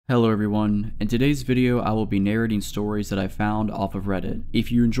Hello everyone, in today's video I will be narrating stories that I found off of Reddit. If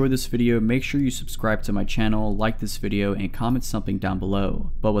you enjoyed this video, make sure you subscribe to my channel, like this video, and comment something down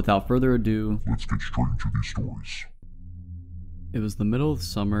below. But without further ado, let's get straight into these stories. It was the middle of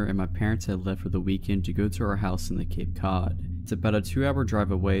summer and my parents had left for the weekend to go to our house in the Cape Cod. It's about a 2-hour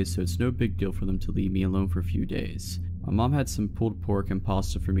drive away, so it's no big deal for them to leave me alone for a few days. My mom had some pulled pork and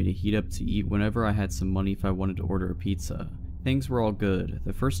pasta for me to heat up to eat whenever I had some money if I wanted to order a pizza. Things were all good.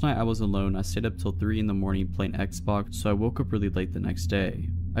 The first night I was alone, I stayed up till 3 in the morning playing Xbox, so I woke up really late the next day.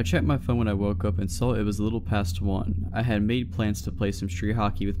 I checked my phone when I woke up and saw it was a little past 1. I had made plans to play some street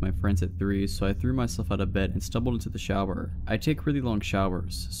hockey with my friends at 3, so I threw myself out of bed and stumbled into the shower. I take really long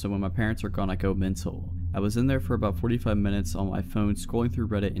showers, so when my parents are gone I go mental. I was in there for about 45 minutes on my phone scrolling through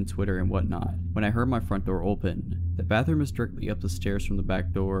Reddit and Twitter and whatnot, when I heard my front door open. The bathroom is directly up the stairs from the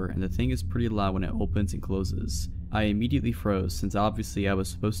back door, and the thing is pretty loud when it opens and closes. I immediately froze, since obviously I was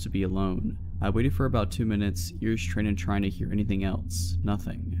supposed to be alone. I waited for about 2 minutes, ears trained and trying to hear anything else.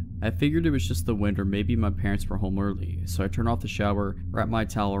 Nothing. I figured it was just the wind or maybe my parents were home early, so I turned off the shower, wrapped my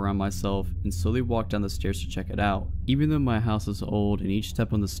towel around myself, and slowly walked down the stairs to check it out. Even though my house is old and each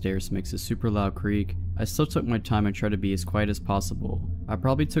step on the stairs makes a super loud creak, I still took my time and tried to be as quiet as possible. I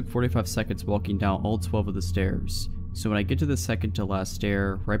probably took 45 seconds walking down all 12 of the stairs. So when I get to the second to last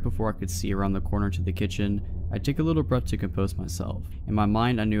stair, right before I could see around the corner to the kitchen, I take a little breath to compose myself. In my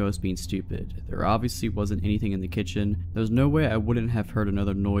mind, I knew I was being stupid. There obviously wasn't anything in the kitchen. There's no way I wouldn't have heard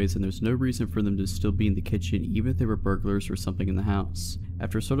another noise, and there's no reason for them to still be in the kitchen even if they were burglars or something in the house.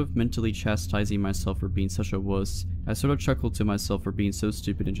 After sort of mentally chastising myself for being such a wuss, I sort of chuckled to myself for being so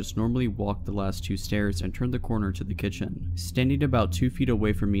stupid and just normally walked the last 2 stairs and turned the corner to the kitchen. Standing about 2 feet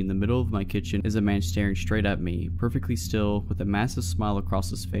away from me in the middle of my kitchen is a man staring straight at me, perfectly still, with a massive smile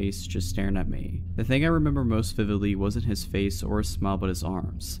across his face, just staring at me. The thing I remember most vividly wasn't his face or his smile but his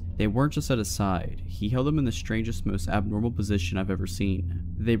arms. They weren't just at his side. He held them in the strangest, most abnormal position I've ever seen.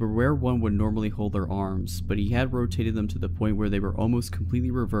 They were where one would normally hold their arms, but he had rotated them to the point where they were almost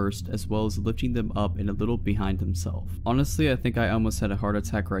completely reversed, as well as lifting them up and a little behind himself. Honestly, I think I almost had a heart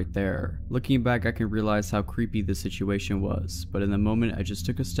attack right there. Looking back, I can realize how creepy this situation was, but in the moment I just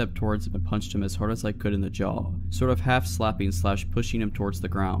took a step towards him and punched him as hard as I could in the jaw, sort of half slapping / pushing him towards the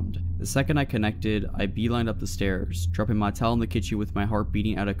ground. The second I connected, I beelined up the stairs, dropping my towel in the kitchen with my heart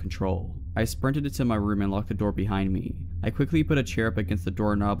beating out of control. I sprinted into my room and locked the door behind me. I quickly put a chair up against the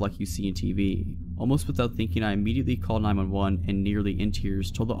doorknob like you see in TV. Almost without thinking, I immediately called 911 and nearly in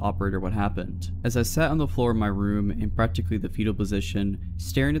tears told the operator what happened. As I sat on the floor of my room in practically the fetal position,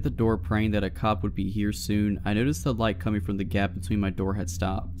 staring at the door praying that a cop would be here soon, I noticed the light coming from the gap between my door had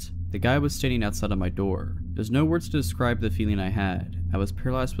stopped. The guy was standing outside of my door. There's no words to describe the feeling I had. I was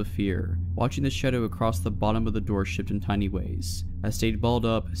paralyzed with fear, watching the shadow across the bottom of the door shift in tiny ways. I stayed balled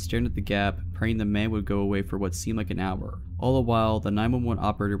up, staring at the gap, praying the man would go away for what seemed like an hour. All the while, the 911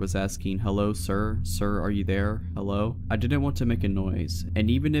 operator was asking, "Hello, sir? Sir, are you there? Hello?" I didn't want to make a noise, and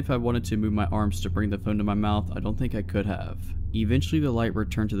even if I wanted to move my arms to bring the phone to my mouth, I don't think I could have. Eventually the light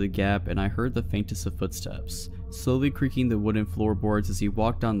returned to the gap and I heard the faintest of footsteps, slowly creaking the wooden floorboards as he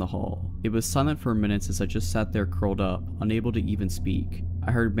walked down the hall. It was silent for minutes as I just sat there curled up, unable to even speak.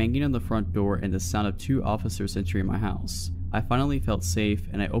 I heard banging on the front door and the sound of 2 officers entering my house. I finally felt safe,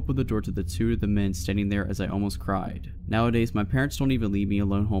 and I opened the door to the 2 of the men standing there as I almost cried. Nowadays, my parents don't even leave me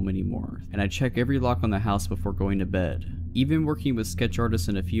alone home anymore, and I check every lock on the house before going to bed. Even working with sketch artists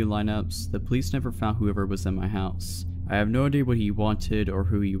in a few lineups, the police never found whoever was in my house. I have no idea what he wanted or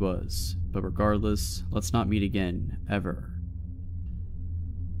who he was, but regardless, let's not meet again, ever.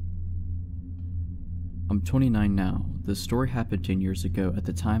 I'm 29 now. This story happened 10 years ago. At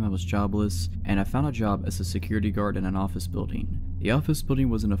the time I was jobless, and I found a job as a security guard in an office building. The office building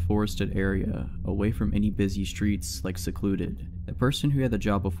was in a forested area, away from any busy streets, like secluded. The person who had the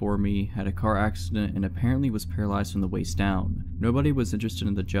job before me had a car accident and apparently was paralyzed from the waist down. Nobody was interested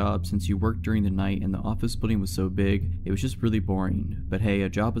in the job since you worked during the night and the office building was so big, it was just really boring. But hey, a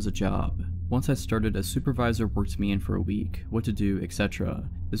job is a job. Once I started, a supervisor worked me in for a week, what to do, etc.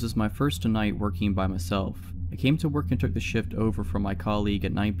 This was my first night working by myself. I came to work and took the shift over from my colleague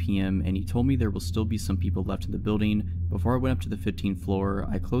at 9 PM and he told me there will still be some people left in the building. Before I went up to the 15th floor,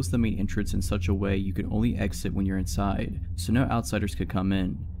 I closed the main entrance in such a way you could only exit when you're inside, so no outsiders could come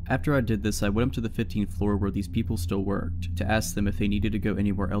in. After I did this, I went up to the 15th floor where these people still worked, to ask them if they needed to go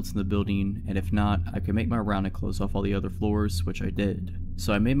anywhere else in the building, and if not, I could make my round and close off all the other floors, which I did.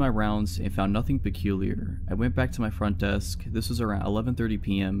 So I made my rounds and found nothing peculiar. I went back to my front desk. This was around 11:30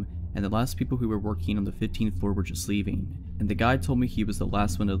 PM, and the last people who were working on the 15th floor were just leaving. and the guy told me he was the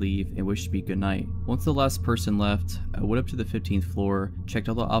last one to leave and wished me good night. Once the last person left, I went up to the 15th floor, checked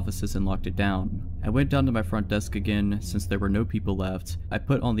all the offices and locked it down. I went down to my front desk again. Since there were no people left, I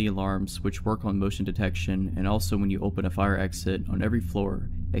put on the alarms, which work on motion detection and also when you open a fire exit, on every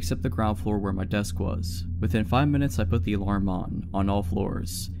floor, except the ground floor where my desk was. Within 5 minutes I put the alarm on all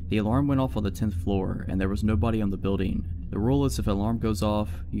floors. The alarm went off on the 10th floor and there was nobody on the building. The rule is if an alarm goes off,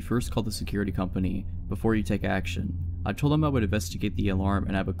 you first call the security company before you take action. I told them I would investigate the alarm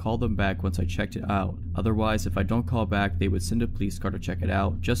and I would call them back once I checked it out. Otherwise, if I don't call back, they would send a police car to check it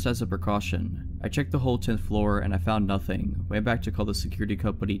out, just as a precaution. I checked the whole 10th floor and I found nothing. Went back to call the security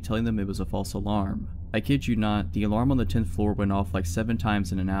company, telling them it was a false alarm. I kid you not, the alarm on the 10th floor went off like 7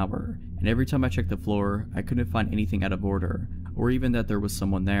 times in an hour, and every time I checked the floor, I couldn't find anything out of order, or even that there was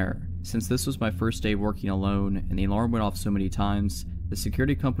someone there. Since this was my first day working alone, and the alarm went off so many times, the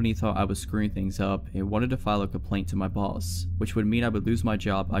security company thought I was screwing things up and wanted to file a complaint to my boss, which would mean I would lose my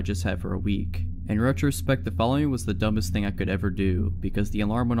job I just had for a week. In retrospect, the following was the dumbest thing I could ever do, because the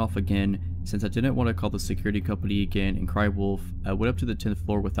alarm went off again. Since I didn't want to call the security company again and cry wolf, I went up to the 10th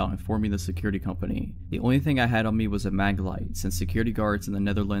floor without informing the security company. The only thing I had on me was a mag light, since security guards in the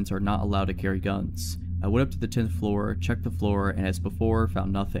Netherlands are not allowed to carry guns. I went up to the 10th floor, checked the floor, and as before,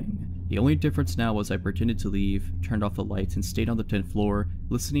 found nothing. The only difference now was I pretended to leave, turned off the lights, and stayed on the 10th floor,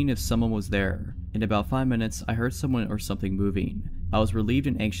 listening if someone was there. In about 5 minutes, I heard someone or something moving. I was relieved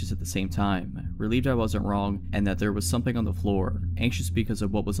and anxious at the same time. Relieved I wasn't wrong, and that there was something on the floor. Anxious because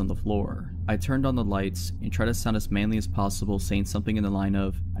of what was on the floor. I turned on the lights, and tried to sound as manly as possible, saying something in the line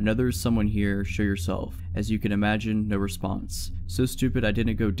of, "I know there's someone here, show yourself." As you can imagine, no response. So stupid I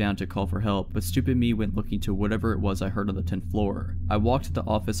didn't go down to call for help, but stupid me went looking to whatever it was I heard on the 10th floor. I walked to the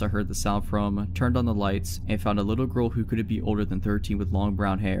office I heard the sound from, turned on the lights, and found a little girl who couldn't be older than 13 with long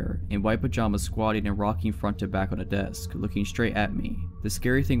brown hair, in white pajamas squatting and rocking front to back on a desk, looking straight at me. The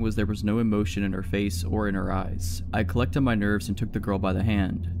scary thing was there was no emotion in her face or in her eyes. I collected my nerves and took the girl by the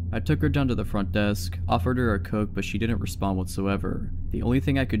hand. I took her down to the front desk, offered her a Coke, but she didn't respond whatsoever. The only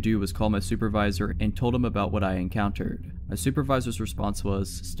thing I could do was call my supervisor and told him about what I encountered. My supervisor's response was,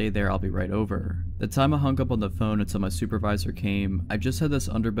 "Stay there, I'll be right over." The time I hung up on the phone until my supervisor came, I just had this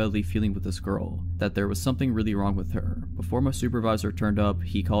underbelly feeling with this girl, that there was something really wrong with her. Before my supervisor turned up,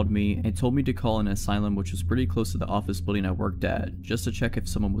 he called me and told me to call an asylum which was pretty close to the office building I worked at, just to check if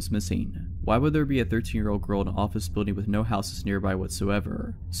someone was missing. Why would there be a 13-year-old girl in an office building with no houses nearby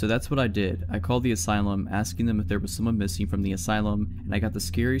whatsoever? So that's what I did. I called the asylum, asking them if there was someone missing from the asylum, and I got the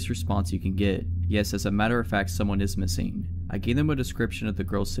scariest response you can get. Yes, as a matter of fact, someone is missing. I gave them a description of the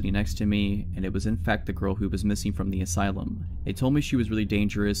girl sitting next to me, and it was in fact the girl who was missing from the asylum. They told me she was really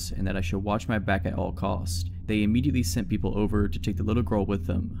dangerous and that I should watch my back at all costs. They immediately sent people over to take the little girl with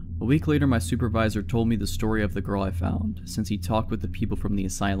them. A week later, my supervisor told me the story of the girl I found, since he talked with the people from the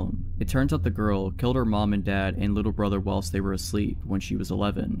asylum. It turns out the girl killed her mom and dad and little brother whilst they were asleep when she was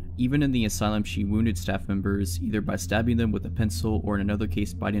 11. Even in the asylum, she wounded staff members, either by stabbing them with a pencil or in another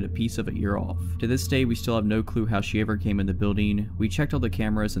case biting a piece of an ear off. To this day, we still have no clue how she ever came in the building. We checked all the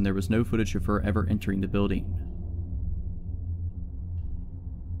cameras and there was no footage of her ever entering the building.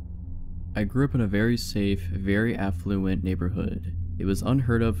 I grew up in a very safe, very affluent neighborhood. It was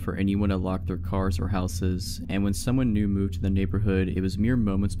unheard of for anyone to lock their cars or houses, and when someone new moved to the neighborhood, it was mere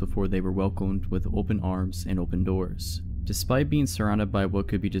moments before they were welcomed with open arms and open doors. Despite being surrounded by what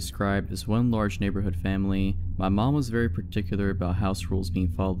could be described as one large neighborhood family, my mom was very particular about house rules being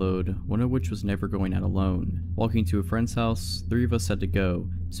followed, one of which was never going out alone. Walking to a friend's house, 3 of us had to go,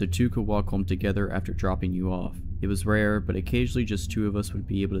 so 2 could walk home together after dropping you off. It was rare, but occasionally just 2 of us would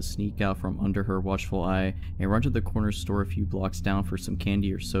be able to sneak out from under her watchful eye and run to the corner store a few blocks down for some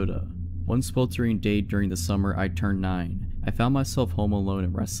candy or soda. One sweltering day during the summer, I turned 9. I found myself home alone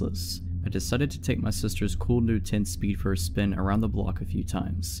and restless. I decided to take my sister's cool new 10-speed for a spin around the block a few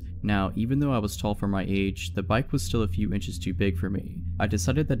times. Now, even though I was tall for my age, the bike was still a few inches too big for me. I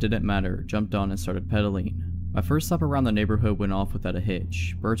decided that didn't matter, jumped on and started pedaling. My first lap around the neighborhood went off without a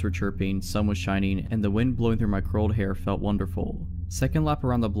hitch. Birds were chirping, sun was shining, and the wind blowing through my curled hair felt wonderful. Second lap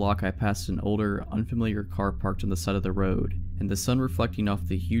around the block, I passed an older, unfamiliar car parked on the side of the road, and the sun reflecting off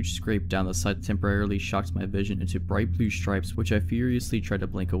the huge scrape down the side temporarily shocked my vision into bright blue stripes which I furiously tried to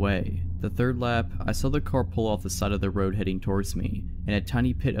blink away. The third lap, I saw the car pull off the side of the road heading towards me, and a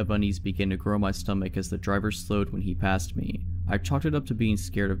tiny pit of unease began to grow in my stomach as the driver slowed when he passed me. I chalked it up to being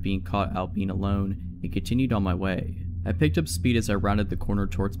scared of being caught out being alone, and continued on my way. I picked up speed as I rounded the corner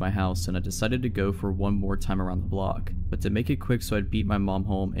towards my house, and I decided to go for one more time around the block, but to make it quick so I'd beat my mom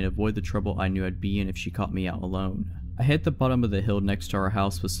home and avoid the trouble I knew I'd be in if she caught me out alone. I hit the bottom of the hill next to our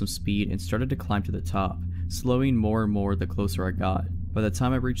house with some speed and started to climb to the top, slowing more and more the closer I got. By the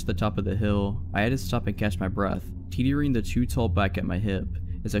time I reached the top of the hill, I had to stop and catch my breath, teetering the too tall back at my hip.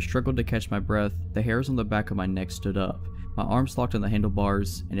 As I struggled to catch my breath, the hairs on the back of my neck stood up. My arms locked on the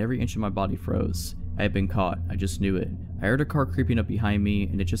handlebars, and every inch of my body froze. I had been caught, I just knew it. I heard a car creeping up behind me,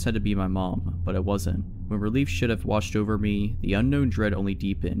 and it just had to be my mom, but it wasn't. When relief should have washed over me, the unknown dread only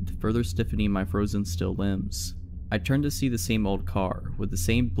deepened, further stiffening my frozen still limbs. I turned to see the same old car, with the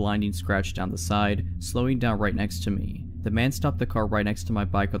same blinding scratch down the side, slowing down right next to me. The man stopped the car right next to my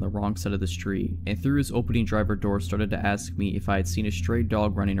bike on the wrong side of the street, and through his opening driver door started to ask me if I had seen a stray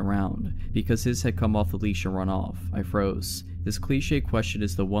dog running around, because his had come off the leash and run off. I froze. This cliche question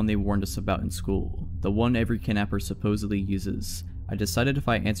is the one they warned us about in school, the one every kidnapper supposedly uses. I decided if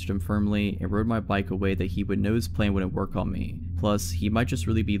I answered him firmly and rode my bike away that he would know his plan wouldn't work on me, plus he might just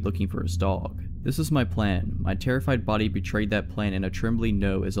really be looking for his dog. This was my plan. My terrified body betrayed that plan, and a trembling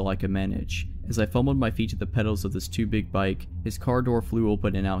no is all I could manage. As I fumbled my feet to the pedals of this too big bike, his car door flew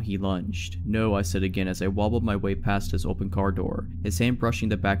open and out he lunged. No, I said again as I wobbled my way past his open car door, his hand brushing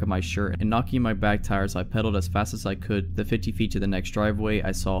the back of my shirt and knocking my back tires. I pedaled as fast as I could the 50 feet to the next driveway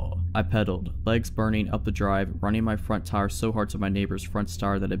I saw. I pedaled, legs burning, up the drive, running my front tire so hard to my neighbor's front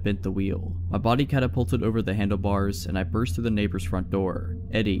tire that it bent the wheel. My body catapulted over the handlebars, and I burst through the neighbor's front door.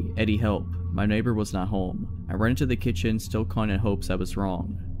 Eddie, help. My neighbor was not home. I ran into the kitchen, still calling in hopes I was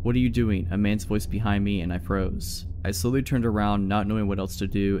wrong. What are you doing? A man's voice behind me, and I froze. I slowly turned around, not knowing what else to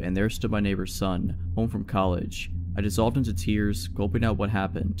do, and there stood my neighbor's son, home from college. I dissolved into tears, gulping out what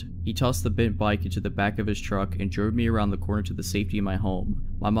happened. He tossed the bent bike into the back of his truck and drove me around the corner to the safety of my home.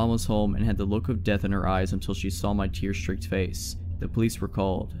 My mom was home and had the look of death in her eyes until she saw my tear-streaked face. The police were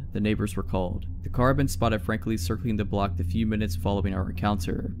called. The neighbors were called. The car had been spotted frankly circling the block the few minutes following our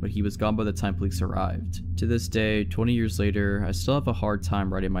encounter, but he was gone by the time police arrived. To this day, 20 years later, I still have a hard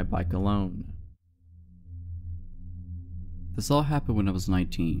time riding my bike alone. This all happened when I was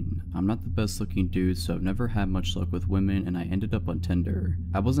 19. I'm not the best looking dude, so I've never had much luck with women, and I ended up on Tinder.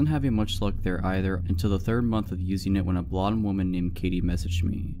 I wasn't having much luck there either until the third month of using it when a blonde woman named Katie messaged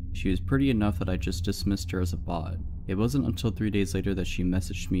me. She was pretty enough that I just dismissed her as a bot. It wasn't until 3 days later that she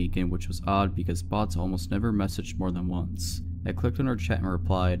messaged me again, which was odd because bots almost never messaged more than once. I clicked on her chat and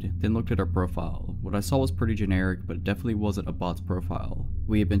replied, then looked at her profile. What I saw was pretty generic, but it definitely wasn't a bot's profile.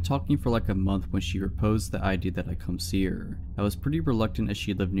 We had been talking for like a month when she proposed the idea that I come see her. I was pretty reluctant as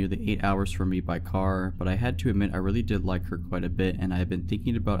she lived nearly 8 hours from me by car, but I had to admit I really did like her quite a bit, and I had been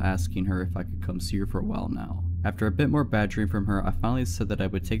thinking about asking her if I could come see her for a while now. After a bit more badgering from her, I finally said that I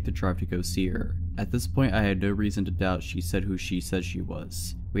would take the drive to go see her. At this point, I had no reason to doubt she said who she said she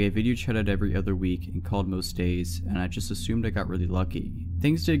was. We had video chatted every other week and called most days, and I just assumed I got really lucky.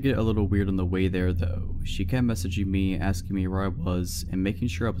 Things did get a little weird on the way there though. She kept messaging me, asking me where I was, and making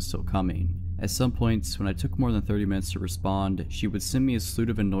sure I was still coming. At some points, when I took more than 30 minutes to respond, she would send me a slew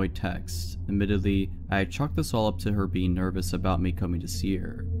of annoyed texts. Admittedly, I had chalked this all up to her being nervous about me coming to see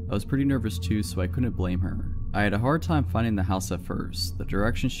her. I was pretty nervous too, so I couldn't blame her. I had a hard time finding the house at first. The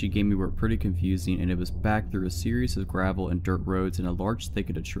directions she gave me were pretty confusing, and it was back through a series of gravel and dirt roads and a large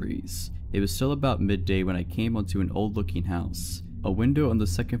thicket of trees. It was still about midday when I came onto an old-looking house. A window on the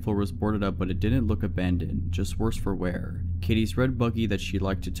second floor was boarded up, but it didn't look abandoned, just worse for wear. Katie's red buggy that she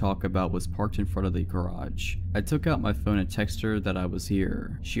liked to talk about was parked in front of the garage. I took out my phone and texted her that I was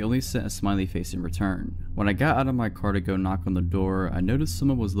here. She only sent a smiley face in return. When I got out of my car to go knock on the door, I noticed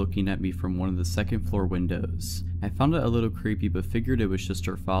someone was looking at me from one of the second floor windows. I found it a little creepy, but figured it was just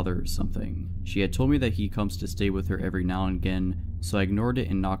her father or something. She had told me that he comes to stay with her every now and again, so I ignored it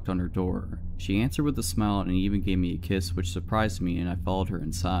and knocked on her door. She answered with a smile and even gave me a kiss, which surprised me, and I followed her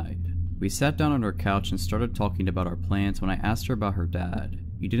inside. We sat down on her couch and started talking about our plans when I asked her about her dad.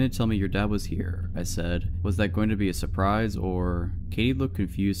 "You didn't tell me your dad was here," I said. "Was that going to be a surprise or?" Katie looked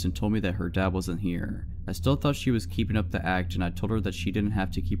confused and told me that her dad wasn't here. I still thought she was keeping up the act, and I told her that she didn't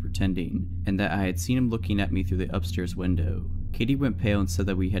have to keep pretending, and that I had seen him looking at me through the upstairs window. Katie went pale and said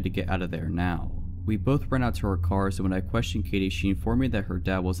that we had to get out of there now. We both ran out to our cars, and when I questioned Katie, she informed me that her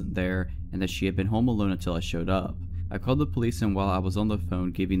dad wasn't there and that she had been home alone until I showed up. I called the police, and while I was on the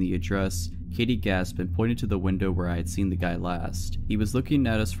phone giving the address, Katie gasped and pointed to the window where I had seen the guy last. He was looking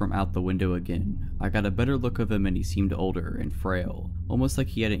at us from out the window again. I got a better look of him, and he seemed older and frail, almost like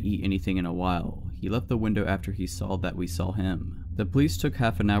he hadn't eaten anything in a while. He left the window after he saw that we saw him. The police took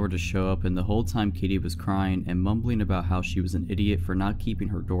half an hour to show up, and the whole time Katie was crying and mumbling about how she was an idiot for not keeping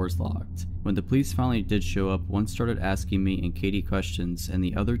her doors locked. When the police finally did show up, one started asking me and Katie questions, and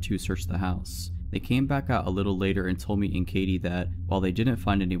the other two searched the house. They came back out a little later and told me and Katie that, while they didn't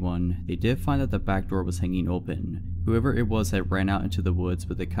find anyone, they did find that the back door was hanging open. Whoever it was had ran out into the woods,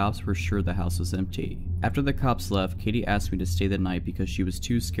 but the cops were sure the house was empty. After the cops left, Katie asked me to stay the night because she was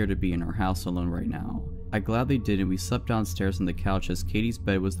too scared to be in her house alone right now. I gladly did, and we slept downstairs on the couch as Katie's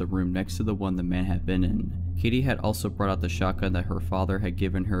bed was the room next to the one the man had been in. Katie had also brought out the shotgun that her father had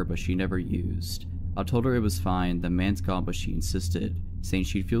given her but she never used. I told her it was fine, the man's gone, but she insisted, saying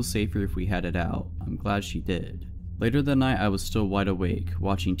she'd feel safer if we had it out. I'm glad she did. Later that night I was still wide awake,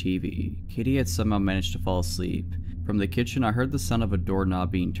 watching TV. Katie had somehow managed to fall asleep. From the kitchen I heard the sound of a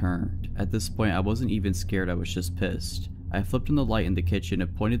doorknob being turned. At this point I wasn't even scared, I was just pissed. I flipped on the light in the kitchen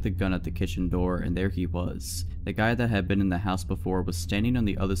and pointed the gun at the kitchen door, and there he was. The guy that had been in the house before was standing on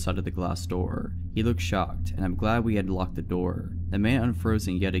the other side of the glass door. He looked shocked, and I'm glad we had locked the door. The man unfroze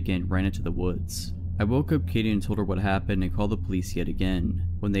and yet again ran into the woods. I woke up Katie and told her what happened and called the police yet again.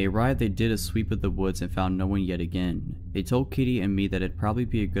 When they arrived, they did a sweep of the woods and found no one yet again. They told Katie and me that it'd probably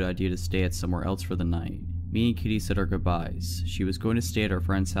be a good idea to stay at somewhere else for the night. Me and Katie said our goodbyes. She was going to stay at our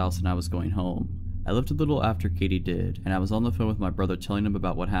friend's house and I was going home. I left a little after Katie did, and I was on the phone with my brother telling him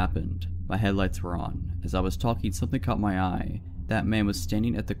about what happened. My headlights were on. As I was talking, something caught my eye. That man was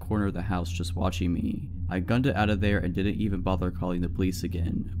standing at the corner of the house just watching me. I gunned it out of there and didn't even bother calling the police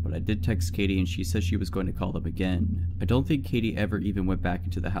again, but I did text Katie and she said she was going to call them again. I don't think Katie ever even went back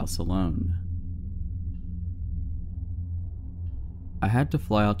into the house alone. I had to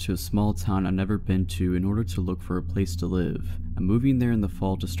fly out to a small town I'd never been to in order to look for a place to live. I'm moving there in the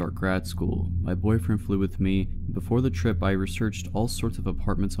fall to start grad school. My boyfriend flew with me, and before the trip I researched all sorts of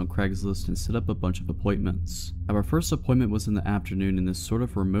apartments on Craigslist and set up a bunch of appointments. Our first appointment was in the afternoon in this sort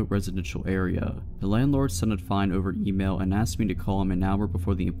of remote residential area. The landlord sounded fine over email and asked me to call him an hour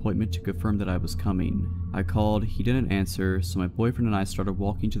before the appointment to confirm that I was coming. I called, he didn't answer, so my boyfriend and I started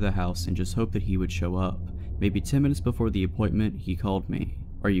walking to the house and just hoped that he would show up. Maybe 10 minutes before the appointment, he called me.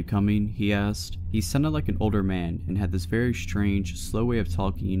 "Are you coming?" he asked. He sounded like an older man and had this very strange, slow way of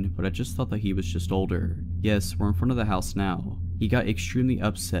talking, but I just thought that he was just older. "Yes, we're in front of the house now." He got extremely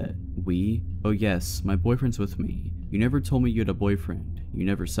upset. "We? Oh yes, my boyfriend's with me. You never told me you had a boyfriend. You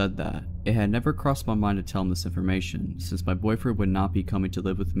never said that." It had never crossed my mind to tell him this information. Since my boyfriend would not be coming to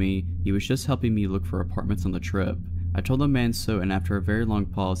live with me, he was just helping me look for apartments on the trip. I told the man so, and after a very long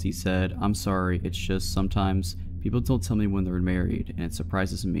pause he said, "I'm sorry, it's just sometimes people don't tell me when they're married, and it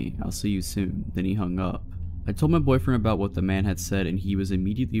surprises me. I'll see you soon." Then he hung up. I told my boyfriend about what the man had said and he was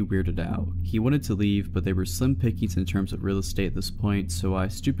immediately weirded out. He wanted to leave, but they were slim pickings in terms of real estate at this point, so I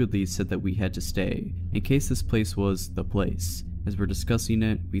stupidly said that we had to stay, in case this place was the place. As we're discussing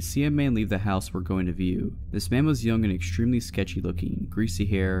it, we see a man leave the house we're going to view. This man was young and extremely sketchy looking, greasy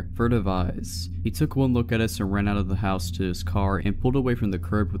hair, furtive eyes. He took one look at us and ran out of the house to his car and pulled away from the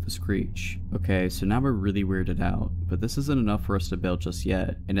curb with a screech. Okay, so now we're really weirded out, but this isn't enough for us to bail just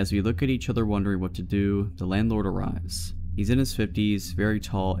yet, and as we look at each other wondering what to do, the landlord arrives. He's in his 50s, very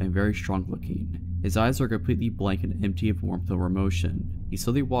tall and very strong looking. His eyes are completely blank and empty of warmth or emotion. He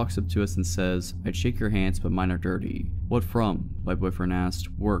slowly walks up to us and says, "I'd shake your hands, but mine are dirty." "What from?" my boyfriend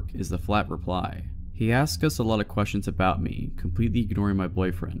asked. "Work," is the flat reply. He asks us a lot of questions about me, completely ignoring my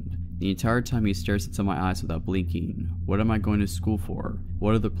boyfriend. The entire time he stares into my eyes without blinking. What am I going to school for?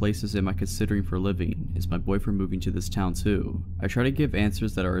 What other places am I considering for living? Is my boyfriend moving to this town too? I try to give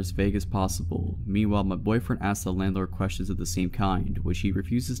answers that are as vague as possible. Meanwhile, my boyfriend asks the landlord questions of the same kind, which he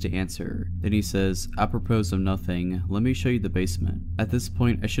refuses to answer. Then he says, "Apropos of nothing, let me show you the basement." At this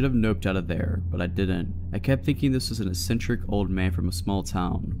point, I should have noped out of there, but I didn't. I kept thinking this was an eccentric old man from a small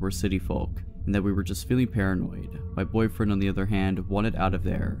town. We're city folk, and that we were just feeling paranoid. My boyfriend, on the other hand, wanted out of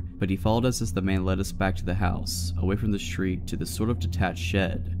there, but he followed us as the man led us back to the house, away from the street to this sort of detached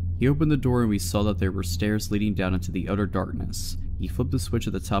shed. He opened the door and we saw that there were stairs leading down into the utter darkness. He flipped the switch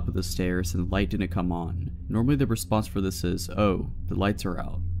at the top of the stairs and the light didn't come on. Normally the response for this is, "Oh, the lights are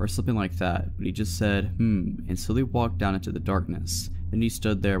out," or something like that, but he just said, and slowly walked down into the darkness. Then he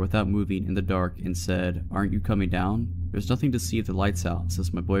stood there without moving in the dark and said, "Aren't you coming down?" "There's nothing to see if the light's out,"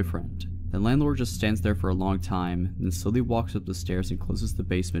 says my boyfriend. The landlord just stands there for a long time, then slowly walks up the stairs and closes the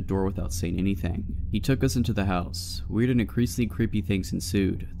basement door without saying anything. He took us into the house. Weird and increasingly creepy things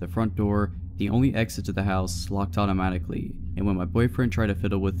ensued. The front door, the only exit to the house, locked automatically, and when my boyfriend tried to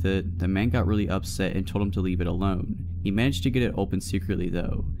fiddle with it, the man got really upset and told him to leave it alone. He managed to get it open secretly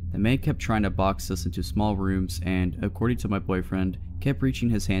though. The man kept trying to box us into small rooms and, according to my boyfriend, kept reaching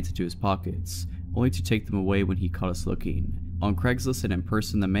his hands into his pockets, only to take them away when he caught us looking. On Craigslist and in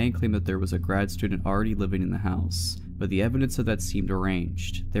person, the man claimed that there was a grad student already living in the house, but the evidence of that seemed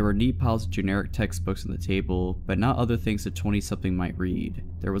arranged. There were neat piles of generic textbooks on the table, but not other things a 20-something might read.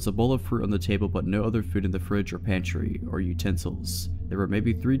 There was a bowl of fruit on the table, but no other food in the fridge or pantry, or utensils. There were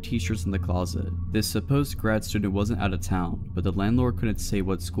maybe 3 t-shirts in the closet. This supposed grad student wasn't out of town, but the landlord couldn't say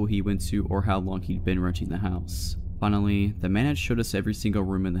what school he went to or how long he'd been renting the house. Finally, the man had showed us every single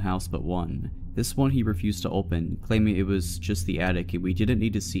room in the house but one. This one he refused to open, claiming it was just the attic and we didn't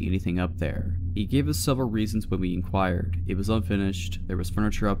need to see anything up there. He gave us several reasons when we inquired. It was unfinished, there was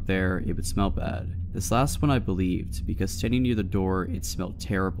furniture up there, it would smell bad. This last one I believed, because standing near the door, it smelled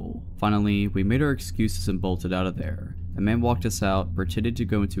terrible. Finally, we made our excuses and bolted out of there. The man walked us out, pretended to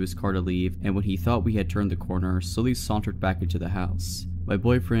go into his car to leave, and when he thought we had turned the corner, slowly sauntered back into the house. My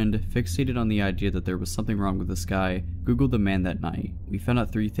boyfriend, fixated on the idea that there was something wrong with this guy, googled the man that night. We found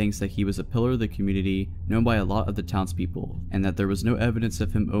out 3 things: that he was a pillar of the community, known by a lot of the townspeople, and that there was no evidence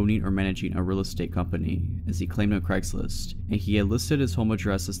of him owning or managing a real estate company, as he claimed on Craigslist, and he had listed his home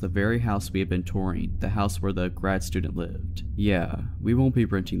address as the very house we had been touring, the house where the grad student lived. Yeah, we won't be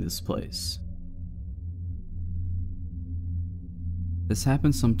renting this place. This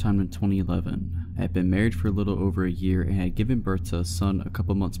happened sometime in 2011. I had been married for a little over a year and had given birth to a son a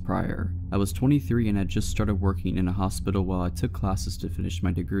couple months prior. I was 23 and had just started working in a hospital while I took classes to finish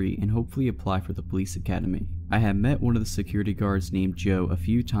my degree and hopefully apply for the police academy. I had met one of the security guards named Joe a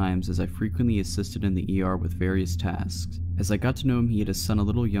few times as I frequently assisted in the ER with various tasks. As I got to know him, he had a son a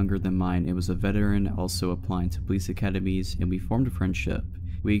little younger than mine and was a veteran also applying to police academies, and we formed a friendship.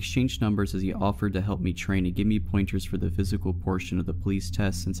 We exchanged numbers as he offered to help me train and give me pointers for the physical portion of the police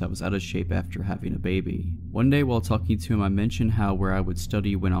test since I was out of shape after having a baby. One day while talking to him, I mentioned how where I would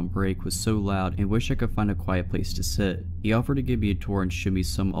study when on break was so loud and wish I could find a quiet place to sit. He offered to give me a tour and show me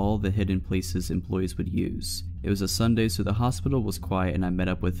all the hidden places employees would use. It was a Sunday, so the hospital was quiet and I met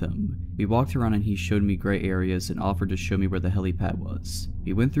up with him. We walked around and he showed me gray areas and offered to show me where the helipad was.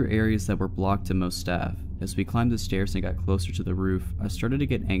 We went through areas that were blocked to most staff. As we climbed the stairs and got closer to the roof, I started to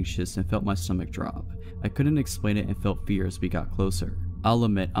get anxious and felt my stomach drop. I couldn't explain it and felt fear as we got closer. I'll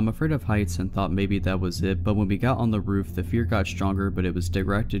admit, I'm afraid of heights and thought maybe that was it, but when we got on the roof, the fear got stronger, but it was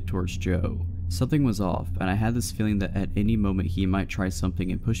directed towards Joe. Something was off, and I had this feeling that at any moment he might try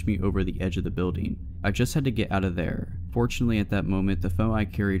something and push me over the edge of the building. I just had to get out of there. Fortunately, at that moment, the phone I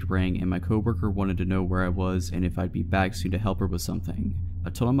carried rang and my coworker wanted to know where I was and if I'd be back soon to help her with something. I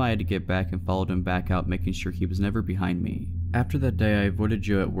told him I had to get back and followed him back out, making sure he was never behind me. After that day, I avoided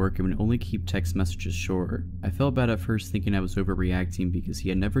Joe at work and would only keep text messages short. I felt bad at first, thinking I was overreacting because he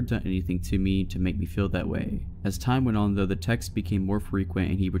had never done anything to me to make me feel that way. As time went on though, the texts became more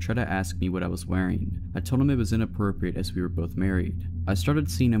frequent and he would try to ask me what I was wearing. I told him it was inappropriate as we were both married. I started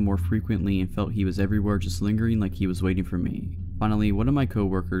seeing him more frequently and felt he was everywhere, just lingering like he was waiting for me. Finally, one of my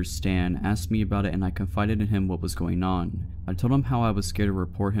coworkers, Stan, asked me about it and I confided in him what was going on. I told him how I was scared to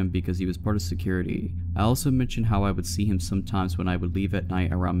report him because he was part of security. I also mentioned how I would see him sometimes when I would leave at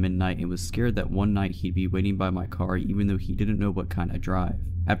night around midnight and was scared that one night he'd be waiting by my car even though he didn't know what kind I drive.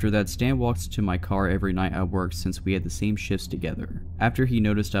 After that, Stan walked to my car every night at work since we had the same shifts together. After he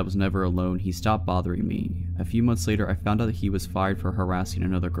noticed I was never alone, he stopped bothering me. A few months later, I found out that he was fired for harassing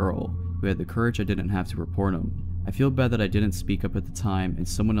another girl, who had the courage I didn't have to report him. I feel bad that I didn't speak up at the time and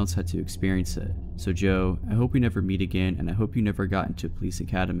someone else had to experience it. So Joe, I hope we never meet again and I hope you never got into police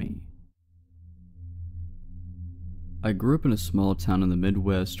academy. I grew up in a small town in the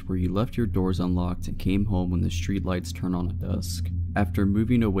Midwest where you left your doors unlocked and came home when the street lights turned on at dusk. After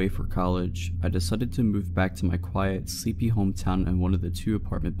moving away for college, I decided to move back to my quiet, sleepy hometown in one of the 2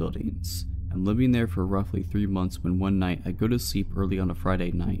 apartment buildings. I'm living there for roughly 3 months when one night I go to sleep early on a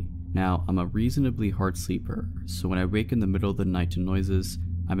Friday night. Now, I'm a reasonably hard sleeper, so when I wake in the middle of the night to noises,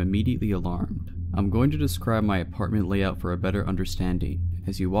 I'm immediately alarmed. I'm going to describe my apartment layout for a better understanding.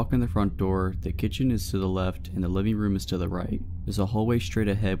 As you walk in the front door, the kitchen is to the left and the living room is to the right. There's a hallway straight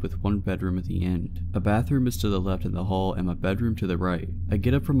ahead with one bedroom at the end. A bathroom is to the left in the hall and my bedroom to the right. I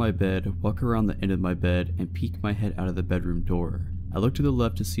get up from my bed, walk around the end of my bed, and peek my head out of the bedroom door. I look to the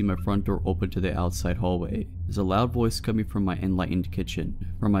left to see my front door open to the outside hallway. There's a loud voice coming from my enlightened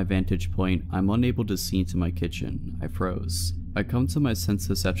kitchen. From my vantage point, I'm unable to see into my kitchen. I froze. I come to my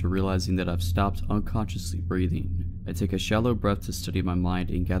senses after realizing that I've stopped unconsciously breathing. I take a shallow breath to steady my mind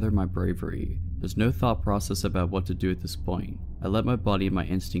and gather my bravery. There's no thought process about what to do at this point. I let my body and my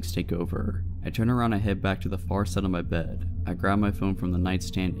instincts take over. I turn around and head back to the far side of my bed. I grab my phone from the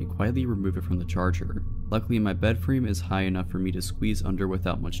nightstand and quietly remove it from the charger. Luckily, my bed frame is high enough for me to squeeze under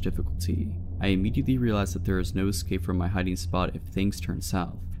without much difficulty. I immediately realize that there is no escape from my hiding spot if things turn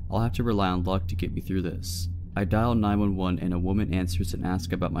south. I'll have to rely on luck to get me through this. I dial 911 and a woman answers and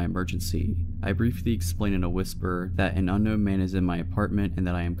asks about my emergency. I briefly explain in a whisper that an unknown man is in my apartment and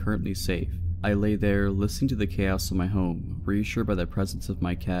that I am currently safe. I lay there, listening to the chaos of my home, reassured by the presence of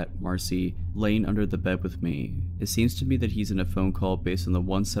my cat, Marcy, laying under the bed with me. It seems to me that he's in a phone call based on the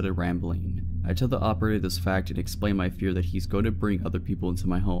one-sided rambling. I tell the operator this fact and explain my fear that he's going to bring other people into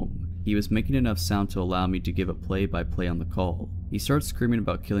my home. He was making enough sound to allow me to give a play-by-play on the call. He starts screaming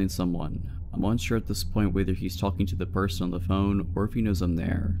about killing someone. I'm unsure at this point whether he's talking to the person on the phone or if he knows I'm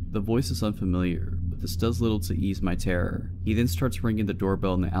there. The voice is unfamiliar, but this does little to ease my terror. He then starts ringing the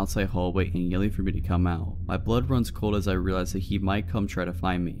doorbell in the outside hallway and yelling for me to come out. My blood runs cold as I realize that he might come try to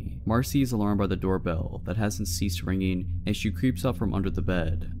find me. Marcy is alarmed by the doorbell that hasn't ceased ringing, and she creeps out from under the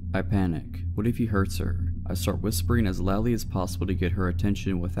bed. I panic. What if he hurts her? I start whispering as loudly as possible to get her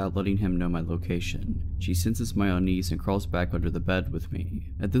attention without letting him know my location. She senses my unease and crawls back under the bed with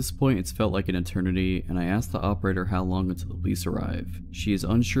me. At this point, it's felt like an eternity, and I ask the operator how long until the police arrive. She is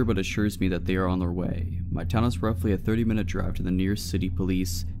unsure but assures me that they are on their way. My town is roughly a 30-minute drive to the nearest city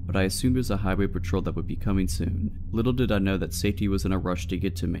police, but I assumed there's a highway patrol that would be coming soon. Little did I know that safety was in a rush to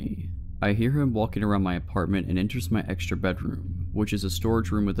get to me. I hear him walking around my apartment and enters my extra bedroom, which is a storage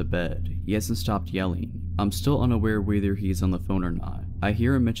room with a bed. He hasn't stopped yelling. I'm still unaware whether he is on the phone or not. I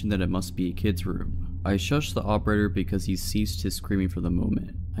hear him mention that it must be a kid's room. I shush the operator because he's ceased his screaming for the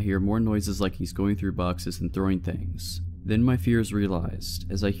moment. I hear more noises like he's going through boxes and throwing things. Then my fear is realized,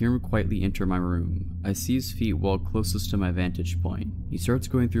 as I hear him quietly enter my room. I see his feet walk closest to my vantage point. He starts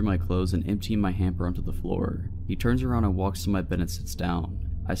going through my clothes and emptying my hamper onto the floor. He turns around and walks to my bed and sits down.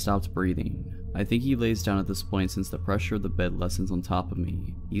 I stopped breathing. I think he lays down at this point since the pressure of the bed lessens on top of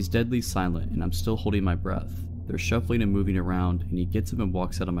me. He's deadly silent and I'm still holding my breath. They're shuffling and moving around and he gets up and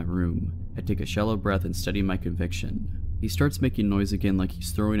walks out of my room. I take a shallow breath and steady my conviction. He starts making noise again like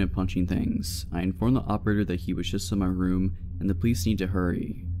he's throwing and punching things. I inform the operator that he was just in my room and the police need to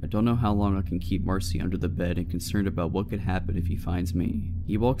hurry. I don't know how long I can keep Marcy under the bed and concerned about what could happen if he finds me.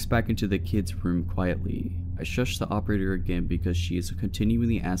 He walks back into the kid's room quietly. I shush the operator again because she is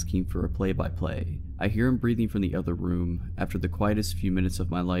continually asking for a play-by-play. I hear him breathing from the other room. After the quietest few minutes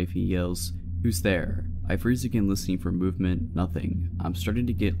of my life, he yells, "Who's there?" I freeze again listening for movement, nothing. I'm starting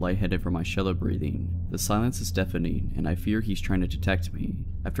to get lightheaded from my shallow breathing. The silence is deafening, and I fear he's trying to detect me.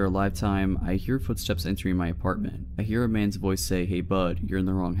 After a lifetime, I hear footsteps entering my apartment. I hear a man's voice say, "Hey bud, you're in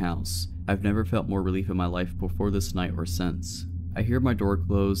the wrong house." I've never felt more relief in my life before this night or since. I hear my door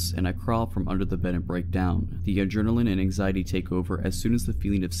close, and I crawl from under the bed and break down. The adrenaline and anxiety take over as soon as the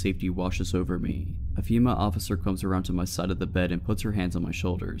feeling of safety washes over me. A female officer comes around to my side of the bed and puts her hands on my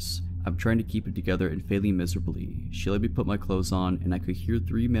shoulders. I'm trying to keep it together and failing miserably. She let me put my clothes on, and I could hear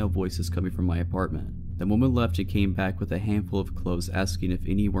 3 male voices coming from my apartment. The woman left and came back with a handful of clothes asking if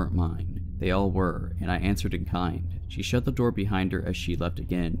any weren't mine. They all were, and I answered in kind. She shut the door behind her as she left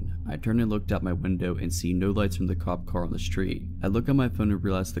again. I turned and looked out my window and see no lights from the cop car on the street. I look at my phone and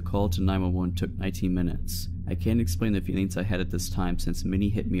realize the call to 911 took 19 minutes. I can't explain the feelings I had at this time since many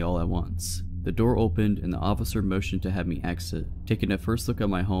hit me all at once. The door opened and the officer motioned to have me exit. Taking a first look at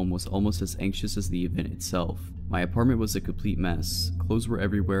my home was almost as anxious as the event itself. My apartment was a complete mess. Clothes were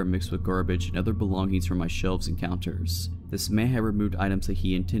everywhere mixed with garbage and other belongings from my shelves and counters. This man had removed items that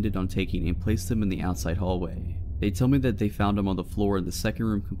he intended on taking and placed them in the outside hallway. They tell me that they found him on the floor in the second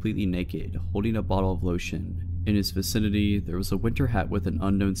room completely naked, holding a bottle of lotion. In his vicinity, there was a winter hat with an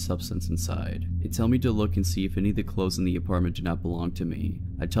unknown substance inside. They tell me to look and see if any of the clothes in the apartment do not belong to me.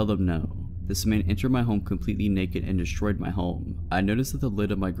 I tell them no. This man entered my home completely naked and destroyed my home. I noticed that the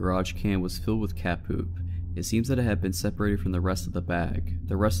lid of my garage can was filled with cat poop. It seems that it had been separated from the rest of the bag.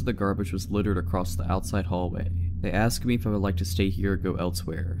 The rest of the garbage was littered across the outside hallway. They asked me if I would like to stay here or go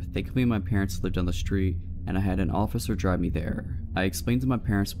elsewhere. Thankfully, my parents lived on the street, and I had an officer drive me there. I explained to my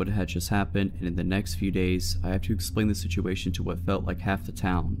parents what had just happened, and in the next few days, I had to explain the situation to what felt like half the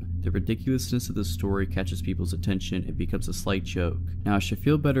town. The ridiculousness of the story catches people's attention and becomes a slight joke. Now I should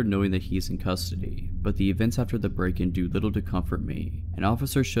feel better knowing that he is in custody, but the events after the break-in do little to comfort me. An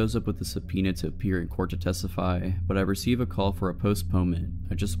officer shows up with a subpoena to appear in court to testify, but I receive a call for a postponement.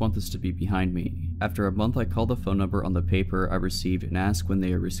 I just want this to be behind me. After a month, I called the phone number on the paper I received and asked when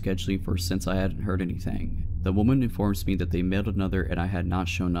they are rescheduling for since I hadn't heard anything. The woman informs me that they mailed another and I had not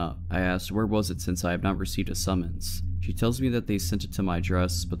shown up. I asked where was it since I have not received a summons. She tells me that they sent it to my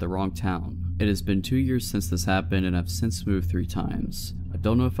address, but the wrong town. It has been 2 years since this happened and I've since moved 3 times. I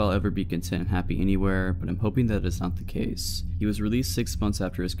don't know if I'll ever be content and happy anywhere, but I'm hoping that is not the case. He was released 6 months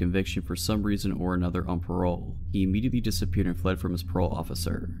after his conviction for some reason or another on parole. He immediately disappeared and fled from his parole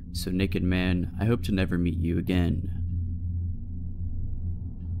officer. So naked man, I hope to never meet you again.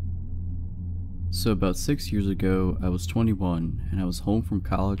 So about 6 years ago, I was 21 and I was home from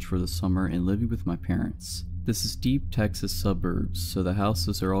college for the summer and living with my parents. This is deep Texas suburbs, so the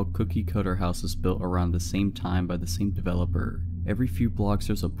houses are all cookie cutter houses built around the same time by the same developer. Every few blocks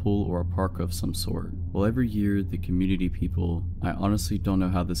there's a pool or a park of some sort. Well, every year the community people, I honestly don't know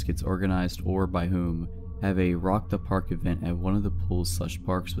how this gets organized or by whom, have a Rock the Park event at one of the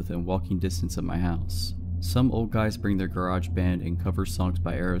pools/parks within walking distance of my house. Some old guys bring their garage band and cover songs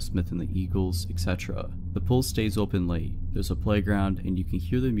by Aerosmith and the Eagles, etc. The pool stays open late, there's a playground, and you can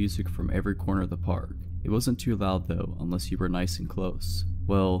hear the music from every corner of the park. It wasn't too loud though, unless you were nice and close.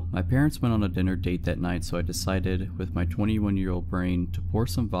 Well, my parents went on a dinner date that night, so I decided, with my 21-year-old brain, to pour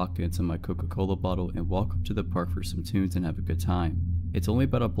some vodka into my Coca-Cola bottle and walk up to the park for some tunes and have a good time. It's only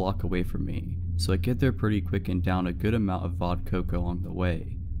about a block away from me, so I get there pretty quick and down a good amount of vodka along the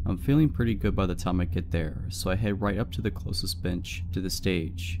way. I'm feeling pretty good by the time I get there, so I head right up to the closest bench to the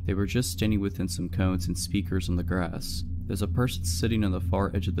stage. They were just standing within some cones and speakers on the grass. There's a person sitting on the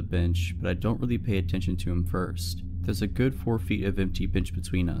far edge of the bench, but I don't really pay attention to him first. There's a good 4 feet of empty bench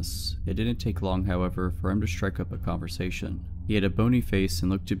between us. It didn't take long, however, for him to strike up a conversation. He had a bony face and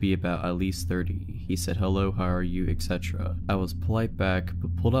looked to be about at least 30. He said hello, how are you, etc. I was polite back,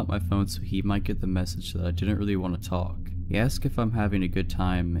 but pulled out my phone so he might get the message that I didn't really want to talk. He asked if I'm having a good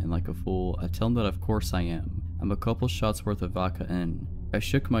time, and like a fool, I tell him that of course I am. I'm a couple shots worth of vodka in. I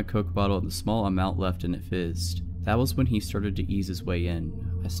shook my Coke bottle and the small amount left and it fizzed. That was when he started to ease his way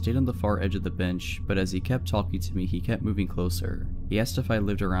in. I stayed on the far edge of the bench, but as he kept talking to me, he kept moving closer. He asked if I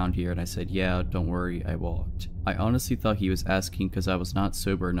lived around here and I said yeah, don't worry, I walked. I honestly thought he was asking because I was not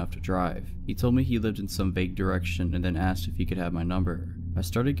sober enough to drive. He told me he lived in some vague direction and then asked if he could have my number. I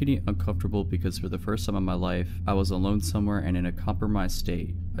started getting uncomfortable because for the first time in my life, I was alone somewhere and in a compromised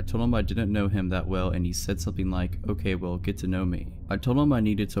state. I told him I didn't know him that well and he said something like, okay, well, get to know me. I told him I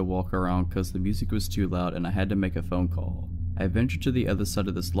needed to walk around because the music was too loud and I had to make a phone call. I ventured to the other side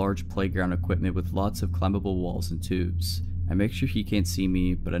of this large playground equipment with lots of climbable walls and tubes. I make sure he can't see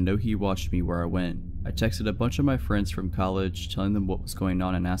me, but I know he watched me where I went. I texted a bunch of my friends from college telling them what was going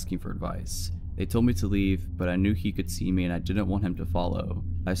on and asking for advice. They told me to leave, but I knew he could see me and I didn't want him to follow.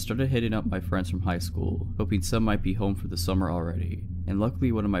 I started hitting up my friends from high school, hoping some might be home for the summer already, and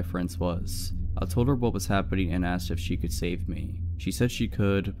luckily one of my friends was. I told her what was happening and asked if she could save me. She said she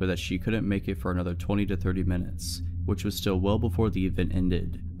could, but that she couldn't make it for another 20 to 30 minutes, which was still well before the event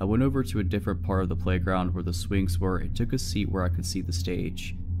ended. I went over to a different part of the playground where the swings were and took a seat where I could see the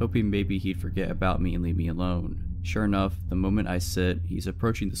stage, hoping maybe he'd forget about me and leave me alone. Sure enough, the moment I sit, he's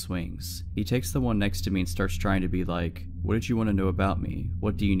approaching the swings. He takes the one next to me and starts trying to be like, what did you want to know about me?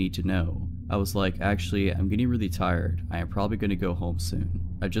 What do you need to know? I was like, actually, I'm getting really tired. I am probably going to go home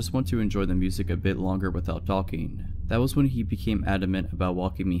soon. I just want to enjoy the music a bit longer without talking. That was when he became adamant about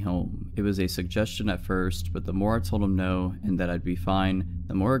walking me home. It was a suggestion at first, but the more I told him no and that I'd be fine,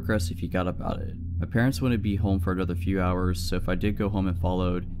 the more aggressive he got about it. My parents wouldn't be home for another few hours, so if I did go home and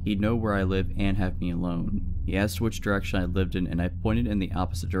followed, he'd know where I live and have me alone. He asked which direction I lived in and I pointed in the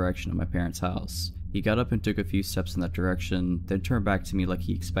opposite direction of my parents' house. He got up and took a few steps in that direction, then turned back to me like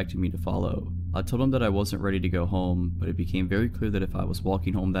he expected me to follow. I told him that I wasn't ready to go home, but it became very clear that if I was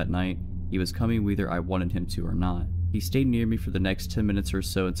walking home that night, he was coming whether I wanted him to or not. He stayed near me for the next 10 minutes or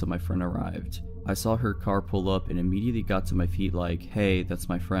so until my friend arrived. I saw her car pull up and immediately got to my feet like, hey, that's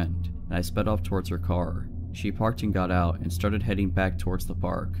my friend, and I sped off towards her car. She parked and got out and started heading back towards the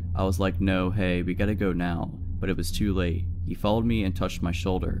park. I was like, no, hey, we gotta go now, but it was too late. He followed me and touched my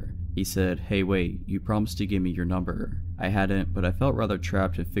shoulder. He said, hey wait, you promised to give me your number. I hadn't, but I felt rather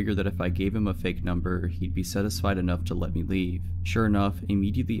trapped and figured that if I gave him a fake number, he'd be satisfied enough to let me leave. Sure enough,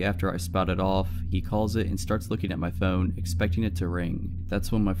 immediately after I spouted off, he calls it and starts looking at my phone, expecting it to ring.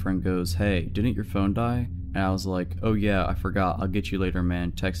 That's when my friend goes, hey, didn't your phone die? And I was like, oh yeah, I forgot, I'll get you later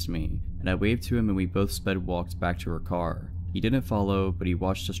man, text me. And I waved to him and we both walked back to her car. He didn't follow, but he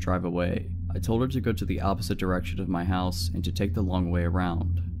watched us drive away. I told her to go to the opposite direction of my house and to take the long way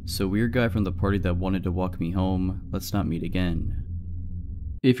around. So weird guy from the party that wanted to walk me home, let's not meet again.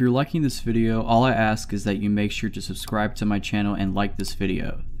 If you're liking this video, all I ask is that you make sure to subscribe to my channel and like this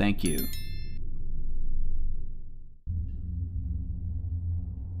video. Thank you.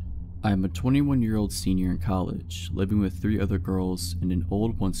 I am a 21-year-old senior in college, living with 3 other girls in an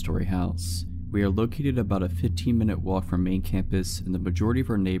old one-story house. We are located about a 15-minute walk from main campus and the majority of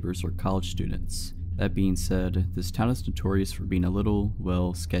our neighbors are college students. That being said, this town is notorious for being a little,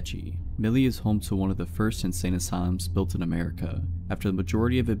 well, sketchy. Millie is home to one of the first insane asylums built in America. After the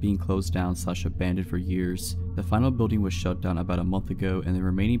majority of it being closed down / abandoned for years, the final building was shut down about a month ago and the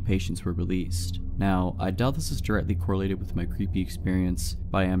remaining patients were released. Now, I doubt this is directly correlated with my creepy experience,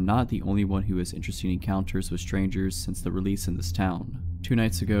 but I am not the only one who has interesting encounters with strangers since the release in this town. 2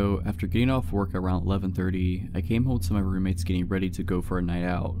 nights ago, after getting off work around 11:30, I came home to my roommates getting ready to go for a night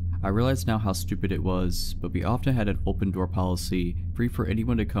out. I realize now how stupid it was, but we often had an open door policy, free for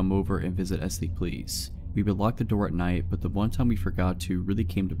anyone to come over and visit as they please. We would lock the door at night, but the one time we forgot to really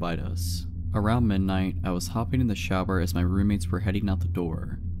came to bite us. Around midnight, I was hopping in the shower as my roommates were heading out the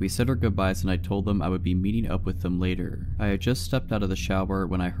door. We said our goodbyes and I told them I would be meeting up with them later. I had just stepped out of the shower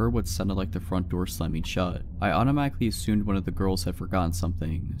when I heard what sounded like the front door slamming shut. I automatically assumed one of the girls had forgotten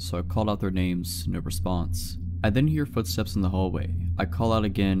something, so I called out their names, no response. I then hear footsteps in the hallway. I call out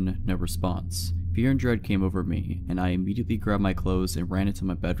again, no response. Fear and dread came over me, and I immediately grabbed my clothes and ran into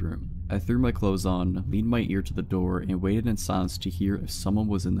my bedroom. I threw my clothes on, leaned my ear to the door, and waited in silence to hear if someone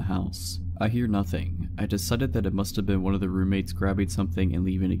was in the house. I hear nothing. I decided that it must have been one of the roommates grabbing something and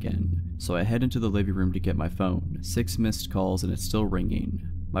leaving again, so I head into the living room to get my phone. 6 missed calls and it's still ringing.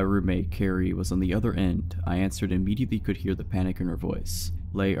 My roommate, Carrie, was on the other end. I answered and immediately could hear the panic in her voice.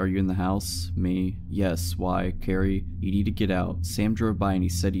 "Lay, are you in the house?" Me. "Yes, why?" Carrie. "You need to get out. Sam drove by and he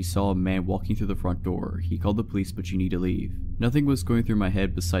said he saw a man walking through the front door. He called the police, but you need to leave." Nothing was going through my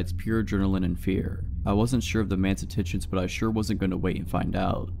head besides pure adrenaline and fear. I wasn't sure of the man's intentions, but I sure wasn't going to wait and find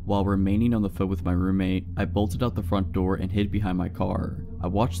out. While remaining on the phone with my roommate, I bolted out the front door and hid behind my car. I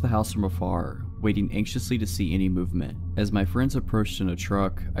watched the house from afar, waiting anxiously to see any movement. As my friends approached in a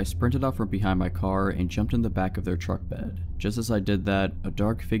truck, I sprinted out from behind my car and jumped in the back of their truck bed. Just as I did that, a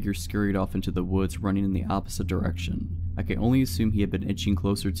dark figure scurried off into the woods running in the opposite direction. I can only assume he had been inching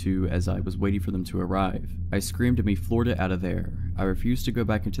closer to as I was waiting for them to arrive. I screamed and we floored it out of there. I refused to go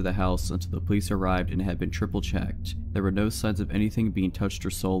back into the house until the police arrived and it had been triple checked. There were no signs of anything being touched or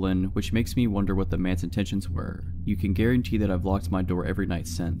stolen, which makes me wonder what the man's intentions were. You can guarantee that I've locked my door every night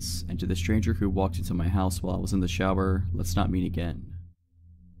since, and to the stranger who walked into my house while I was in the shower, let's not meet again.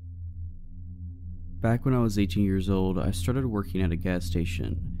 Back when I was 18 years old, I started working at a gas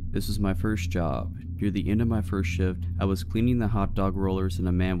station. This was my first job. Near the end of my first shift, I was cleaning the hot dog rollers and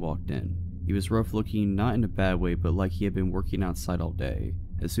a man walked in. He was rough looking, not in a bad way, but like he had been working outside all day.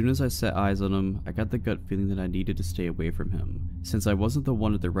 As soon as I set eyes on him, I got the gut feeling that I needed to stay away from him. Since I wasn't the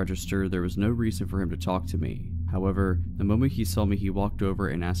one at the register, there was no reason for him to talk to me. However, the moment he saw me, he walked over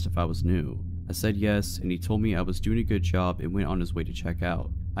and asked if I was new. I said yes, and he told me I was doing a good job and went on his way to check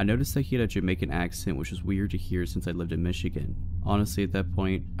out. I noticed that he had a Jamaican accent, which was weird to hear since I lived in Michigan. Honestly, at that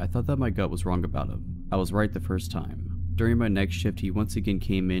point, I thought that my gut was wrong about him. I was right the first time. During my next shift, he once again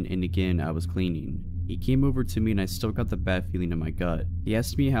came in, and again I was cleaning. He came over to me and I still got the bad feeling in my gut. He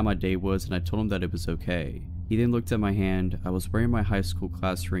asked me how my day was and I told him that it was okay. He then looked at my hand. I was wearing my high school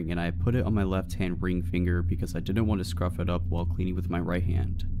class ring and I put it on my left hand ring finger because I didn't want to scruff it up while cleaning with my right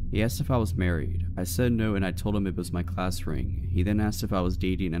hand. He asked if I was married. I said no and I told him it was my class ring. He then asked if I was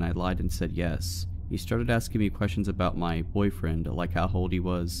dating and I lied and said yes. He started asking me questions about my boyfriend, like how old he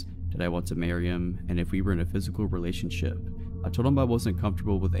was, did I want to marry him, and if we were in a physical relationship. I told him I wasn't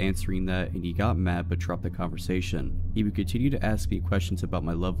comfortable with answering that and he got mad but dropped the conversation. He would continue to ask me questions about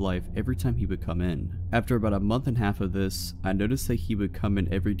my love life every time he would come in. After about a month and a half of this, I noticed that he would come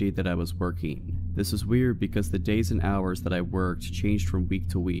in every day that I was working. This was weird because the days and hours that I worked changed from week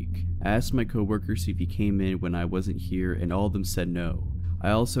to week. I asked my coworkers if he came in when I wasn't here and all of them said no.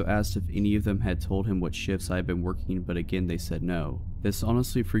 I also asked if any of them had told him what shifts I had been working, but again they said no. This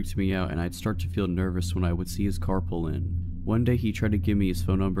honestly freaked me out and I'd start to feel nervous when I would see his car pull in. One day he tried to give me his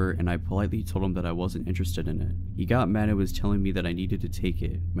phone number and I politely told him that I wasn't interested in it. He got mad and was telling me that I needed to take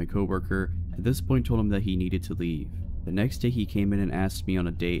it. My coworker at this point told him that he needed to leave. The next day he came in and asked me on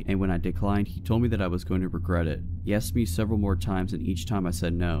a date, and when I declined he told me that I was going to regret it. He asked me several more times and each time I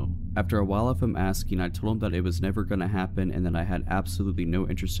said no. After a while of him asking, I told him that it was never gonna happen and that I had absolutely no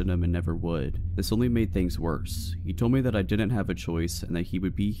interest in him and never would. This only made things worse. He told me that I didn't have a choice and that he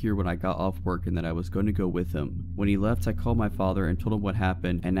would be here when I got off work and that I was going to go with him. When he left, I called my father and told him what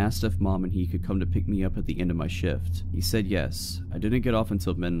happened and asked if mom and he could come to pick me up at the end of my shift. He said yes. I didn't get off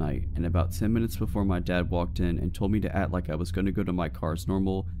until midnight, and about 10 minutes before my dad walked in and told me to act like I was going to go to my car as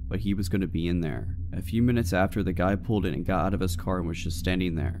normal, but he was going to be in there. A few minutes after, the guy pulled in and got out of his car and was just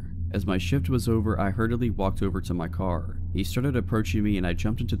standing there. As my shift was over, I hurriedly walked over to my car. He started approaching me and I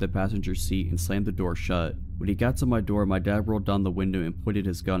jumped into the passenger seat and slammed the door shut. When he got to my door, my dad rolled down the window and pointed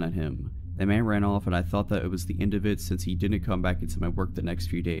his gun at him. The man ran off and I thought that it was the end of it since he didn't come back into my work the next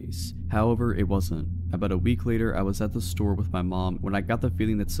few days. However, it wasn't. About a week later, I was at the store with my mom when I got the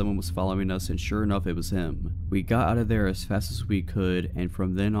feeling that someone was following us, and sure enough, it was him. We got out of there as fast as we could, and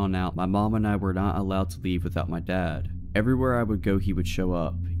from then on out, my mom and I were not allowed to leave without my dad. Everywhere I would go, he would show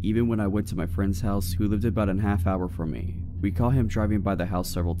up, even when I went to my friend's house who lived about a half hour from me. We caught him driving by the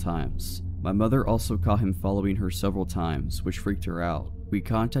house several times. My mother also caught him following her several times, which freaked her out. We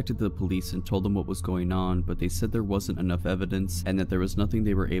contacted the police and told them what was going on, but they said there wasn't enough evidence and that there was nothing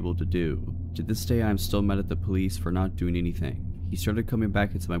they were able to do. To this day, I am still mad at the police for not doing anything. He started coming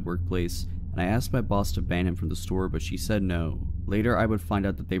back into my workplace, and I asked my boss to ban him from the store, but she said no. Later, I would find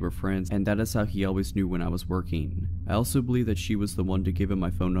out that they were friends, and that is how he always knew when I was working. I also believe that she was the one to give him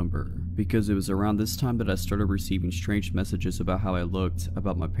my phone number, because it was around this time that I started receiving strange messages about how I looked,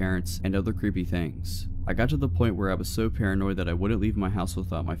 about my parents, and other creepy things. I got to the point where I was so paranoid that I wouldn't leave my house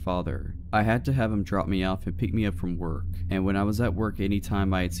without my father. I had to have him drop me off and pick me up from work, and when I was at work,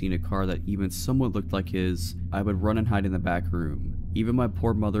 anytime I had seen a car that even somewhat looked like his, I would run and hide in the back room. Even my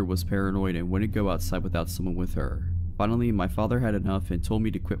poor mother was paranoid and wouldn't go outside without someone with her. Finally, my father had enough and told me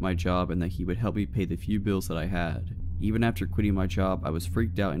to quit my job and that he would help me pay the few bills that I had. Even after quitting my job, I was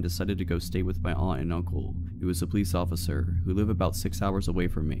freaked out and decided to go stay with my aunt and uncle, who was a police officer, who live about 6 hours away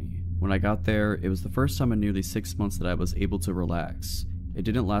from me. When I got there, it was the first time in nearly 6 months that I was able to relax. It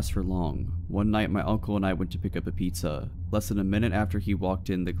didn't last for long. One night, my uncle and I went to pick up a pizza. Less than a minute after he walked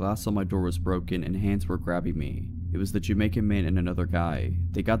in, the glass on my door was broken and hands were grabbing me. It was the Jamaican man and another guy.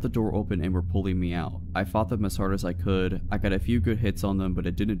 They got the door open and were pulling me out. I fought them as hard as I could. I got a few good hits on them, but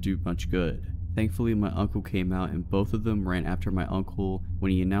it didn't do much good. Thankfully, my uncle came out and both of them ran after my uncle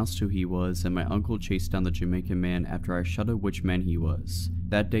when he announced who he was, and my uncle chased down the Jamaican man after I shot out which man he was.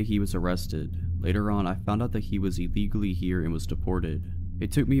 That day he was arrested. Later on, I found out that he was illegally here and was deported.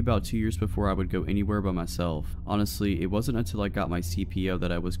 It took me about 2 years before I would go anywhere by myself. Honestly, it wasn't until I got my CPO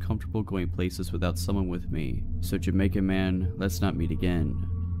that I was comfortable going places without someone with me. So Jamaican man, let's not meet again.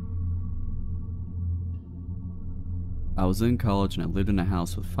 I was in college and I lived in a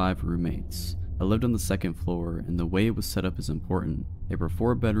house with 5 roommates. I lived on the 2nd floor, and the way it was set up is important. There were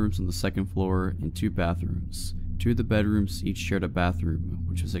 4 bedrooms on the 2nd floor and 2 bathrooms. 2 of the bedrooms each shared a bathroom,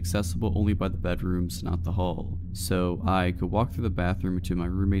 which was accessible only by the bedrooms, not the hall. So I could walk through the bathroom to my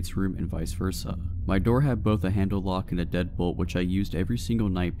roommate's room and vice versa. My door had both a handle lock and a deadbolt, which I used every single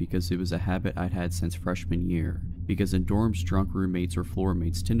night because it was a habit I'd had since freshman year. Because in dorms, drunk roommates or floor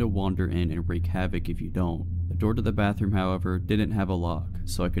mates tend to wander in and wreak havoc if you don't. The door to the bathroom, however, didn't have a lock,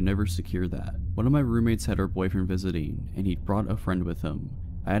 so I could never secure that. One of my roommates had her boyfriend visiting, and he'd brought a friend with him.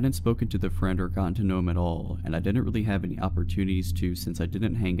 I hadn't spoken to the friend or gotten to know him at all, and I didn't really have any opportunities to since I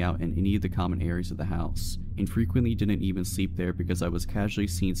didn't hang out in any of the common areas of the house, and frequently didn't even sleep there because I was casually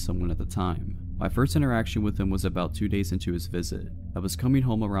seeing someone at the time. My first interaction with him was about 2 days into his visit. I was coming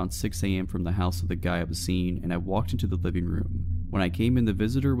home around 6 AM from the house of the guy I was seeing, and I walked into the living room. When I came in, the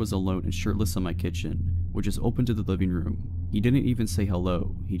visitor was alone and shirtless in my kitchen, which is open to the living room. He didn't even say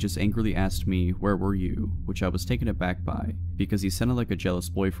hello, he just angrily asked me, "Where were you?" which I was taken aback by, because he sounded like a jealous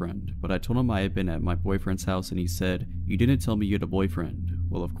boyfriend, but I told him I had been at my boyfriend's house and he said, "You didn't tell me you had a boyfriend."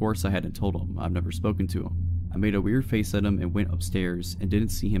 Well, of course I hadn't told him, I've never spoken to him. I made a weird face at him and went upstairs and didn't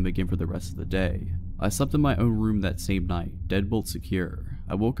see him again for the rest of the day. I slept in my own room that same night, deadbolt secure.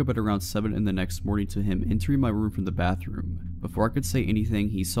 I woke up at around 7 in the next morning to him entering my room from the bathroom. Before I could say anything,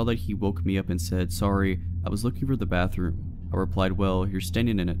 he saw that he woke me up and said, "Sorry, I was looking for the bathroom." I replied, "Well, you're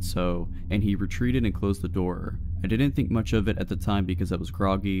standing in it, so," and he retreated and closed the door. I didn't think much of it at the time because I was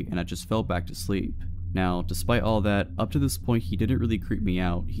groggy and I just fell back to sleep. Now, despite all that, up to this point he didn't really creep me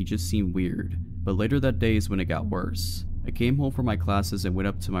out, he just seemed weird. But later that day is when it got worse. I came home from my classes and went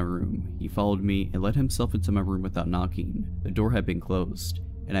up to my room. He followed me and let himself into my room without knocking. The door had been closed,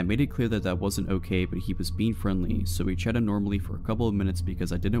 and I made it clear that that wasn't okay, but he was being friendly, so we chatted normally for a couple of minutes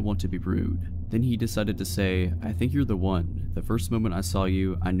because I didn't want to be rude. Then he decided to say, "I think you're the one. The first moment I saw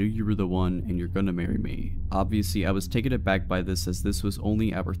you, I knew you were the one and you're gonna marry me." Obviously, I was taken aback by this as this was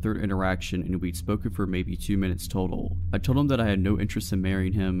only our 3rd interaction and we'd spoken for maybe 2 minutes total. I told him that I had no interest in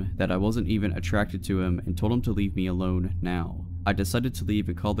marrying him, that I wasn't even attracted to him, and told him to leave me alone now. I decided to leave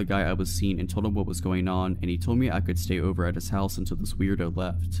and called the guy I was seeing and told him what was going on, and he told me I could stay over at his house until this weirdo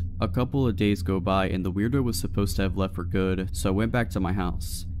left. A couple of days go by and the weirdo was supposed to have left for good, so I went back to my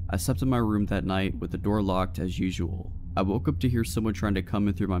house. I slept in my room that night with the door locked as usual. I woke up to hear someone trying to come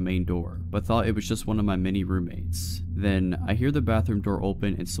in through my main door, but thought it was just one of my many roommates. Then, I hear the bathroom door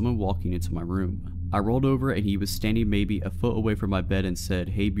open and someone walking into my room. I rolled over and he was standing maybe a foot away from my bed and said,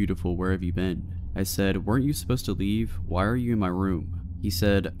 "Hey beautiful, where have you been?" I said, "Weren't you supposed to leave? Why are you in my room?" He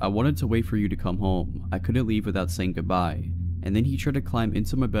said, "I wanted to wait for you to come home. I couldn't leave without saying goodbye." And then he tried to climb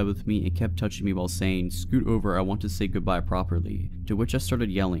into my bed with me and kept touching me while saying, "Scoot over, I want to say goodbye properly." To which I started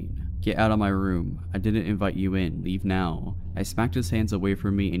yelling, "Get out of my room. I didn't invite you in. Leave now." I smacked his hands away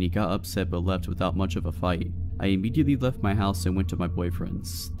from me and he got upset but left without much of a fight. I immediately left my house and went to my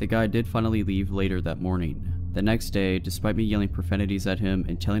boyfriend's. The guy did finally leave later that morning. The next day, despite me yelling profanities at him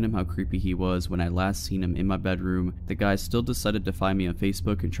and telling him how creepy he was when I last seen him in my bedroom, the guy still decided to find me on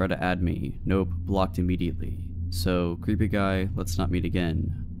Facebook and try to add me. Nope, blocked immediately. So, creepy guy, let's not meet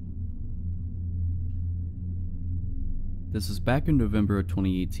again. This was back in November of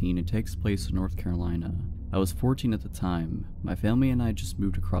 2018 and takes place in North Carolina. I was 14 at the time. My family and I just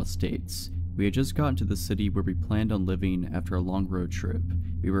moved across states. We had just gotten to the city where we planned on living after a long road trip.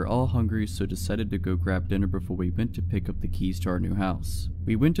 We were all hungry, so decided to go grab dinner before we went to pick up the keys to our new house.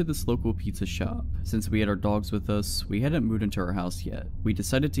 We went to this local pizza shop. Since we had our dogs with us, we hadn't moved into our house yet. We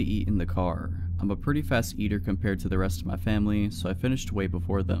decided to eat in the car. I'm a pretty fast eater compared to the rest of my family, so I finished way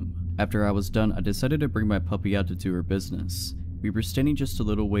before them. After I was done, I decided to bring my puppy out to do her business. We were standing just a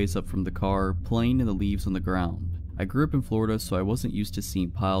little ways up from the car, playing in the leaves on the ground. I grew up in Florida, so I wasn't used to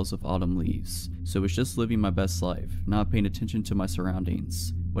seeing piles of autumn leaves, so I was just living my best life, not paying attention to my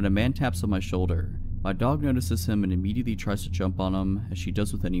surroundings. When a man taps on my shoulder, my dog notices him and immediately tries to jump on him, as she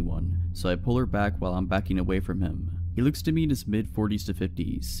does with anyone, so I pull her back while I'm backing away from him. He looks to me in his mid-40s to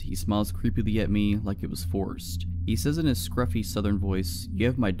 50s. He smiles creepily at me like it was forced. He says in his scruffy southern voice, "You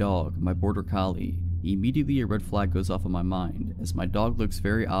have my dog, my border collie." Immediately a red flag goes off in my mind, as my dog looks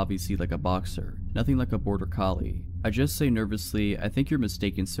very obviously like a boxer, nothing like a border collie. I just say nervously, "I think you're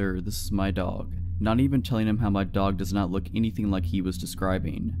mistaken, sir, this is my dog." Not even telling him how my dog does not look anything like he was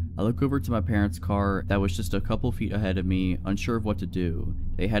describing. I look over to my parents' car that was just a couple feet ahead of me, unsure of what to do.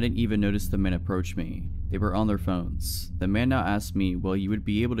 They hadn't even noticed the man approach me. They were on their phones. The man now asked me, "Well, you would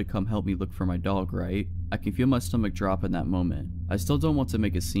be able to come help me look for my dog, right?" I can feel my stomach drop in that moment. I still don't want to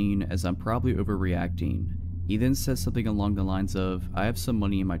make a scene, as I'm probably overreacting. He then says something along the lines of, "I have some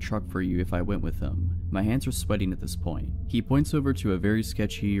money in my truck for you if I went with him." My hands are sweating at this point. He points over to a very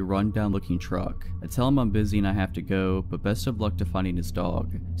sketchy, run-down looking truck. I tell him I'm busy and I have to go, but best of luck to finding his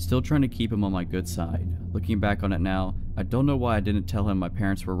dog. Still trying to keep him on my good side. Looking back on it now, I don't know why I didn't tell him my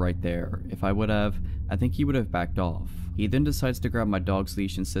parents were right there. If I would have, I think he would have backed off. He then decides to grab my dog's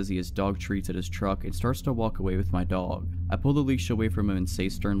leash and says he has dog treats at his truck and starts to walk away with my dog. I pull the leash away from him and say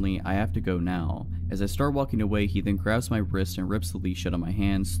sternly, "I have to go now." As I start walking away, he then grabs my wrist and rips the leash out of my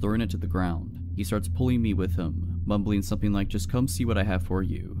hands, throwing it to the ground. He starts pulling me with him, mumbling something like, "Just come see what I have for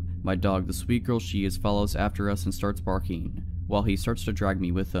you." My dog, the sweet girl she is, follows after us and starts barking, while he starts to drag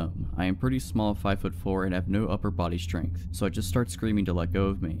me with him. I am pretty small, 5'4", and have no upper body strength, so I just start screaming to let go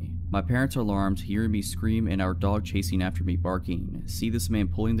of me. My parents are alarmed, hearing me scream and our dog chasing after me barking, see this man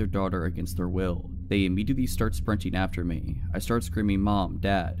pulling their daughter against their will. They immediately start sprinting after me. I start screaming, "Mom,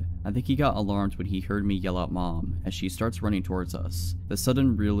 Dad." I think he got alarmed when he heard me yell out "Mom," as she starts running towards us. The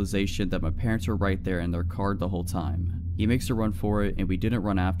sudden realization that my parents were right there in their car the whole time. He makes a run for it and we didn't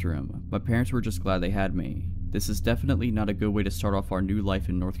run after him. My parents were just glad they had me. This is definitely not a good way to start off our new life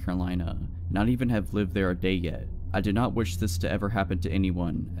in North Carolina. Not even have lived there a day yet. I did not wish this to ever happen to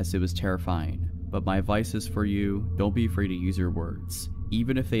anyone, as it was terrifying. But my advice is for you, don't be afraid to use your words,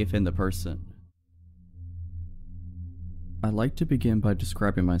 even if they offend the person. I'd like to begin by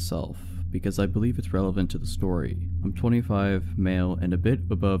describing myself, because I believe it's relevant to the story. I'm 25, male, and a bit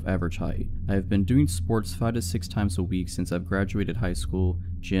above average height. I have been doing sports 5 to 6 times a week since I've graduated high school: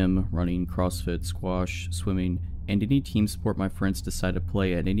 gym, running, CrossFit, squash, swimming, and any team sport my friends decide to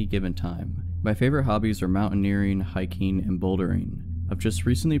play at any given time. My favorite hobbies are mountaineering, hiking, and bouldering. I've just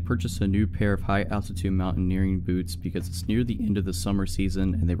recently purchased a new pair of high-altitude mountaineering boots because it's near the end of the summer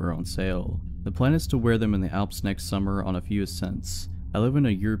season and they were on sale. The plan is to wear them in the Alps next summer on a few ascents. I live in a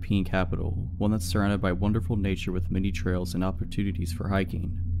European capital, one that's surrounded by wonderful nature with many trails and opportunities for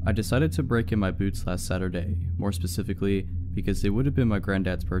hiking. I decided to break in my boots last Saturday, more specifically because it would have been my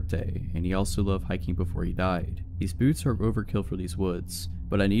granddad's birthday, and he also loved hiking before he died. These boots are overkill for these woods,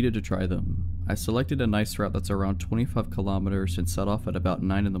 but I needed to try them. I selected a nice route that's around 25 kilometers and set off at about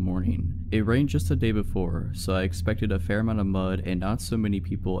 9 in the morning. It rained just the day before, so I expected a fair amount of mud and not so many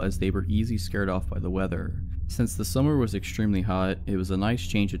people, as they were easy scared off by the weather. Since the summer was extremely hot, it was a nice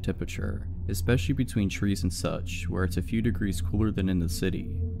change of temperature, especially between trees and such, where it's a few degrees cooler than in the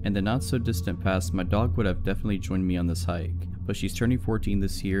city. In the not so distant past, my dog would have definitely joined me on this hike, but she's turning 14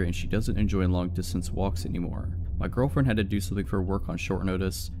 this year and she doesn't enjoy long distance walks anymore. My girlfriend had to do something for work on short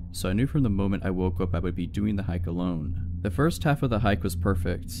notice, so I knew from the moment I woke up I would be doing the hike alone. The first half of the hike was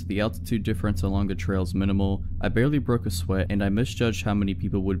perfect, the altitude difference along the trails minimal, I barely broke a sweat, and I misjudged how many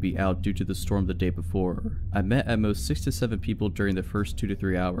people would be out due to the storm the day before. I met at most 6 to 7 people during the first 2 to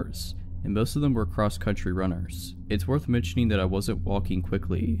 3 hours, and most of them were cross-country runners. It's worth mentioning that I wasn't walking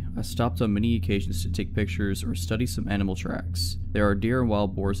quickly. I stopped on many occasions to take pictures or study some animal tracks. There are deer and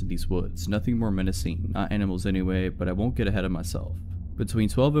wild boars in these woods, nothing more menacing, not animals anyway, but I won't get ahead of myself. Between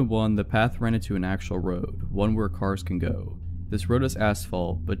 12 and 1, the path ran into an actual road, one where cars can go. This road is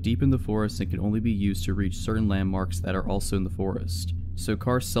asphalt, but deep in the forest and can only be used to reach certain landmarks that are also in the forest, so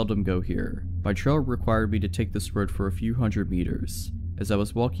cars seldom go here. My trail required me to take this road for a few hundred meters. As I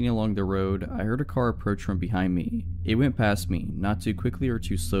was walking along the road, I heard a car approach from behind me. It went past me, not too quickly or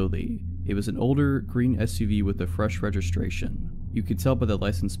too slowly. It was an older, green SUV with a fresh registration. You could tell by the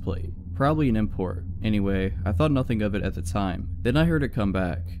license plate. Probably an import. Anyway, I thought nothing of it at the time. Then I heard it come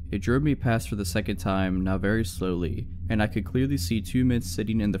back. It drove me past for the second time, now very slowly, and I could clearly see 2 men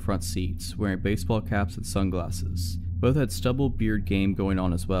sitting in the front seats, wearing baseball caps and sunglasses. Both had stubble beard game going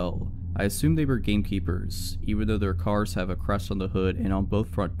on as well. I assumed they were gamekeepers, even though their cars have a crest on the hood and on both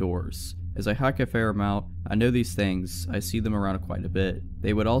front doors. As I hike a fair amount, I know these things, I see them around quite a bit.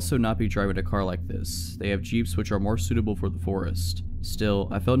 They would also not be driving a car like this. They have Jeeps which are more suitable for the forest. Still,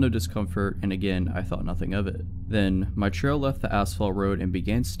 I felt no discomfort, and again, I thought nothing of it. Then, my trail left the asphalt road and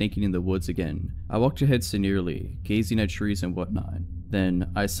began snaking in the woods again. I walked ahead serenely, gazing at trees and whatnot.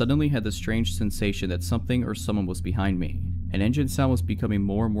 Then, I suddenly had the strange sensation that something or someone was behind me. An engine sound was becoming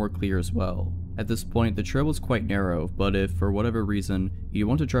more and more clear as well. At this point, the trail was quite narrow, but if, for whatever reason, you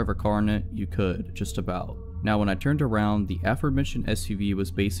want to drive a car in it, you could, just about. Now when I turned around, the aforementioned SUV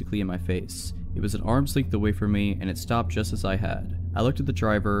was basically in my face. It was an arm's length away from me, and it stopped just as I had. I looked at the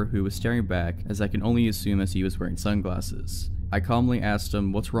driver, who was staring back, as I can only assume as he was wearing sunglasses. I calmly asked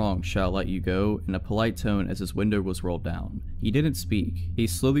him, "What's wrong, shall I let you go?" in a polite tone as his window was rolled down. He didn't speak. He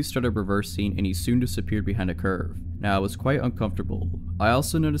slowly started reversing, and he soon disappeared behind a curve. Now I was quite uncomfortable. I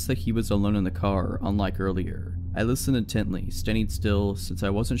also noticed that he was alone in the car, unlike earlier. I listened intently, standing still, since I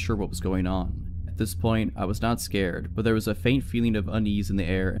wasn't sure what was going on. At this point, I was not scared, but there was a faint feeling of unease in the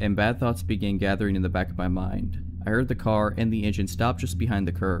air, and bad thoughts began gathering in the back of my mind. I heard the car and the engine stop just behind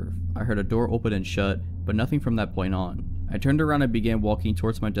the curve. I heard a door open and shut, but nothing from that point on. I turned around and began walking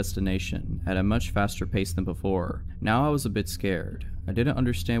towards my destination, at a much faster pace than before. Now I was a bit scared. I didn't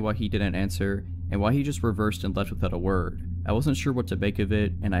understand why he didn't answer, and why he just reversed and left without a word. I wasn't sure what to make of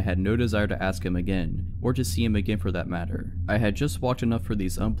it, and I had no desire to ask him again, or to see him again for that matter. I had just walked enough for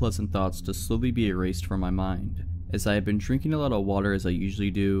these unpleasant thoughts to slowly be erased from my mind. As I had been drinking a lot of water as I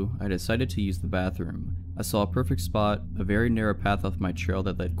usually do, I decided to use the bathroom. I saw a perfect spot, a very narrow path off my trail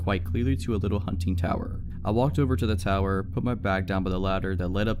that led quite clearly to a little hunting tower. I walked over to the tower, put my bag down by the ladder that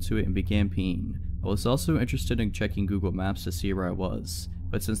led up to it and began peeing. I was also interested in checking Google Maps to see where I was,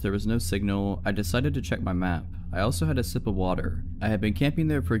 but since there was no signal, I decided to check my map. I also had a sip of water. I had been camping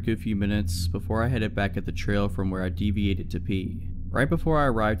there for a good few minutes before I headed back at the trail from where I deviated to pee. Right before I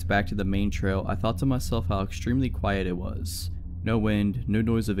arrived back to the main trail, I thought to myself how extremely quiet it was. No wind, no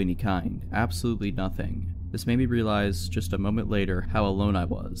noise of any kind, absolutely nothing. This made me realize, just a moment later, how alone I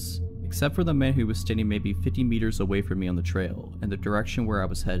was. Except for the man who was standing maybe 50 meters away from me on the trail, in the direction where I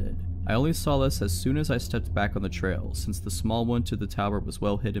was headed. I only saw this as soon as I stepped back on the trail, since the small one to the tower was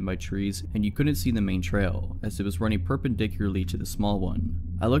well hidden by trees and you couldn't see the main trail, as it was running perpendicularly to the small one.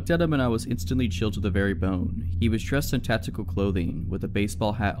 I looked at him and I was instantly chilled to the very bone. He was dressed in tactical clothing, with a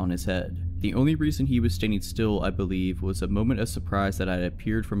baseball hat on his head. The only reason he was standing still, I believe, was a moment of surprise that I had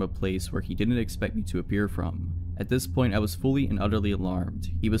appeared from a place where he didn't expect me to appear from. At this point, I was fully and utterly alarmed.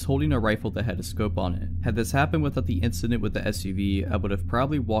 He was holding a rifle that had a scope on it. Had this happened without the incident with the SUV, I would have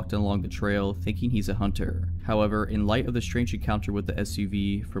probably walked along the trail thinking he's a hunter. However, in light of the strange encounter with the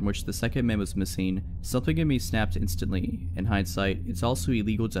SUV, from which the second man was missing, something in me snapped instantly. In hindsight, it's also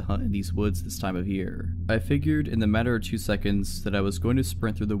illegal to hunt in these woods this time of year. I figured in the matter of 2 seconds that I was going to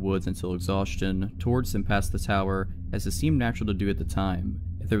sprint through the woods until exhaustion, towards and past the tower, as it seemed natural to do at the time.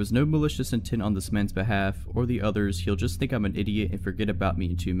 If there was no malicious intent on this man's behalf, or the others, he'll just think I'm an idiot and forget about me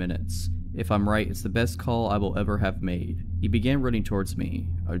in 2 minutes. If I'm right, it's the best call I will ever have made. He began running towards me.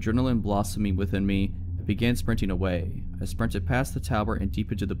 Adrenaline blossoming within me, I began sprinting away. I sprinted past the tower and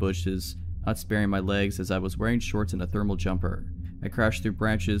deep into the bushes, not sparing my legs as I was wearing shorts and a thermal jumper. I crashed through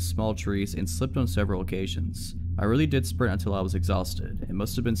branches, small trees, and slipped on several occasions. I really did sprint until I was exhausted. It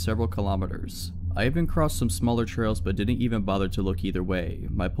must have been several kilometers. I even crossed some smaller trails but didn't even bother to look either way.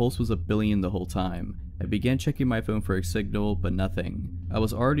 My pulse was a billion the whole time. I began checking my phone for a signal, but nothing. I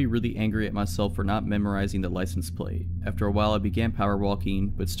was already really angry at myself for not memorizing the license plate. After a while I began power walking,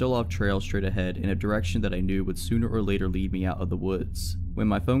 but still off trail straight ahead in a direction that I knew would sooner or later lead me out of the woods. When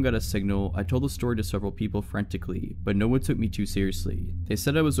my phone got a signal, I told the story to several people frantically, but no one took me too seriously. They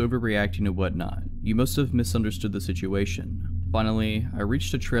said I was overreacting and whatnot. You must have misunderstood the situation. Finally, I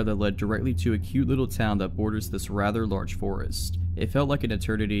reached a trail that led directly to a cute little town that borders this rather large forest. It felt like an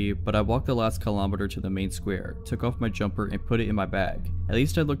eternity, but I walked the last kilometer to the main square, took off my jumper and put it in my bag. At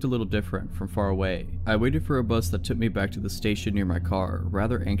least I looked a little different from far away. I waited for a bus that took me back to the station near my car,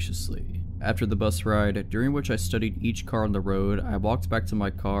 rather anxiously. After the bus ride, during which I studied each car on the road, I walked back to my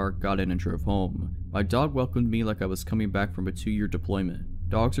car, got in and drove home. My dog welcomed me like I was coming back from a 2-year deployment.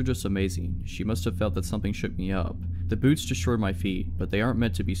 Dogs are just amazing. She must have felt that something shook me up. The boots destroyed my feet, but they aren't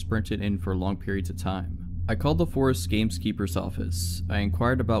meant to be sprinted in for long periods of time. I called the Forest Gameskeeper's office. I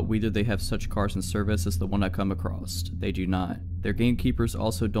inquired about whether they have such cars in service as the one I come across. They do not. Their gamekeepers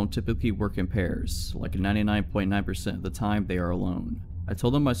also don't typically work in pairs. Like 99.9% of the time, they are alone. I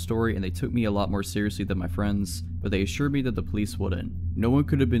told them my story and they took me a lot more seriously than my friends, but they assured me that the police wouldn't. No one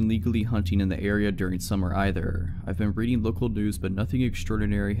could have been legally hunting in the area during summer either. I've been reading local news, but nothing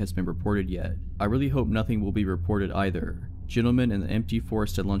extraordinary has been reported yet. I really hope nothing will be reported either. Gentlemen, in the empty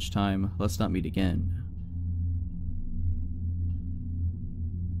forest at lunchtime, let's not meet again.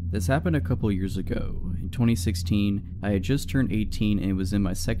 This happened a couple years ago. In 2016, I had just turned 18 and was in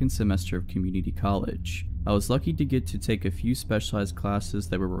my second semester of community college. I was lucky to get to take a few specialized classes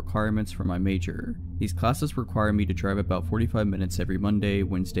that were requirements for my major. These classes require me to drive about 45 minutes every Monday,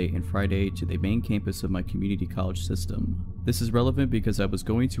 Wednesday, and Friday to the main campus of my community college system. This is relevant because I was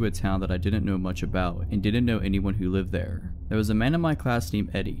going to a town that I didn't know much about and didn't know anyone who lived there. There was a man in my class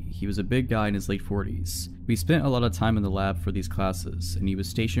named Eddie. He was a big guy in his late 40s. We spent a lot of time in the lab for these classes, and he was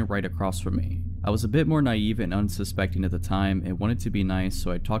stationed right across from me. I was a bit more naive and unsuspecting at the time and wanted to be nice,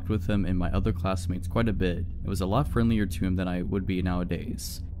 so I talked with him and my other classmates quite a bit. It was a lot friendlier to him than I would be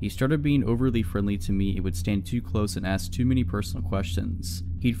nowadays. He started being overly friendly to me and would stand too close and ask too many personal questions.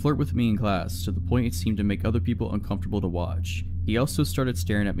 He'd flirt with me in class, to the point it seemed to make other people uncomfortable to watch. He also started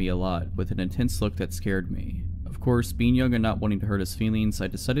staring at me a lot, with an intense look that scared me. Of course, being young and not wanting to hurt his feelings, I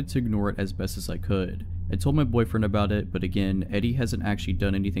decided to ignore it as best as I could. I told my boyfriend about it, but again, Eddie hasn't actually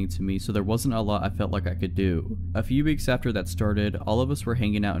done anything to me, so there wasn't a lot I felt like I could do. A few weeks after that started, all of us were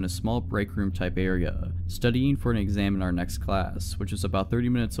hanging out in a small break room type area, studying for an exam in our next class, which was about 30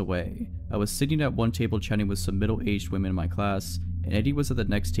 minutes away. I was sitting at one table chatting with some middle-aged women in my class, and Eddie was at the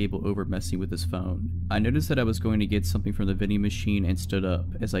next table over messing with his phone. I noticed that I was going to get something from the vending machine and stood up.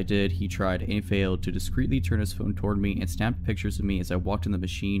 As I did, he tried and failed to discreetly turn his phone toward me and snapped pictures of me as I walked in the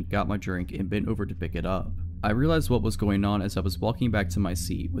machine, got my drink, and bent over to pick it up. I realized what was going on as I was walking back to my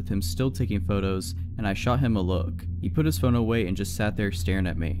seat, with him still taking photos, and I shot him a look. He put his phone away and just sat there staring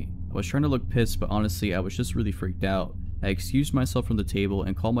at me. I was trying to look pissed, but honestly I was just really freaked out. I excused myself from the table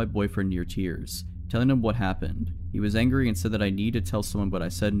and called my boyfriend near tears, telling him what happened. He was angry and said that I needed to tell someone, but I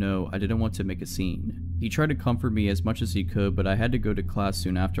said no, I didn't want to make a scene. He tried to comfort me as much as he could, but I had to go to class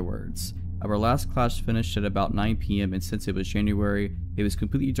soon afterwards. Our last class finished at about 9 p.m. and since it was January, it was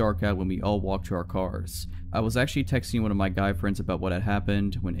completely dark out when we all walked to our cars. I was actually texting one of my guy friends about what had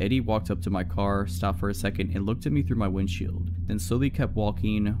happened when Eddie walked up to my car, stopped for a second, and looked at me through my windshield, then slowly kept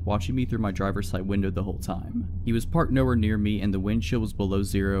walking, watching me through my driver's side window the whole time. He was parked nowhere near me and the wind chill was below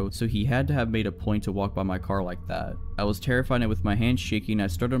zero, so he had to have made a point to walk by my car like that. I was terrified and with my hands shaking, I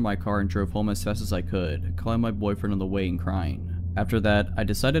started my car and drove home as fast as I could, calling my boyfriend on the way and crying. After that, I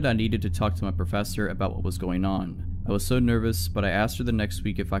decided I needed to talk to my professor about what was going on. I was so nervous, but I asked her the next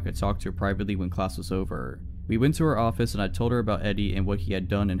week if I could talk to her privately when class was over. We went to her office and I told her about Eddie and what he had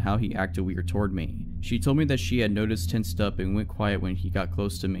done and how he acted weird toward me. She told me that she had noticed tensed up and went quiet when he got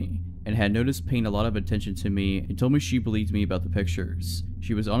close to me, and had noticed paying a lot of attention to me, and told me she believed me about the pictures.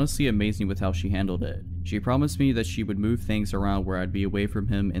 She was honestly amazing with how she handled it. She promised me that she would move things around where I'd be away from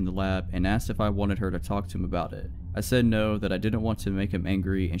him in the lab and asked if I wanted her to talk to him about it. I said no, that I didn't want to make him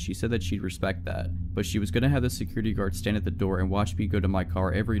angry, and she said that she'd respect that, but she was going to have the security guard stand at the door and watch me go to my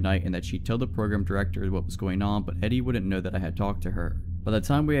car every night and that she'd tell the program director what was going on, but Eddie wouldn't know that I had talked to her. By the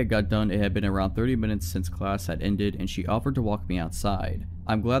time we had got done, it had been around 30 minutes since class had ended and she offered to walk me outside.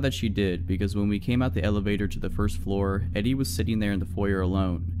 I'm glad that she did, because when we came out the elevator to the first floor, Eddie was sitting there in the foyer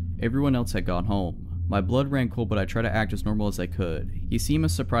alone. Everyone else had gone home. My blood ran cold, but I tried to act as normal as I could. He seemed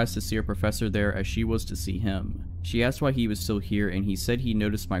as surprised to see her professor there as she was to see him. She asked why he was still here, and he said he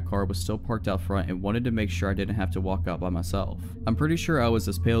noticed my car was still parked out front and wanted to make sure I didn't have to walk out by myself. I'm pretty sure I was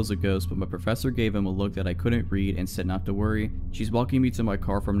as pale as a ghost, but my professor gave him a look that I couldn't read and said not to worry. She's walking me to my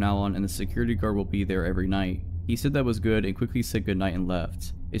car from now on and the security guard will be there every night. He said that was good and quickly said goodnight and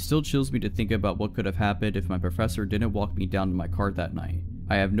left. It still chills me to think about what could have happened if my professor didn't walk me down to my car that night.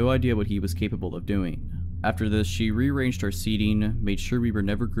 I have no idea what he was capable of doing. After this, she rearranged our seating, made sure we were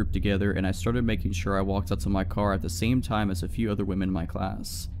never grouped together, and I started making sure I walked out to my car at the same time as a few other women in my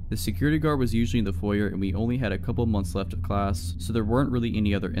class. The security guard was usually in the foyer and we only had a couple months left of class, so there weren't really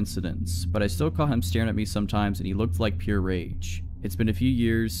any other incidents, but I still caught him staring at me sometimes and he looked like pure rage. It's been a few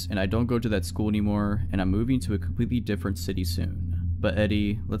years, and I don't go to that school anymore, and I'm moving to a completely different city soon. But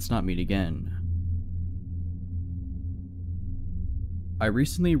Eddie, let's not meet again. I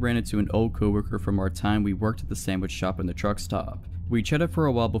recently ran into an old coworker from our time we worked at the sandwich shop in the truck stop. We chatted for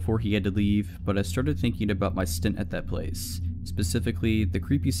a while before he had to leave, but I started thinking about my stint at that place, specifically the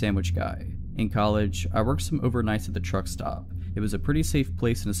creepy sandwich guy. In college, I worked some overnights at the truck stop. It was a pretty safe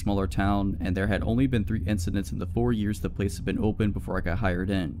place in a smaller town, and there had only been 3 incidents in the 4 years the place had been open before I got hired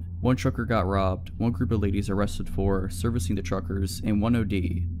in. One trucker got robbed, one group of ladies arrested for servicing the truckers, and one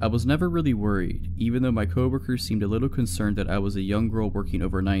OD. I was never really worried, even though my coworkers seemed a little concerned that I was a young girl working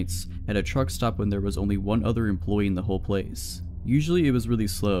overnights at a truck stop when there was only one other employee in the whole place. Usually it was really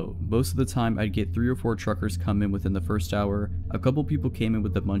slow. Most of the time I'd get 3 or 4 truckers come in within the first hour. A couple people came in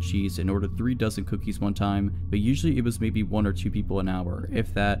with the munchies and ordered 3 dozen cookies one time, but usually it was maybe 1 or 2 people an hour,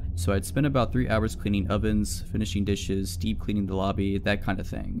 if that, so I'd spend about 3 hours cleaning ovens, finishing dishes, deep cleaning the lobby, that kind of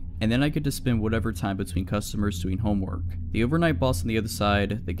thing. And then I get to spend whatever time between customers doing homework. The overnight boss on the other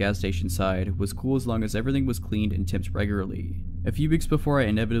side, the gas station side, was cool as long as everything was cleaned and tipped regularly. A few weeks before I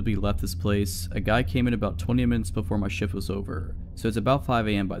inevitably left this place, a guy came in about 20 minutes before my shift was over, so it's about 5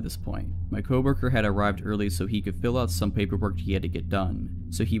 AM by this point. My coworker had arrived early so he could fill out some paperwork he had to get done,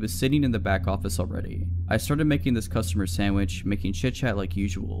 so he was sitting in the back office already. I started making this customer sandwich, making chit chat like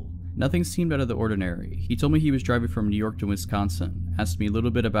usual. Nothing seemed out of the ordinary. He told me he was driving from New York to Wisconsin, asked me a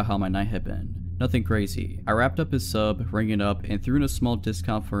little bit about how my night had been. Nothing crazy. I wrapped up his sub, rang it up, and threw in a small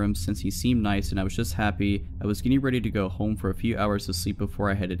discount for him since he seemed nice and I was just happy I was getting ready to go home for a few hours of sleep before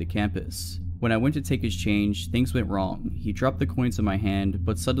I headed to campus. When I went to take his change, things went wrong. He dropped the coins in my hand,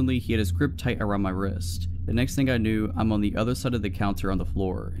 but suddenly he had his grip tight around my wrist. The next thing I knew, I'm on the other side of the counter on the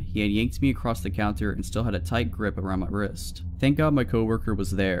floor. He had yanked me across the counter and still had a tight grip around my wrist. Thank God my coworker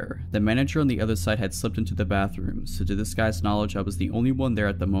was there. The manager on the other side had slipped into the bathroom, so to this guy's knowledge I was the only one there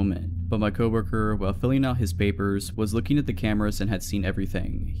at the moment. But my coworker, while filling out his papers, was looking at the cameras and had seen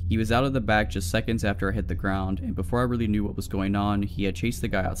everything. He was out of the back just seconds after I hit the ground, and before I really knew what was going on, he had chased the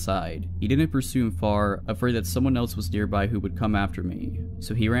guy outside. He didn't pursue him far, afraid that someone else was nearby who would come after me.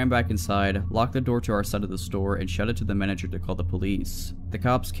 So he ran back inside, locked the door to our side of the store, and shouted to the manager to call the police. The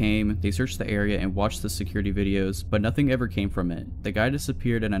cops came, they searched the area and watched the security videos, but nothing ever came from it. The guy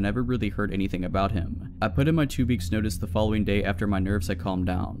disappeared and I never really heard anything about him. I put in my 2 weeks notice the following day after my nerves had calmed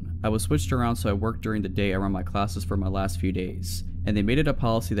down. I was switched around so I worked during the day around my classes for my last few days, and they made it a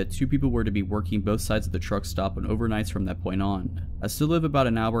policy that 2 people were to be working both sides of the truck stop on overnights from that point on. I still live about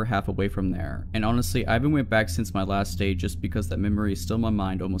an hour and a half away from there, and honestly I haven't went back since my last day just because that memory is still in my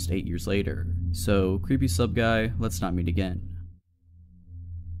mind almost 8 years later. So creepy sub guy, let's not meet again.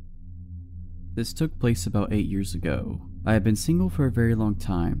 This took place about 8 years ago. I had been single for a very long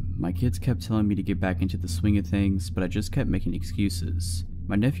time. My kids kept telling me to get back into the swing of things, but I just kept making excuses.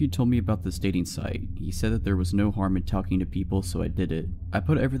 My nephew told me about this dating site. He said that there was no harm in talking to people, so I did it. I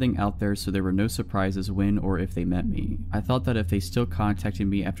put everything out there so there were no surprises when or if they met me. I thought that if they still contacted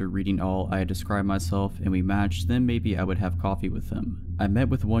me after reading all I had described myself and we matched, then maybe I would have coffee with them. I met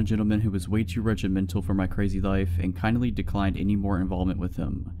with one gentleman who was way too regimental for my crazy life and kindly declined any more involvement with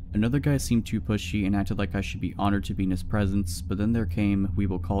him. Another guy seemed too pushy and acted like I should be honored to be in his presence, but then there came, we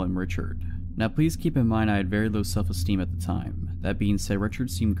will call him Richard. Now please keep in mind I had very low self-esteem at the time. That being said, Richard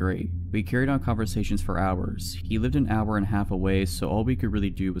seemed great. We carried on conversations for hours. He lived an hour and a half away, so all we could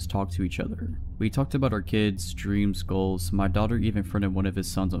really do was talk to each other. We talked about our kids, dreams, goals. My daughter even friended one of his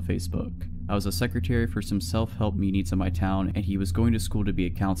sons on Facebook. I was a secretary for some self-help meetings in my town, and he was going to school to be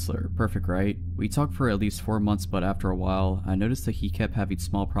a counselor. Perfect, right? We talked for at least 4 months, but after a while, I noticed that he kept having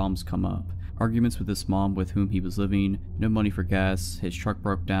small problems come up. Arguments with his mom with whom he was living, no money for gas, his truck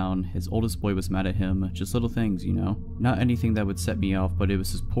broke down, his oldest boy was mad at him, just little things, you know? Not anything that would set me off, but it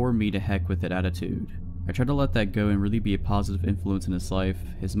was his poor me to heck with it attitude. I tried to let that go and really be a positive influence in his life.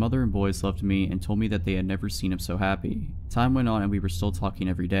 His mother and boys loved me and told me that they had never seen him so happy. Time went on and we were still talking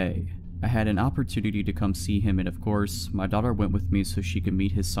every day. I had an opportunity to come see him and of course, my daughter went with me so she could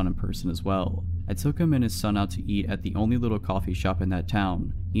meet his son in person as well. I took him and his son out to eat at the only little coffee shop in that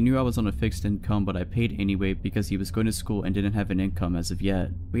town. He knew I was on a fixed income, but I paid anyway because he was going to school and didn't have an income as of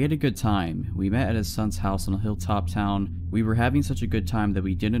yet. We had a good time. We met at his son's house in a hilltop town. We were having such a good time that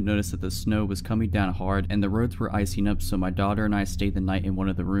we didn't notice that the snow was coming down hard and the roads were icing up, so my daughter and I stayed the night in one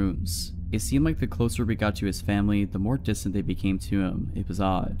of the rooms. It seemed like the closer we got to his family, the more distant they became to him. It was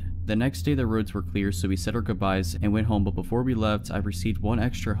odd. The next day the roads were clear, so we said our goodbyes and went home, but before we left, I received one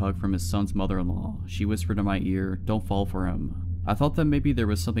extra hug from his son's mother-in-law. She whispered in my ear, "Don't fall for him." I thought that maybe there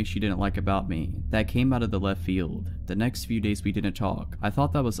was something she didn't like about me. That came out of the left field. The next few days we didn't talk. I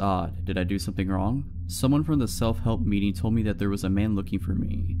thought that was odd. Did I do something wrong? Someone from the self-help meeting told me that there was a man looking for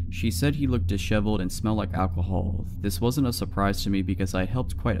me. She said he looked disheveled and smelled like alcohol. This wasn't a surprise to me because I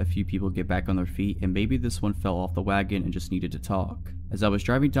helped quite a few people get back on their feet, and maybe this one fell off the wagon and just needed to talk. As I was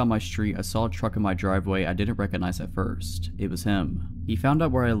driving down my street, I saw a truck in my driveway I didn't recognize at first. It was him. He found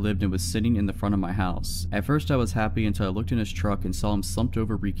out where I lived and was sitting in the front of my house. At first I was happy until I looked in his truck and saw him slumped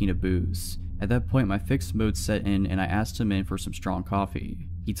over reeking of booze. At that point my fixed mode set in and I asked him in for some strong coffee.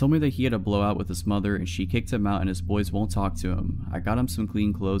 He told me that he had a blowout with his mother and she kicked him out and his boys won't talk to him. I got him some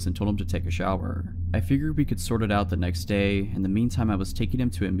clean clothes and told him to take a shower. I figured we could sort it out the next day. In the meantime, I was taking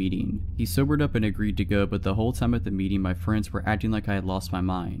him to a meeting. He sobered up and agreed to go, but the whole time at the meeting my friends were acting like I had lost my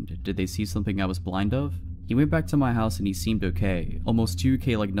mind. Did they see something I was blind of? He went back to my house and he seemed okay, almost too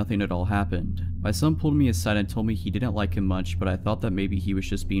okay, like nothing at all happened. My son pulled me aside and told me he didn't like him much, but I thought that maybe he was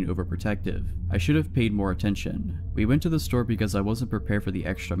just being overprotective. I should have paid more attention. We went to the store because I wasn't prepared for the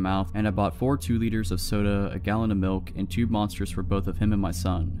extra mouth, and I bought 4 2-liters of soda, a gallon of milk, and 2 monsters for both of him and my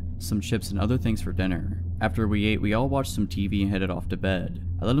son. Some chips and other things for dinner. After we ate, we all watched some TV and headed off to bed.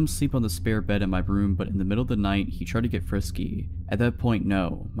 I let him sleep on the spare bed in my room, but in the middle of the night, he tried to get frisky. At that point,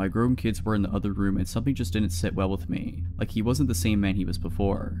 no. My grown kids were in the other room and something just didn't sit well with me. Like he wasn't the same man he was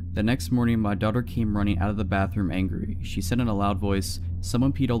before. The next morning, my daughter came running out of the bathroom angry. She said in a loud voice,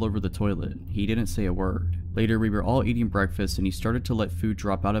 "Someone peed all over the toilet." He didn't say a word. Later, we were all eating breakfast and he started to let food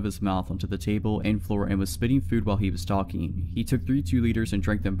drop out of his mouth onto the table and floor and was spitting food while he was talking. He took 3 2-liters and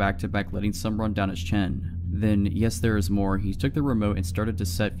drank them back to back, letting some run down his chin. Then, yes, there is more, he took the remote and started to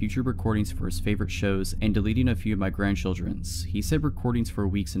set future recordings for his favorite shows and deleting a few of my grandchildren's. He set recordings for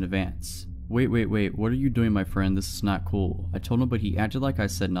weeks in advance. Wait, what are you doing, my friend? This is not cool. I told him, but he acted like I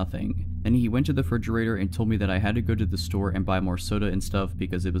said nothing. Then he went to the refrigerator and told me that I had to go to the store and buy more soda and stuff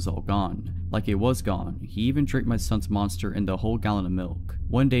because it was all gone. Like it was gone. He even drank my son's monster and the whole gallon of milk.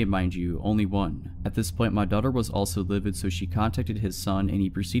 One day, mind you, only one. At this point, my daughter was also livid, so she contacted his son and he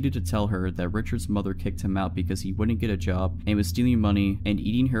proceeded to tell her that Richard's mother kicked him out because he wouldn't get a job and was stealing money and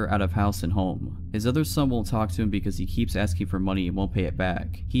eating her out of house and home. His other son won't talk to him because he keeps asking for money and won't pay it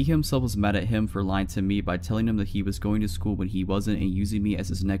back. He himself was mad at him for lying to me by telling him that he was going to school when he wasn't and using me as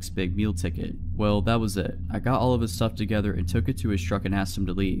his next big meal ticket. Well, that was it. I got all of his stuff together and took it to his truck and asked him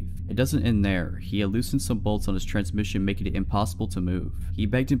to leave. It doesn't end there. He had loosened some bolts on his transmission, making it impossible to move. He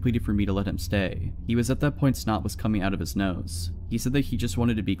begged and pleaded for me to let him stay. He was at that point snot was coming out of his nose. He said that he just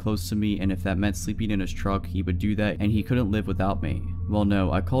wanted to be close to me, and if that meant sleeping in his truck, he would do that and he couldn't live without me. Well,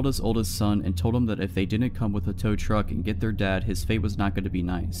 no, I called his oldest son and told him that if they didn't come with a tow truck and get their dad, his fate was not going to be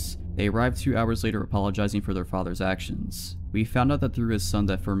nice. They arrived 2 hours later apologizing for their father's actions. We found out that through his son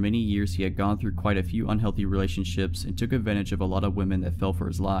that for many years he had gone through quite a few unhealthy relationships and took advantage of a lot of women that fell for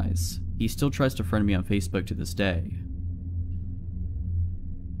his lies. He still tries to friend me on Facebook to this day.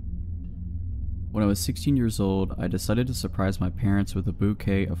 When I was 16 years old, I decided to surprise my parents with a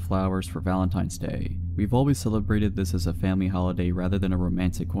bouquet of flowers for Valentine's Day. We've always celebrated this as a family holiday rather than a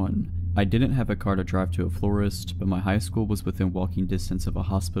romantic one. I didn't have a car to drive to a florist, but my high school was within walking distance of a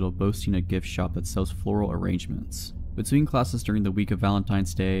hospital boasting a gift shop that sells floral arrangements. Between classes during the week of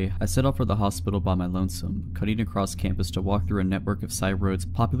Valentine's Day, I set off for the hospital by my lonesome, cutting across campus to walk through a network of side roads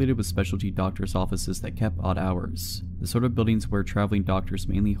populated with specialty doctors' offices that kept odd hours. The sort of buildings where traveling doctors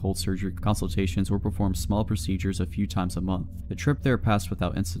mainly hold surgery consultations or perform small procedures a few times a month. The trip there passed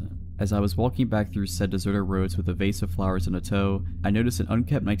without incident. As I was walking back through said deserted roads with a vase of flowers in a tow, I noticed an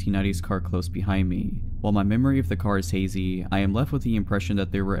unkept 1990s car close behind me. While my memory of the car is hazy, I am left with the impression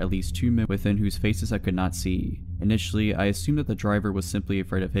that there were at least 2 men within whose faces I could not see. Initially, I assumed that the driver was simply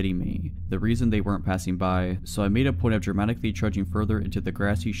afraid of hitting me, the reason they weren't passing by, so I made a point of dramatically trudging further into the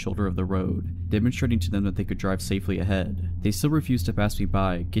grassy shoulder of the road, demonstrating to them that they could drive safely ahead. They still refused to pass me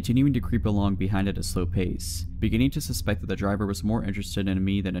by, continuing to creep along behind at a slow pace. Beginning to suspect that the driver was more interested in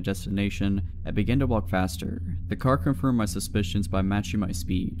me than a destination, I began to walk faster. The car confirmed my suspicions by matching my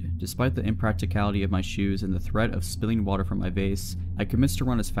speed. Despite the impracticality of my shoes and the threat of spilling water from my vase, I commenced to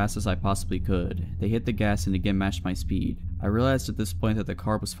run as fast as I possibly could. They hit the gas and again matched my speed. I realized at this point that the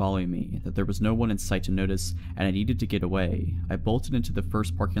car was following me, that there was no one in sight to notice, and I needed to get away. I bolted into the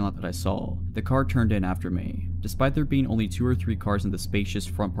first parking lot that I saw. The car turned in after me. Despite there being only 2 or 3 cars in the spacious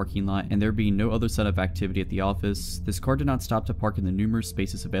front parking lot and there being no other sign of activity at the office, this car did not stop to park in the numerous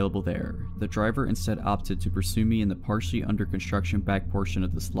spaces available there. The driver instead opted to pursue me in the partially under construction back portion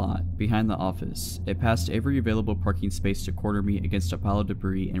of this lot, behind the office. It passed every available parking space to corner me against a pile of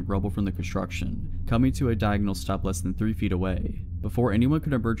debris and rubble from the construction, coming to a diagonal stop less than 3 feet away. Before anyone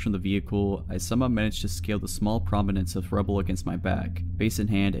could emerge from the vehicle, I somehow managed to scale the small prominence of rubble against my back. Base in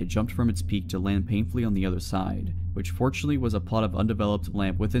hand, it jumped from its peak to land painfully on the other side, which fortunately was a plot of undeveloped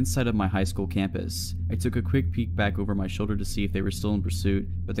land within sight of my high school campus. I took a quick peek back over my shoulder to see if they were still in pursuit,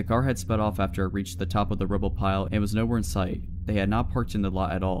 but the car had sped off after it reached the top of the rubble pile and was nowhere in sight. They had not parked in the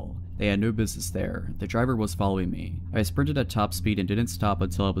lot at all. They had no business there. The driver was following me. I sprinted at top speed and didn't stop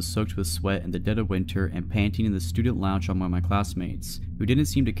until I was soaked with sweat in the dead of winter and panting in the student lounge among my classmates, who didn't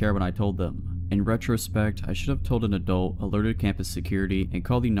seem to care when I told them. In retrospect, I should have told an adult, alerted campus security, and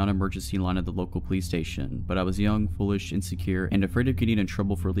called the non-emergency line at the local police station, but I was young, foolish, insecure, and afraid of getting in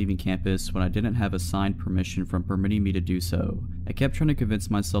trouble for leaving campus when I didn't have a signed permission from permitting me to do so. I kept trying to convince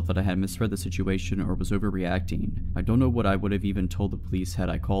myself that I had misread the situation or was overreacting. I don't know what I would have even told the police had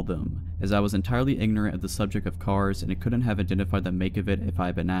I called them, as I was entirely ignorant of the subject of cars and I couldn't have identified the make of it if I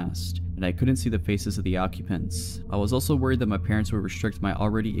had been asked, and I couldn't see the faces of the occupants. I was also worried that my parents would restrict my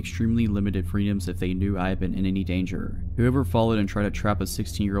already extremely limited freedoms if they knew I had been in any danger. Whoever followed and tried to trap a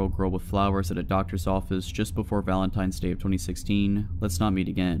 16-year-old girl with flowers at a doctor's office just before Valentine's Day of 2016, let's not meet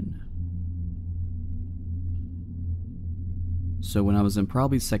again. So when I was in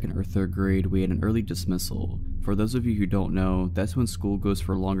probably 2nd or 3rd grade, we had an early dismissal. For those of you who don't know, that's when school goes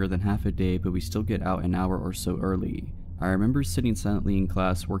for longer than half a day, but we still get out an hour or so early. I remember sitting silently in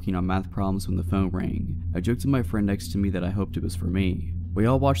class working on math problems when the phone rang. I joked to my friend next to me that I hoped it was for me. We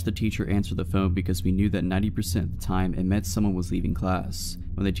all watched the teacher answer the phone because we knew that 90% of the time it meant someone was leaving class.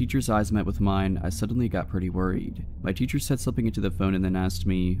 When the teacher's eyes met with mine, I suddenly got pretty worried. My teacher said something into the phone and then asked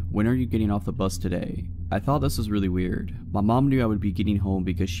me, "When are you getting off the bus today?" I thought this was really weird. My mom knew I would be getting home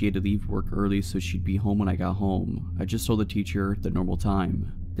because she had to leave work early so she'd be home when I got home. I just told the teacher the normal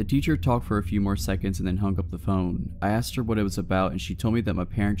time. The teacher talked for a few more seconds and then hung up the phone. I asked her what it was about and she told me that my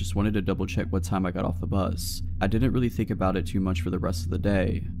parent just wanted to double check what time I got off the bus. I didn't really think about it too much for the rest of the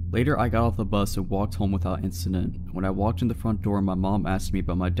day. Later I got off the bus and walked home without incident. When I walked in the front door, my mom asked me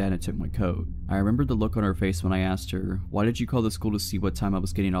about my dad and took my coat. I remember the look on her face when I asked her, "Why did you call the school to see what time I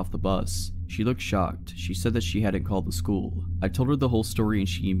was getting off the bus?" She looked shocked. She said that she hadn't called the school. I told her the whole story and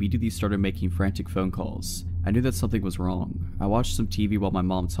she immediately started making frantic phone calls. I knew that something was wrong. I watched some TV while my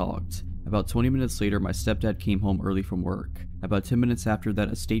mom talked. About 20 minutes later, my stepdad came home early from work. About 10 minutes after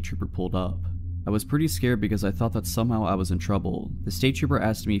that, a state trooper pulled up. I was pretty scared because I thought that somehow I was in trouble. The state trooper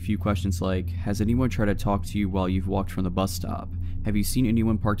asked me a few questions like, "Has anyone tried to talk to you while you've walked from the bus stop? Have you seen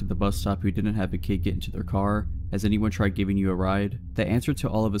anyone parked at the bus stop who didn't have a kid get into their car? Has anyone tried giving you a ride?" The answer to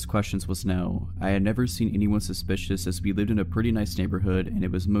all of his questions was no. I had never seen anyone suspicious as we lived in a pretty nice neighborhood and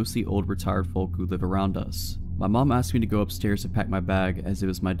it was mostly old retired folk who live around us. My mom asked me to go upstairs to pack my bag as it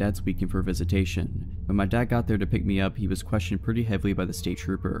was my dad's weekend for visitation. When my dad got there to pick me up, he was questioned pretty heavily by the state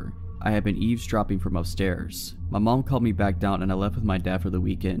trooper. I had been eavesdropping from upstairs. My mom called me back down and I left with my dad for the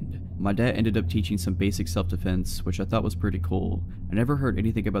weekend. My dad ended up teaching some basic self-defense, which I thought was pretty cool. I never heard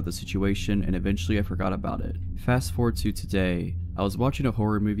anything about the situation and eventually I forgot about it. Fast forward to today. I was watching a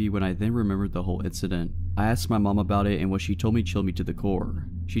horror movie when I then remembered the whole incident. I asked my mom about it and what she told me chilled me to the core.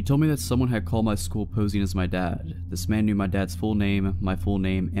 She told me that someone had called my school posing as my dad. This man knew my dad's full name, my full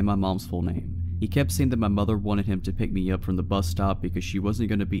name, and my mom's full name. He kept saying that my mother wanted him to pick me up from the bus stop because she wasn't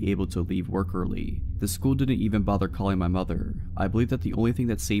going to be able to leave work early. The school didn't even bother calling my mother. I believe that the only thing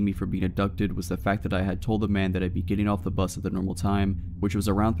that saved me from being abducted was the fact that I had told the man that I'd be getting off the bus at the normal time, which was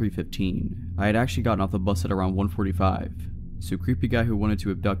around 3:15. I had actually gotten off the bus at around 1:45. So creepy guy who wanted to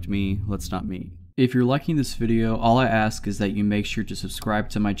abduct me, let's not meet. If you're liking this video, all I ask is that you make sure to subscribe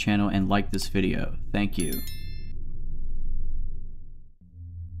to my channel and like this video. Thank you.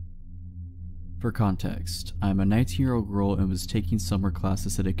 For context, I'm a 19-year-old girl and was taking summer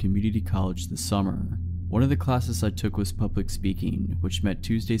classes at a community college this summer. One of the classes I took was public speaking, which met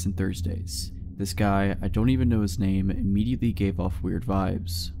Tuesdays and Thursdays. This guy, I don't even know his name, immediately gave off weird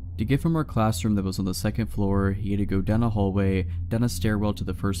vibes. To get from our classroom that was on the second floor, he had to go down a hallway, down a stairwell to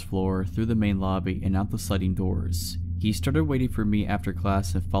the first floor, through the main lobby, and out the sliding doors. He started waiting for me after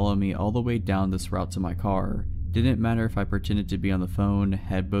class and followed me all the way down this route to my car. Didn't matter if I pretended to be on the phone,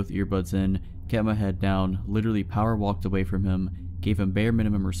 had both earbuds in, kept my head down, literally power walked away from him, gave him bare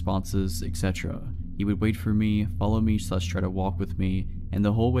minimum responses, etc. He would wait for me, follow me / try to walk with me, and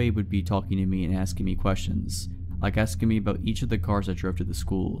the whole way would be talking to me and asking me questions. Like asking me about each of the cars I drove to the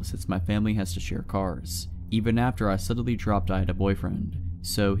school, since my family has to share cars. Even after I suddenly dropped I had a boyfriend.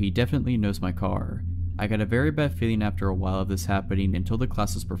 So he definitely knows my car. I got a very bad feeling after a while of this happening and told the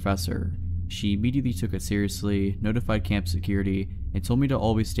class's professor. She immediately took it seriously, notified camp security, and told me to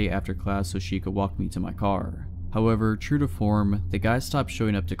always stay after class so she could walk me to my car. However, true to form, the guy stopped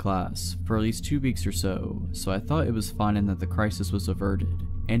showing up to class for at least 2 weeks or so I thought it was fine and that the crisis was averted.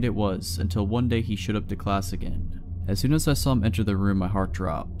 And it was, until one day he showed up to class again. As soon as I saw him enter the room, my heart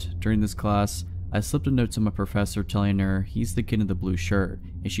dropped. During this class, I slipped a note to my professor telling her he's the kid in the blue shirt,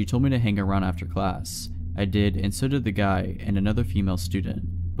 and she told me to hang around after class. I did, and so did the guy and another female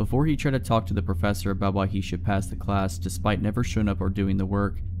student. Before he tried to talk to the professor about why he should pass the class despite never showing up or doing the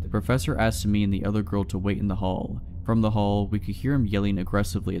work, the professor asked me and the other girl to wait in the hall. From the hall, we could hear him yelling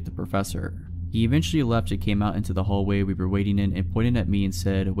aggressively at the professor. He eventually left and came out into the hallway we were waiting in and pointed at me and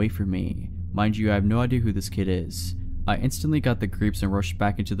said, "Wait for me." Mind you, I have no idea who this kid is. I instantly got the creeps and rushed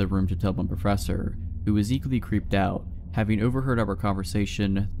back into the room to tell my professor, who was equally creeped out. Having overheard our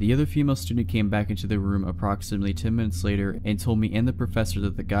conversation, the other female student came back into the room approximately 10 minutes later and told me and the professor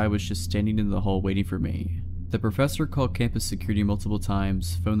that the guy was just standing in the hall waiting for me. The professor called campus security multiple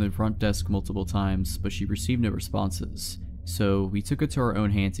times, phoned the front desk multiple times, but she received no responses. So we took it to our own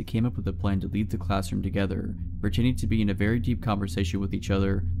hands and came up with a plan to leave the classroom together, pretending to be in a very deep conversation with each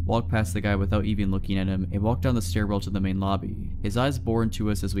other, walk past the guy without even looking at him, and walk down the stairwell to the main lobby. His eyes bored into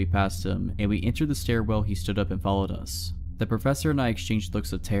us as we passed him, and we entered the stairwell. He stood up and followed us. The professor and I exchanged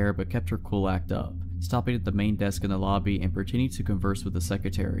looks of terror but kept her cool act up, stopping at the main desk in the lobby and pretending to converse with the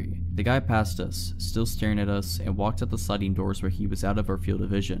secretary. The guy passed us, still staring at us, and walked out the sliding doors where he was out of our field of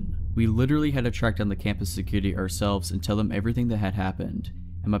vision. We literally had to track down the campus security ourselves and tell them everything that had happened,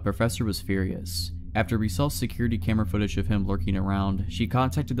 and my professor was furious. After we saw security camera footage of him lurking around, she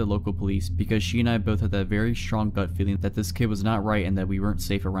contacted the local police because she and I both had that very strong gut feeling that this kid was not right and that we weren't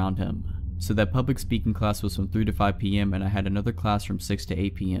safe around him. So that public speaking class was from 3 to 5 p.m. and I had another class from 6 to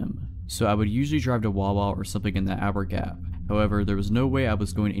 8 p.m. So I would usually drive to Wawa or something in that hour gap. However, there was no way I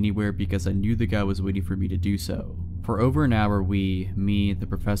was going anywhere because I knew the guy was waiting for me to do so. For over an hour me, the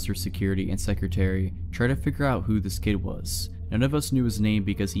professor, security, and secretary tried to figure out who this kid was. None of us knew his name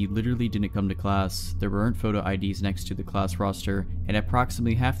because he literally didn't come to class, there weren't photo IDs next to the class roster, and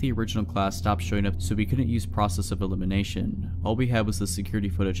approximately half the original class stopped showing up so we couldn't use process of elimination. All we had was the security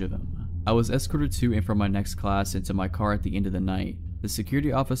footage of him. I was escorted to and from my next class into my car at the end of the night. The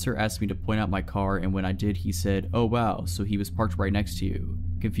security officer asked me to point out my car, and when I did, he said, "Oh wow, so he was parked right next to you."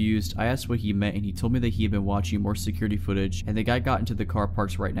 Confused, I asked what he meant and he told me that he had been watching more security footage and the guy got into the car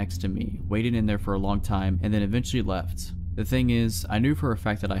parked right next to me, waited in there for a long time, and then eventually left. The thing is, I knew for a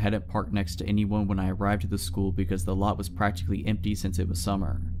fact that I hadn't parked next to anyone when I arrived at the school because the lot was practically empty since it was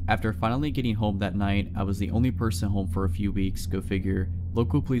summer. After finally getting home that night, I was the only person home for a few weeks, go figure.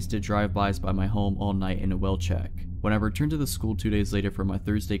 Local police did drive-bys by my home all night in a well check. When I returned to the school 2 days later for my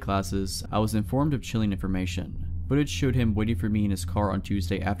Thursday classes, I was informed of chilling information. Footage showed him waiting for me in his car on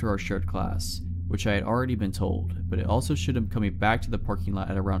Tuesday after our shared class, which I had already been told, but it also showed him coming back to the parking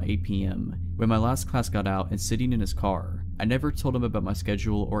lot at around 8 p.m. when my last class got out and sitting in his car. I never told him about my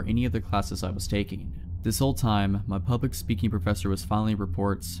schedule or any other classes I was taking. This whole time, my public speaking professor was filing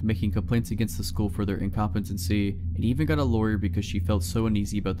reports, making complaints against the school for their incompetency, and even got a lawyer because she felt so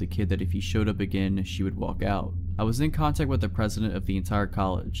uneasy about the kid that if he showed up again, she would walk out. I was in contact with the president of the entire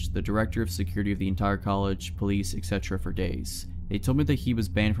college, the director of security of the entire college, police, etc. for days. They told me that he was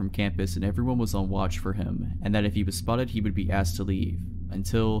banned from campus and everyone was on watch for him, and that if he was spotted he would be asked to leave.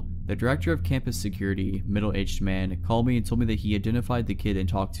 Until the director of campus security, middle-aged man, called me and told me that he identified the kid and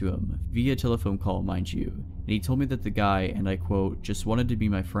talked to him, via telephone call mind you, and he told me that the guy, and I quote, just wanted to be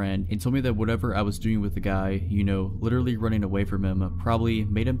my friend, and told me that whatever I was doing with the guy, you know, literally running away from him, probably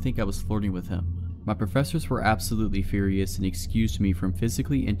made him think I was flirting with him. My professors were absolutely furious and excused me from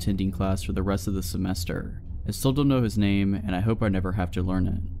physically attending class for the rest of the semester. I still don't know his name, and I hope I never have to learn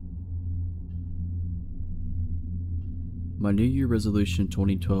it. My New Year resolution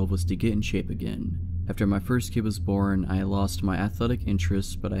 2012 was to get in shape again. After my first kid was born, I lost my athletic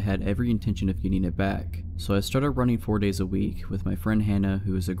interest, but I had every intention of getting it back. So I started running 4 days a week with my friend Hannah,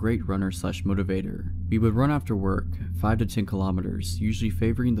 who is a great runner slash motivator. We would run after work, 5 to 10 kilometers, usually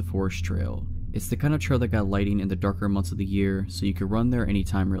favoring the forest trail. It's the kind of trail that got lighting in the darker months of the year, so you could run there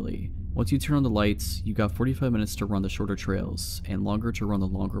anytime really. Once you turn on the lights, you got 45 minutes to run the shorter trails, and longer to run the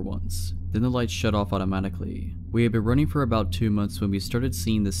longer ones. Then the lights shut off automatically. We had been running for about 2 months when we started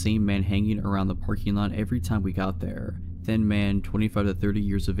seeing the same man hanging around the parking lot every time we got there. Thin man, 25 to 30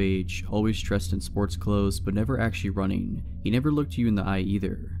 years of age, always dressed in sports clothes but never actually running. He never looked you in the eye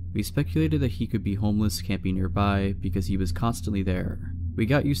either. We speculated that he could be homeless camping nearby because he was constantly there. We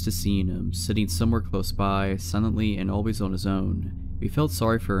got used to seeing him, sitting somewhere close by, silently and always on his own. We felt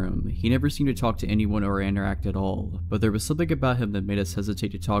sorry for him. He never seemed to talk to anyone or interact at all, but there was something about him that made us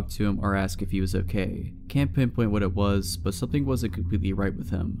hesitate to talk to him or ask if he was okay. Can't pinpoint what it was, but something wasn't completely right with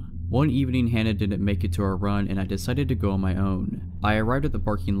him. One evening, Hannah didn't make it to our run and I decided to go on my own. I arrived at the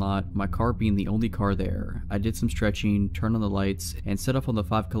parking lot, my car being the only car there. I did some stretching, turned on the lights, and set off on the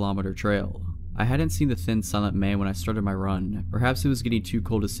 5-kilometer trail. I hadn't seen the thin, silent man when I started my run. Perhaps it was getting too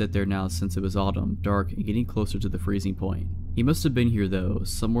cold to sit there now since it was autumn, dark, and getting closer to the freezing point. He must have been here though,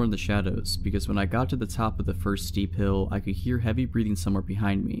 somewhere in the shadows, because when I got to the top of the first steep hill, I could hear heavy breathing somewhere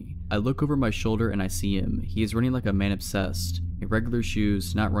behind me. I look over my shoulder and I see him. He is running like a man obsessed. In regular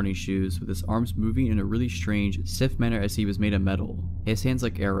shoes, not running shoes, with his arms moving in a really strange, stiff manner as he was made of metal. His hands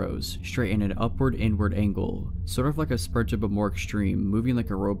like arrows, straight in an upward-inward angle, sort of like a spread jump but more extreme, moving like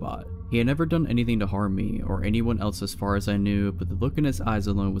a robot. He had never done anything to harm me, or anyone else as far as I knew, but the look in his eyes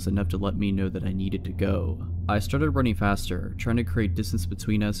alone was enough to let me know that I needed to go. I started running faster, trying to create distance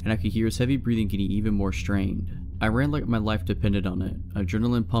between us, and I could hear his heavy breathing getting even more strained. I ran like my life depended on it,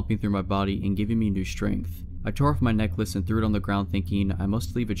 adrenaline pumping through my body and giving me new strength. I tore off my necklace and threw it on the ground thinking, I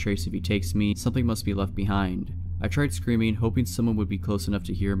must leave a trace if he takes me, something must be left behind. I tried screaming, hoping someone would be close enough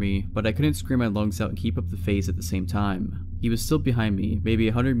to hear me, but I couldn't scream my lungs out and keep up the phase at the same time. He was still behind me, maybe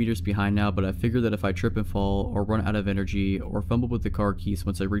 100 meters behind now, but I figured that if I trip and fall, or run out of energy, or fumble with the car keys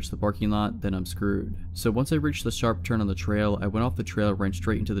once I reach the parking lot, then I'm screwed. So once I reached the sharp turn on the trail, I went off the trail and ran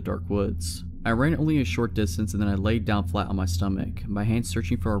straight into the dark woods. I ran only a short distance and then I laid down flat on my stomach, my hands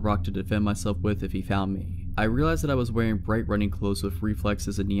searching for a rock to defend myself with if he found me. I realized that I was wearing bright running clothes with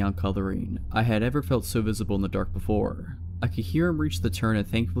reflexes and neon coloring. I had ever felt so visible in the dark before. I could hear him reach the turn and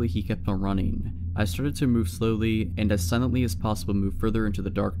thankfully he kept on running. I started to move slowly and as silently as possible move further into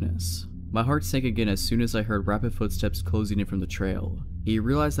the darkness. My heart sank again as soon as I heard rapid footsteps closing in from the trail. He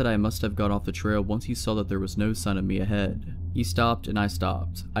realized that I must have got off the trail once he saw that there was no sign of me ahead. He stopped and I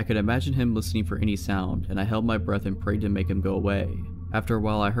stopped. I could imagine him listening for any sound and I held my breath and prayed to make him go away. After a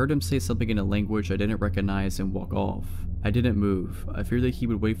while I heard him say something in a language I didn't recognize and walk off. I didn't move. I feared that he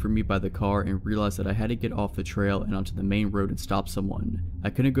would wait for me by the car and realized that I had to get off the trail and onto the main road and stop someone. I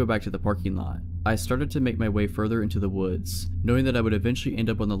couldn't go back to the parking lot. I started to make my way further into the woods, knowing that I would eventually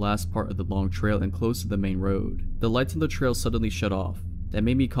end up on the last part of the long trail and close to the main road. The lights on the trail suddenly shut off. That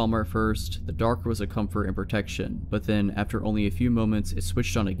made me calmer at first. The dark was a comfort and protection, but then after only a few moments it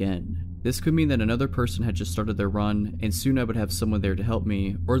switched on again. This could mean that another person had just started their run and soon I would have someone there to help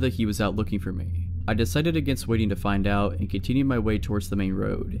me, or that he was out looking for me. I decided against waiting to find out and continued my way towards the main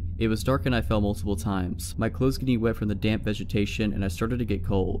road. It was dark and I fell multiple times, my clothes getting wet from the damp vegetation and I started to get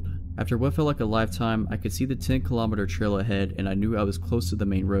cold. After what felt like a lifetime, I could see the 10-kilometer trail ahead and I knew I was close to the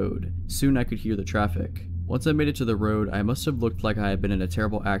main road. Soon I could hear the traffic. Once I made it to the road, I must have looked like I had been in a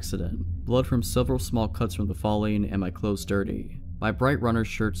terrible accident. Blood from several small cuts from the falling and my clothes dirty. My bright runner's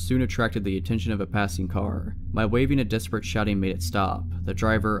shirt soon attracted the attention of a passing car. My waving and desperate shouting made it stop. The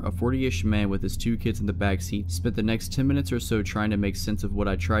driver, a 40-ish man with his 2 kids in the backseat, spent the next 10 minutes or so trying to make sense of what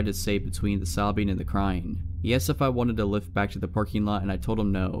I tried to say between the sobbing and the crying. He asked if I wanted to lift back to the parking lot and I told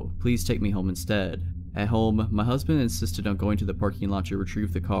him no, please take me home instead. At home, my husband insisted on going to the parking lot to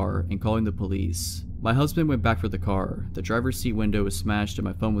retrieve the car and calling the police. My husband went back for the car. The driver's seat window was smashed and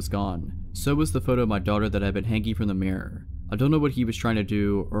my phone was gone. So was the photo of my daughter that had been hanging from the mirror. I don't know what he was trying to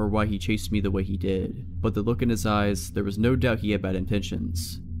do or why he chased me the way he did, but the look in his eyes, there was no doubt he had bad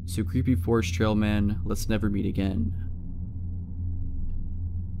intentions. So creepy forest trail man, let's never meet again.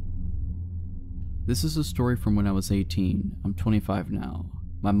 This is a story from when I was 18. I'm 25 now.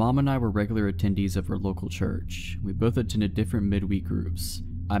 My mom and I were regular attendees of our local church. We both attended different midweek groups.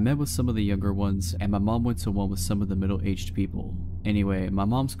 I met with some of the younger ones, and my mom went to one with some of the middle-aged people. Anyway, my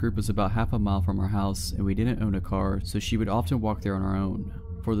mom's group was about half a mile from our house, and we didn't own a car, so she would often walk there on our own.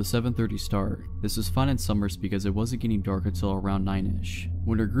 For the 7:30 start, this was fun in summers because it wasn't getting dark until around 9ish.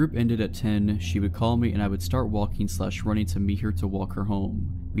 When her group ended at 10, she would call me and I would start walking/running to meet her to walk her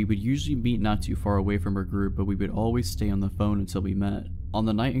home. We would usually meet not too far away from her group, but we would always stay on the phone until we met. On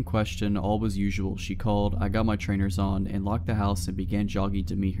the night in question, all was usual. She called, I got my trainers on, and locked the house and began jogging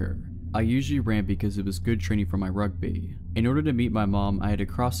to meet her. I usually ran because it was good training for my rugby. In order to meet my mom, I had to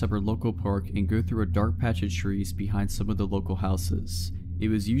cross up her local park and go through a dark patch of trees behind some of the local houses. It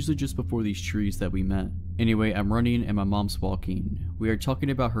was usually just before these trees that we met. Anyway, I'm running and my mom's walking. We are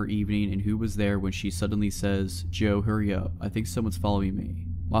talking about her evening and who was there when she suddenly says, Joe, hurry up, I think someone's following me.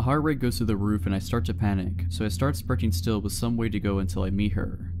 My heart rate goes through the roof and I start to panic, so I start sprinting still with some way to go until I meet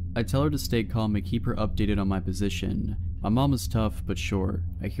her. I tell her to stay calm and keep her updated on my position. My mom is tough but short.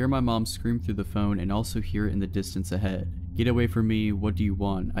 I hear my mom scream through the phone and also hear it in the distance ahead. Get away from me, what do you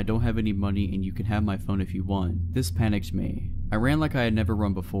want? I don't have any money and you can have my phone if you want. This panicked me. I ran like I had never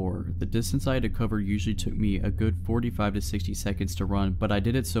run before. The distance I had to cover usually took me a good 45 to 60 seconds to run, but I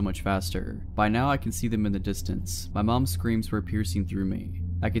did it so much faster. By now I can see them in the distance. My mom's screams were piercing through me.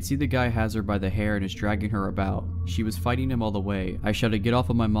 I could see the guy has her by the hair and is dragging her about. She was fighting him all the way. I shouted get off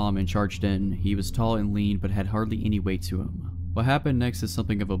of my mom and charged in. He was tall and lean but had hardly any weight to him. What happened next is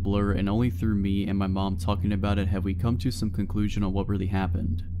something of a blur, and only through me and my mom talking about it have we come to some conclusion on what really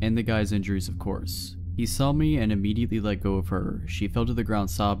happened. And the guy's injuries, of course. He saw me and immediately let go of her. She fell to the ground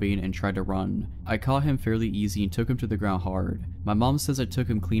sobbing and tried to run. I caught him fairly easy and took him to the ground hard. My mom says I took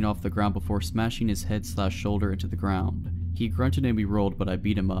him clean off the ground before smashing his head/shoulder into the ground. He grunted and we rolled, but I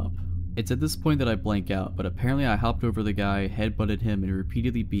beat him up. It's at this point that I blank out, but apparently I hopped over the guy, headbutted him, and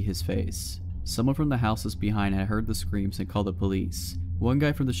repeatedly beat his face. Someone from the houses behind had heard the screams and called the police. One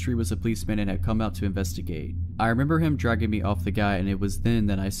guy from the street was a policeman and had come out to investigate. I remember him dragging me off the guy, and it was then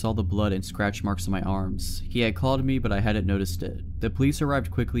that I saw the blood and scratch marks on my arms. He had clawed me, but I hadn't noticed it. The police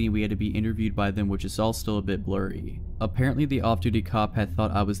arrived quickly and we had to be interviewed by them, which is all still a bit blurry. Apparently the off-duty cop had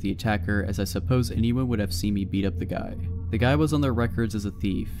thought I was the attacker, as I suppose anyone would have seen me beat up the guy. The guy was on their records as a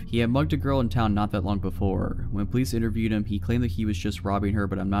thief. He had mugged a girl in town not that long before. When police interviewed him, he claimed that he was just robbing her,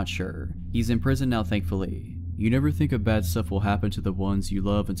 but I'm not sure. He's in prison now, thankfully. You never think of bad stuff will happen to the ones you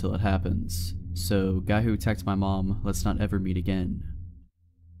love until it happens. So, guy who attacked my mom, let's not ever meet again.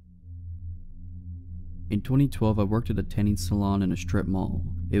 In 2012, I worked at a tanning salon in a strip mall.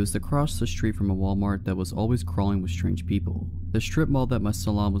 It was across the street from a Walmart that was always crawling with strange people. The strip mall that my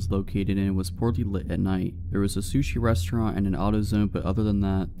salon was located in was poorly lit at night. There was a sushi restaurant and an AutoZone, but other than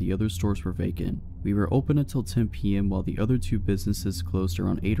that, the other stores were vacant. We were open until 10 p.m. while the other two businesses closed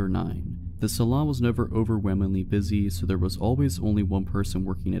around 8 or 9. The salon was never overwhelmingly busy, so there was always only one person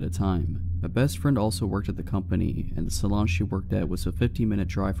working at a time. My best friend also worked at the company, and the salon she worked at was a 15-minute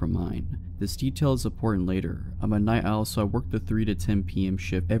drive from mine. This detail is important later. I'm a night owl, so I worked the 3 to 10 p.m.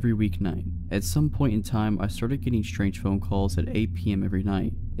 shift every weeknight. At some point in time, I started getting strange phone calls at 8 p.m. every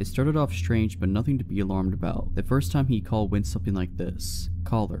night. It started off strange, but nothing to be alarmed about. The first time he called went something like this.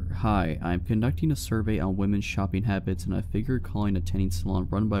 Caller, hi, I'm conducting a survey on women's shopping habits and I figured calling a tanning salon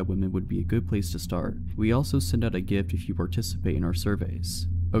run by women would be a good place to start. We also send out a gift if you participate in our surveys.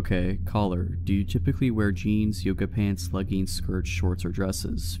 Okay, caller, do you typically wear jeans, yoga pants, leggings, skirts, shorts, or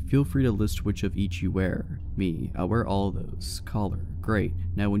dresses? Feel free to list which of each you wear. Me, I wear all of those. Caller, great.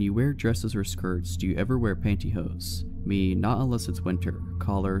 Now when you wear dresses or skirts, do you ever wear pantyhose? Me, not unless it's winter.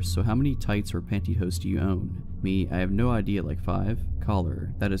 Caller, so how many tights or pantyhose do you own? Me, I have no idea, like 5?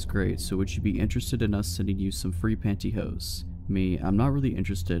 Caller, that is great, so would you be interested in us sending you some free pantyhose? Me, I'm not really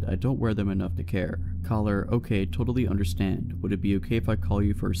interested, I don't wear them enough to care. Caller, okay, totally understand. Would it be okay if I call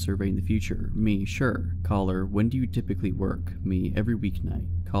you for a survey in the future? Me, sure. Caller, when do you typically work? Me, every weeknight.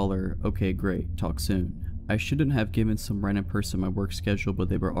 Caller, okay, great, talk soon. I shouldn't have given some random person my work schedule, but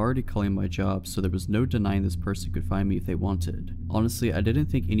they were already calling my job, so there was no denying this person could find me if they wanted. Honestly, I didn't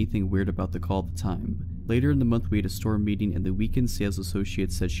think anything weird about the call at the time. Later in the month we had a store meeting and the weekend sales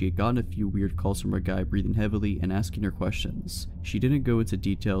associate said she had gotten a few weird calls from a guy breathing heavily and asking her questions. She didn't go into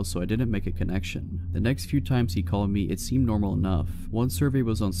details, so I didn't make a connection. The next few times he called me, it seemed normal enough. One survey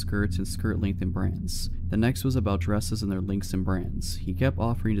was on skirts and skirt length and brands. The next was about dresses and their lengths and brands. He kept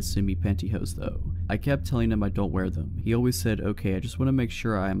offering to send me pantyhose though. I kept telling him I don't wear them. He always said, okay, I just want to make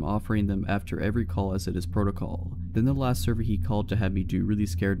sure I am offering them after every call as it is protocol. Then the last survey he called to have me do really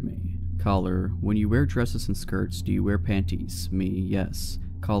scared me. Caller, when you wear dresses and skirts, do you wear panties? Me, yes.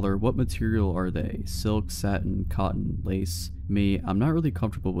 Caller, what material are they? Silk, satin, cotton, lace? Me, I'm not really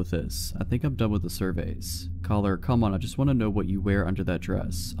comfortable with this. I think I'm done with the surveys. Caller, come on, I just want to know what you wear under that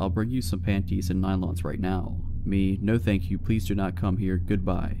dress. I'll bring you some panties and nylons right now. Me, no thank you, please do not come here,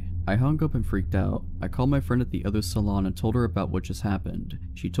 goodbye. I hung up and freaked out. I called my friend at the other salon and told her about what just happened.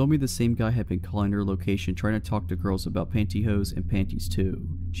 She told me the same guy had been calling her location trying to talk to girls about pantyhose and panties too.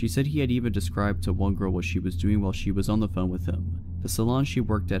 She said he had even described to one girl what she was doing while she was on the phone with him. The salon she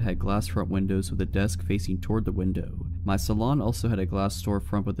worked at had glass front windows with a desk facing toward the window. My salon also had a glass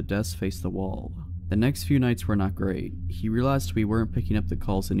storefront with the desk faced the wall. The next few nights were not great. He realized we weren't picking up the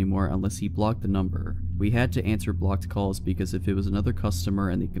calls anymore unless he blocked the number. We had to answer blocked calls because if it was another customer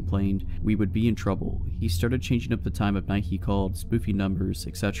and they complained, we would be in trouble. He started changing up the time of night he called, spoofing numbers,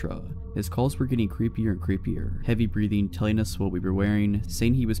 etc. His calls were getting creepier and creepier. Heavy breathing, telling us what we were wearing,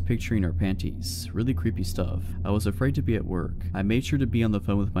 saying he was picturing our panties. Really creepy stuff. I was afraid to be at work. I made sure to be on the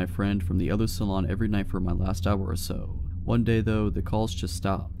phone with my friend from the other salon every night for my last hour or so. One day though, the calls just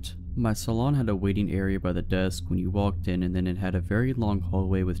stopped. My salon had a waiting area by the desk when you walked in, and then it had a very long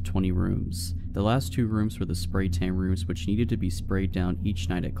hallway with 20 rooms. The last 2 rooms were the spray tan rooms, which needed to be sprayed down each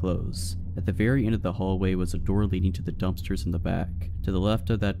night at close. At the very end of the hallway was a door leading to the dumpsters in the back. To the left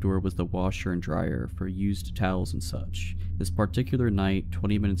of that door was the washer and dryer for used towels and such. This particular night,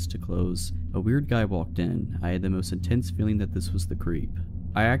 20 minutes to close, a weird guy walked in. I had the most intense feeling that this was the creep.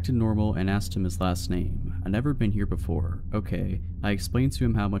 I acted normal and asked him his last name. I'd never been here before. Okay. I explained to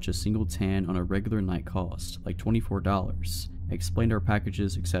him how much a single tan on a regular night cost, like $24. I explained our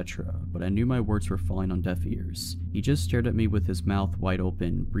packages, etc., but I knew my words were falling on deaf ears. He just stared at me with his mouth wide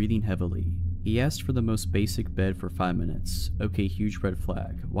open, breathing heavily. He asked for the most basic bed for 5 minutes. Okay, huge red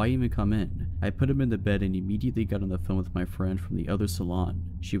flag. Why even come in? I put him in the bed and immediately got on the phone with my friend from the other salon.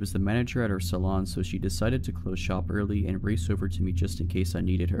 She was the manager at our salon, so she decided to close shop early and race over to me just in case I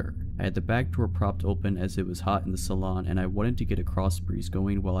needed her. I had the back door propped open as it was hot in the salon and I wanted to get a cross breeze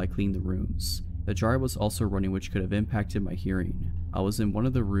going while I cleaned the rooms. The dryer was also running, which could have impacted my hearing. I was in one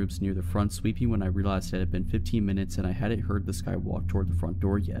of the rooms near the front sweeping when I realized it had been 15 minutes and I hadn't heard this guy walk toward the front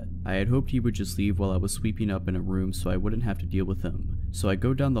door yet. I had hoped he would just leave while I was sweeping up in a room so I wouldn't have to deal with him. So I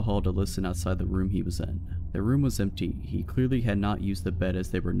go down the hall to listen outside the room he was in. The room was empty. He clearly had not used the bed as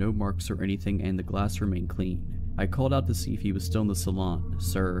there were no marks or anything and the glass remained clean. I called out to see if he was still in the salon.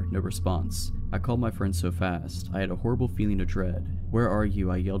 Sir, no response. I called my friend so fast. I had a horrible feeling of dread. Where are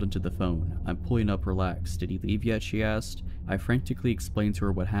you? I yelled into the phone. I'm pulling up, relax. Did he leave yet? She asked. I frantically explained to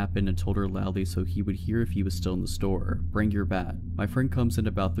her what happened and told her loudly so he would hear if he was still in the store. Bring your bat. My friend comes in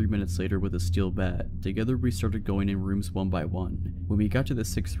about 3 minutes later with a steel bat. Together we started going in rooms one by one. When we got to the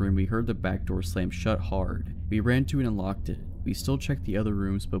 6th room, we heard the back door slam shut hard. We ran to it and locked it. We still checked the other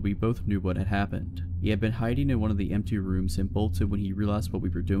rooms, but we both knew what had happened. He had been hiding in one of the empty rooms and bolted when he realized what we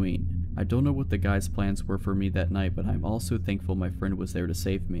were doing. I don't know what the guy's plans were for me that night, but I'm also thankful my friend was there to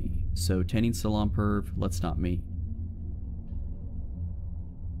save me. So tanning salon perv, let's not meet.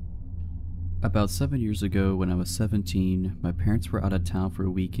 About 7 years ago, when I was 17, my parents were out of town for a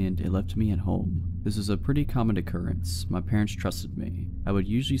weekend and left me at home. This is a pretty common occurrence. My parents trusted me. I would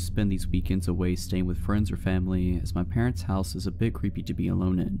usually spend these weekends away staying with friends or family, as my parents' house is a bit creepy to be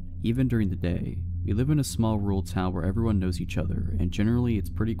alone in, even during the day. We live in a small rural town where everyone knows each other, and generally it's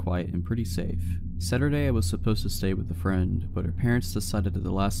pretty quiet and pretty safe. Saturday I was supposed to stay with a friend, but her parents decided at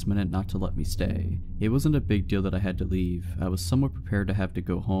the last minute not to let me stay. It wasn't a big deal that I had to leave. I was somewhat prepared to have to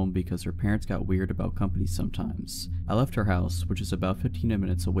go home because her parents got weird about company sometimes. I left her house, which is about 15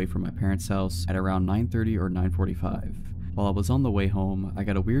 minutes away from my parents' house, at around 9:30 or 9:45. While I was on the way home, I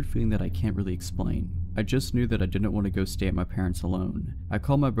got a weird feeling that I can't really explain. I just knew that I didn't want to go stay at my parents alone. I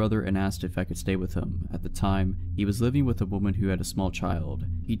called my brother and asked if I could stay with him. At the time, he was living with a woman who had a small child.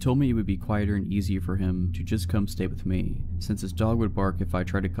 He told me it would be quieter and easier for him to just come stay with me, since his dog would bark if I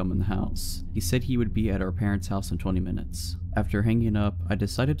tried to come in the house. He said he would be at our parents' house in 20 minutes. After hanging up, I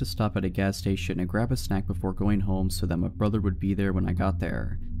decided to stop at a gas station and grab a snack before going home so that my brother would be there when I got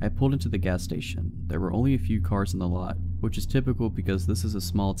there. I pulled into the gas station. There were only a few cars in the lot, which is typical because this is a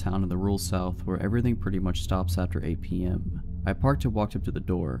small town in the rural south where everything pretty much stops after 8 p.m. I parked and walked up to the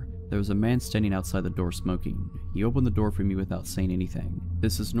door. There was a man standing outside the door smoking. He opened the door for me without saying anything.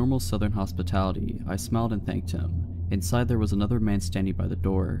 This is normal southern hospitality. I smiled and thanked him. Inside there was another man standing by the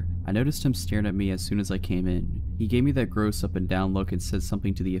door. I noticed him staring at me as soon as I came in. He gave me that gross up and down look and said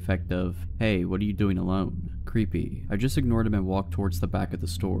something to the effect of, "Hey, what are you doing alone?" Creepy. I just ignored him and walked towards the back of the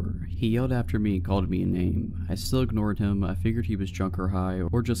store. He yelled after me and called me a name. I still ignored him. I figured he was drunk or high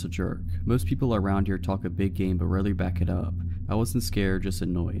or just a jerk. Most people around here talk a big game but rarely back it up. I wasn't scared, just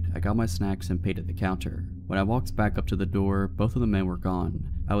annoyed. I got my snacks and paid at the counter. When I walked back up to the door, both of the men were gone.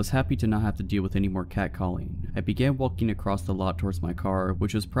 I was happy to not have to deal with any more catcalling. I began walking across the lot towards my car,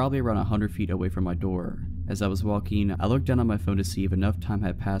 which was probably around 100 feet away from my door. As I was walking, I looked down on my phone to see if enough time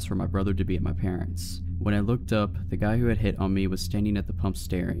had passed for my brother to be at my parents'. When I looked up, the guy who had hit on me was standing at the pump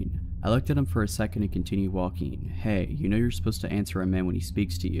staring. I looked at him for a second and continued walking. "Hey, you know you're supposed to answer a man when he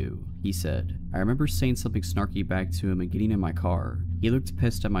speaks to you," he said. I remember saying something snarky back to him and getting in my car. He looked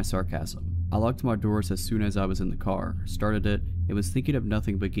pissed at my sarcasm. I locked my doors as soon as I was in the car, started it, and was thinking of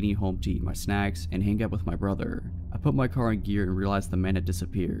nothing but getting home to eat my snacks and hang out with my brother. I put my car in gear and realized the man had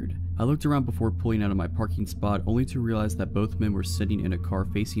disappeared. I looked around before pulling out of my parking spot, only to realize that both men were sitting in a car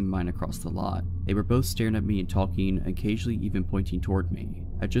facing mine across the lot. They were both staring at me and talking, occasionally even pointing toward me.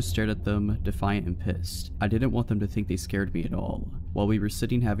 I just stared at them, defiant and pissed. I didn't want them to think they scared me at all. While we were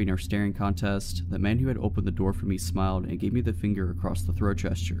sitting having our staring contest, the man who had opened the door for me smiled and gave me the finger across the throat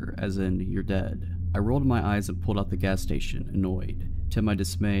gesture, as in, "You're dead." I rolled my eyes and pulled out the gas station, annoyed. To my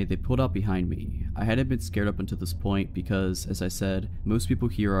dismay, they pulled out behind me. I hadn't been scared up until this point because, as I said, most people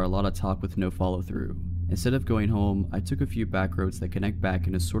here are a lot of talk with no follow-through. Instead of going home, I took a few back roads that connect back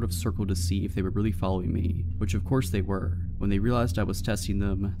in a sort of circle to see if they were really following me, which of course they were. When they realized I was testing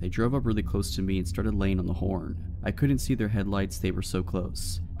them, they drove up really close to me and started laying on the horn. I couldn't see their headlights, they were so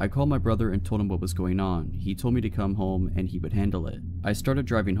close. I called my brother and told him what was going on. He told me to come home and he would handle it. I started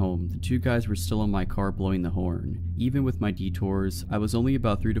driving home. The two guys were still in my car blowing the horn. Even with my detours, I was only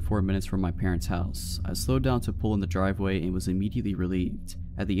about 3 to 4 minutes from my parents' house. I slowed down to pull in the driveway and was immediately relieved.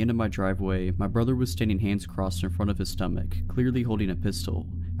 At the end of my driveway, my brother was standing hands crossed in front of his stomach, clearly holding a pistol.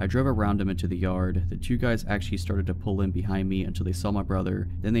 I drove around him into the yard. The two guys actually started to pull in behind me until they saw my brother,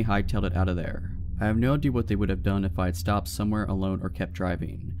 then they hightailed it out of there. I have no idea what they would have done if I had stopped somewhere alone or kept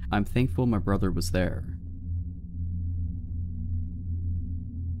driving. I'm thankful my brother was there.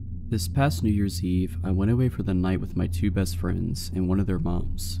 This past New Year's Eve, I went away for the night with my two best friends and one of their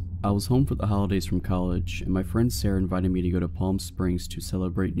moms. I was home for the holidays from college, and my friend Sarah invited me to go to Palm Springs to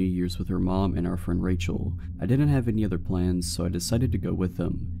celebrate New Year's with her mom and our friend Rachel. I didn't have any other plans, so I decided to go with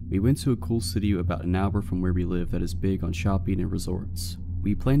them. We went to a cool city about an hour from where we live that is big on shopping and resorts.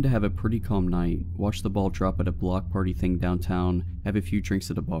 We planned to have a pretty calm night, watch the ball drop at a block party thing downtown, have a few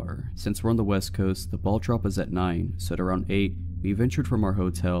drinks at a bar. Since we're on the west coast, the ball drop is at 9, so at around 8, we ventured from our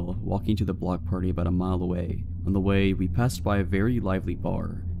hotel, walking to the block party about a mile away. On the way, we passed by a very lively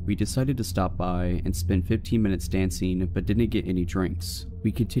bar. We decided to stop by and spend 15 minutes dancing, but didn't get any drinks.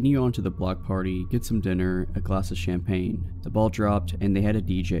 We continue on to the block party, get some dinner, a glass of champagne. The ball dropped and they had a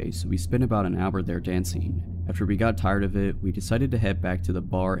DJ, so we spent about an hour there dancing. After we got tired of it, we decided to head back to the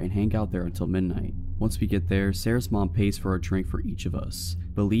bar and hang out there until midnight. Once we get there, Sarah's mom pays for a drink for each of us,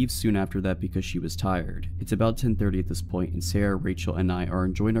 but leaves soon after that because she was tired. It's about 10:30 at this point, and Sarah, Rachel, and I are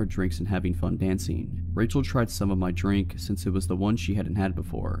enjoying our drinks and having fun dancing. Rachel tried some of my drink since it was the one she hadn't had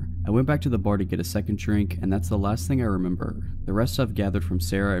before. I went back to the bar to get a second drink, and that's the last thing I remember. The rest I've gathered from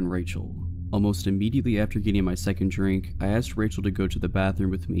Sarah and Rachel. Almost immediately after getting my second drink, I asked Rachel to go to the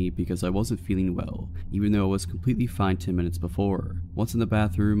bathroom with me because I wasn't feeling well, even though I was completely fine 10 minutes before. Once in the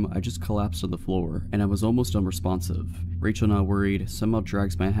bathroom, I just collapsed on the floor, and I was almost unresponsive. Rachel, not worried, somehow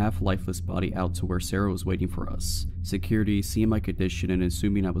drags my half-lifeless body out to where Sarah was waiting for us. Security, seeing my condition and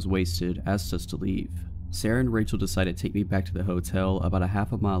assuming I was wasted, asked us to leave. Sarah and Rachel decided to take me back to the hotel about a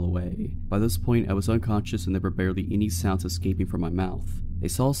half a mile away. By this point, I was unconscious and there were barely any sounds escaping from my mouth. They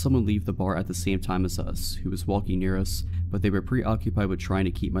saw someone leave the bar at the same time as us, who was walking near us, but they were preoccupied with trying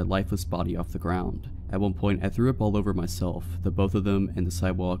to keep my lifeless body off the ground. At one point, I threw up all over myself, the both of them, and the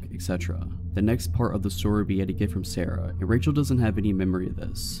sidewalk, etc. The next part of the story we had to get from Sarah, and Rachel doesn't have any memory of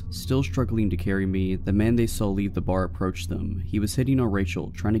this. Still struggling to carry me, the man they saw leave the bar approached them. He was hitting on Rachel,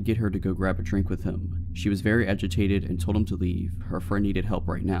 trying to get her to go grab a drink with him. She was very agitated and told him to leave. Her friend needed help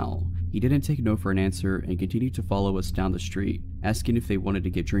right now. He didn't take no for an answer and continued to follow us down the street, asking if they wanted to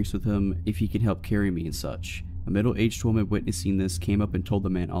get drinks with him, if he could help carry me and such. A middle-aged woman witnessing this came up and told the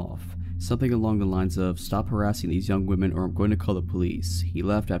man off. Something along the lines of, "Stop harassing these young women or I'm going to call the police." He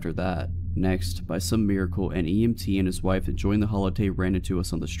left after that. Next, by some miracle, an EMT and his wife enjoying the holiday ran into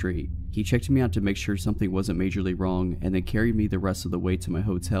us on the street. He checked me out to make sure something wasn't majorly wrong and then carried me the rest of the way to my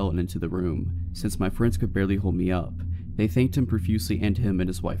hotel and into the room, since my friends could barely hold me up. They thanked him profusely and him and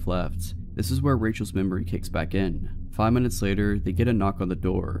his wife left. This is where Rachel's memory kicks back in. 5 minutes later, they get a knock on the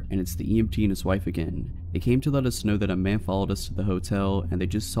door, and it's the EMT and his wife again. They came to let us know that a man followed us to the hotel, and they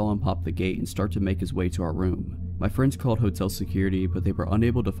just saw him pop the gate and start to make his way to our room. My friends called hotel security, but they were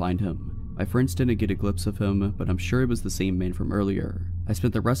unable to find him. My friends didn't get a glimpse of him, but I'm sure it was the same man from earlier. I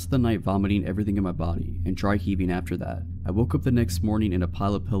spent the rest of the night vomiting everything in my body, and dry heaving after that. I woke up the next morning in a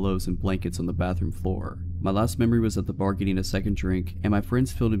pile of pillows and blankets on the bathroom floor. My last memory was at the bar getting a second drink, and my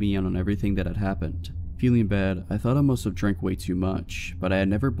friends filled me in on everything that had happened. Feeling bad, I thought I must have drank way too much, but I had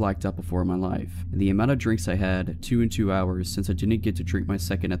never blacked out before in my life, and the amount of drinks I had, 2 in 2 hours since I didn't get to drink my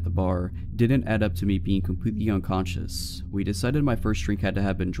second at the bar, didn't add up to me being completely unconscious. We decided my first drink had to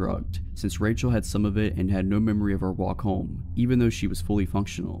have been drugged, since Rachel had some of it and had no memory of our walk home, even though she was fully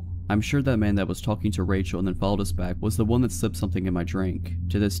functional. I'm sure that man that was talking to Rachel and then followed us back was the one that slipped something in my drink.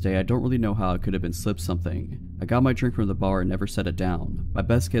 To this day, I don't really know how it could have been slipped something. I got my drink from the bar and never set it down. My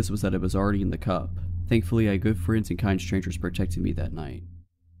best guess was that it was already in the cup. Thankfully, I had good friends and kind strangers protecting me that night.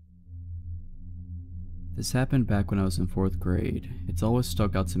 This happened back when I was in 4th grade. It's always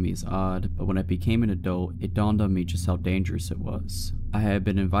stuck out to me as odd, but when I became an adult, it dawned on me just how dangerous it was. I had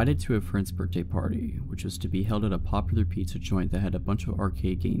been invited to a friend's birthday party, which was to be held at a popular pizza joint that had a bunch of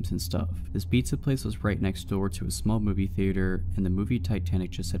arcade games and stuff. This pizza place was right next door to a small movie theater, and the movie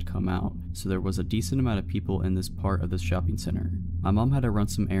Titanic just had come out, so there was a decent amount of people in this part of the shopping center. My mom had to run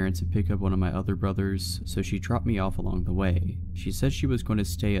some errands and pick up one of my other brothers, so she dropped me off along the way. She said she was going to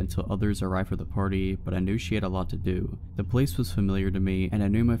stay until others arrived for the party, but I knew she had a lot to do. The place was familiar to me, and I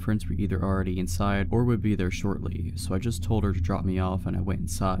knew my friends were either already inside or would be there shortly, so I just told her to drop me off and I went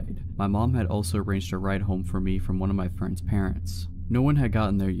inside. My mom had also arranged a ride home for me from one of my friend's parents. No one had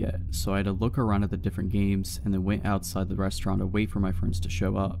gotten there yet, so I had to look around at the different games and then went outside the restaurant to wait for my friends to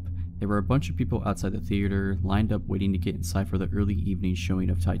show up. There were a bunch of people outside the theater, lined up waiting to get inside for the early evening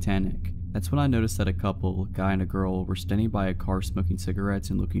showing of Titanic. That's when I noticed that a couple, a guy and a girl, were standing by a car smoking cigarettes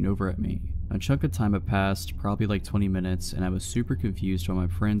and looking over at me. A chunk of time had passed, probably like 20 minutes, and I was super confused why my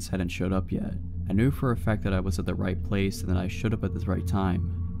friends hadn't showed up yet. I knew for a fact that I was at the right place and that I showed up at the right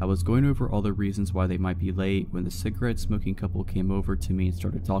time. I was going over all the reasons why they might be late when the cigarette smoking couple came over to me and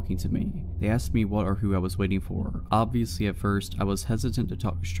started talking to me. They asked me what or who I was waiting for. Obviously at first, I was hesitant to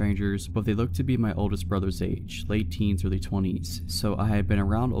talk to strangers, but they looked to be my oldest brother's age, late teens, early 20s, so I had been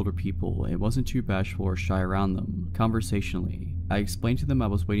around older people and wasn't too bashful or shy around them, conversationally. I explained to them I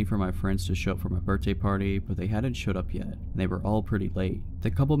was waiting for my friends to show up for my birthday party, but they hadn't showed up yet, and they were all pretty late.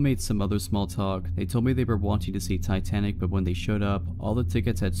 The couple made some other small talk. They told me they were wanting to see Titanic, but when they showed up, all the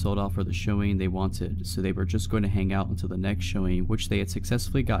tickets had sold off for the showing they wanted, so they were just going to hang out until the next showing, which they had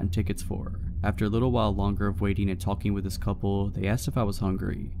successfully gotten tickets for. After a little while longer of waiting and talking with this couple, they asked if I was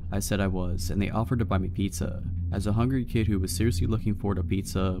hungry. I said I was, and they offered to buy me pizza. As a hungry kid who was seriously looking forward to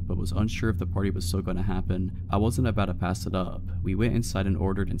pizza, but was unsure if the party was still going to happen, I wasn't about to pass it up. We went inside and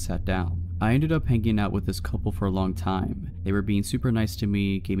ordered and sat down. I ended up hanging out with this couple for a long time. They were being super nice to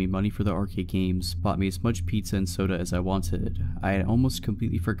me, gave me money for the arcade games, bought me as much pizza and soda as I wanted. I had almost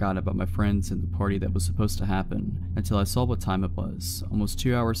completely forgotten about my friends and the party that was supposed to happen, until I saw what time it was. Almost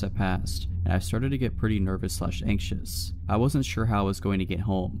 2 hours had passed, and I started to get pretty nervous/anxious. I wasn't sure how I was going to get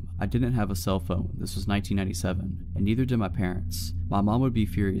home. I didn't have a cell phone, this was 1997, and neither did my parents. My mom would be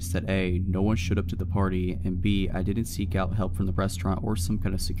furious that A, no one showed up to the party, and B, I didn't seek out help from the restaurant or some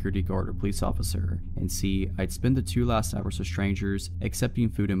kind of security guard or police officer, and C, I'd spend the 2 last hours with strangers, accepting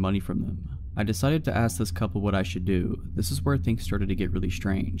food and money from them. I decided to ask this couple what I should do. This is where things started to get really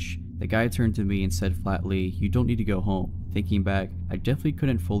strange. The guy turned to me and said flatly, "You don't need to go home." Thinking back, I definitely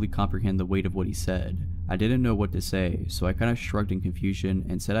couldn't fully comprehend the weight of what he said. I didn't know what to say, so I kind of shrugged in confusion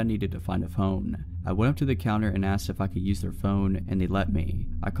and said I needed to find a phone. I went up to the counter and asked if I could use their phone, and they let me.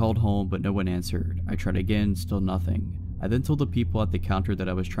 I called home, but no one answered. I tried again, still nothing. I then told the people at the counter that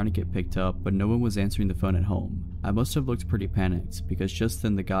I was trying to get picked up, but no one was answering the phone at home. I must have looked pretty panicked, because just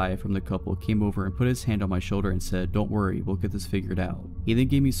then the guy from the couple came over and put his hand on my shoulder and said, "Don't worry, we'll get this figured out." He then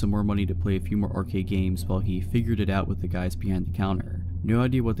gave me some more money to play a few more arcade games while he figured it out with the guys behind the counter. No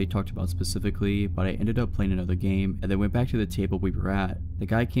idea what they talked about specifically, but I ended up playing another game and then went back to the table we were at. The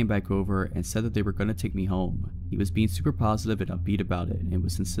guy came back over and said that they were going to take me home. He was being super positive and upbeat about it and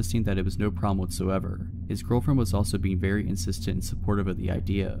was insisting that it was no problem whatsoever. His girlfriend was also being very insistent and supportive of the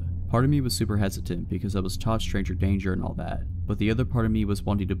idea. Part of me was super hesitant because I was taught stranger danger and all that, but the other part of me was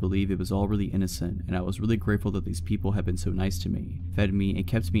wanting to believe it was all really innocent, and I was really grateful that these people had been so nice to me, fed me, and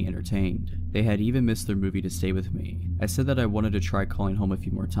kept me entertained. They had even missed their movie to stay with me. I said that I wanted to try calling home a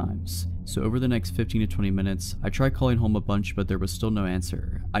few more times. So over the next 15 to 20 minutes, I tried calling home a bunch, but there was still no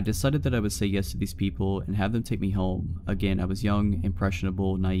answer. I decided that I would say yes to these people and have them take me home. Again, I was young,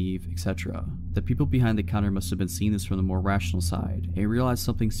 impressionable, naive, etc. The people behind the counter must have been seeing this from the more rational side and realized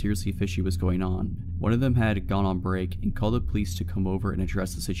something seriously fishy was going on. One of them had gone on break and called the police to come over and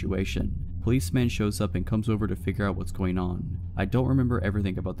address the situation. Policeman shows up and comes over to figure out what's going on. I don't remember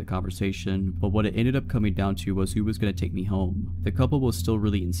everything about the conversation, but what it ended up coming down to was who was going to take me home. The couple was still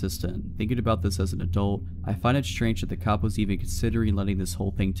really insistent. Thinking about this as an adult, I find it strange that the cop was even considering letting this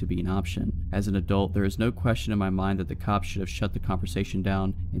whole thing to be an option. As an adult, there is no question in my mind that the cops should have shut the conversation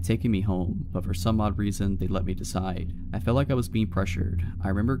down and taken me home, but for some odd reason, they let me decide. I felt like I was being pressured. I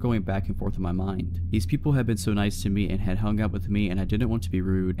remember going back and forth in my mind. These people had been so nice to me and had hung out with me, and I didn't want to be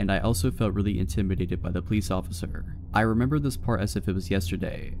rude, and I also felt felt really intimidated by the police officer. I remember this part as if it was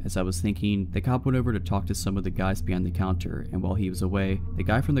yesterday, as I was thinking, the cop went over to talk to some of the guys behind the counter, and while he was away, the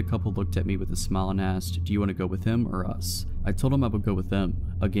guy from the couple looked at me with a smile and asked, "Do you want to go with him or us?" I told him I would go with them.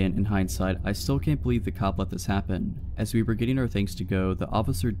 Again, in hindsight, I still can't believe the cop let this happen. As we were getting our things to go, the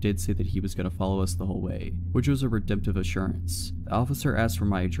officer did say that he was going to follow us the whole way, which was a redemptive assurance. The officer asked for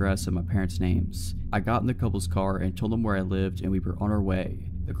my address and my parents' names. I got in the couple's car and told them where I lived, and we were on our way.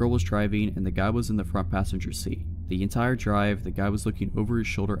 The girl was driving and the guy was in the front passenger seat. The entire drive, the guy was looking over his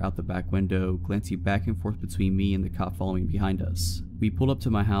shoulder out the back window, glancing back and forth between me and the cop following behind us. We pulled up to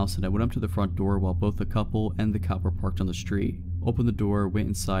my house and I went up to the front door while both the couple and the cop were parked on the street. Opened the door, went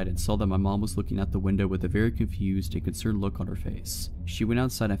inside, and saw that my mom was looking out the window with a very confused and concerned look on her face. She went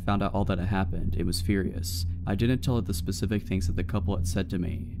outside and found out all that had happened and was furious. I didn't tell her the specific things that the couple had said to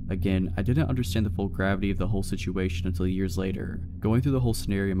me. Again, I didn't understand the full gravity of the whole situation until years later. Going through the whole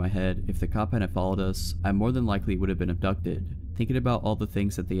scenario in my head, if the cop hadn't followed us, I more than likely would have been abducted. Thinking about all the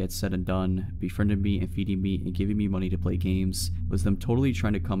things that they had said and done, befriending me and feeding me and giving me money to play games, was them totally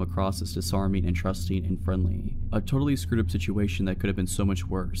trying to come across as disarming and trusting and friendly. A totally screwed up situation that could have been so much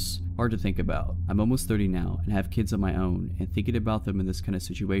worse. Hard to think about. I'm almost 30 now and have kids of my own, and thinking about them in this kind of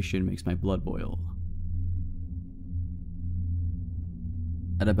situation makes my blood boil.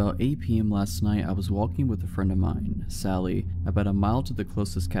 At about 8 p.m. last night, I was walking with a friend of mine, Sally, about a mile to the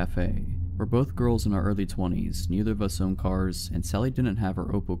closest cafe. We're both girls in our early 20s, neither of us own cars, and Sally didn't have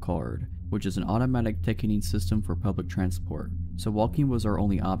her Opal card, which is an automatic ticketing system for public transport, so walking was our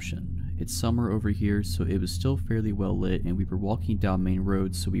only option. It's summer over here, so it was still fairly well lit and we were walking down main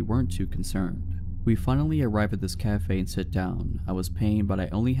roads, so we weren't too concerned. We finally arrive at this cafe and sit down. I was paying, but I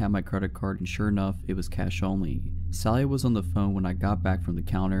only had my credit card, and sure enough, it was cash only. Sally was on the phone when I got back from the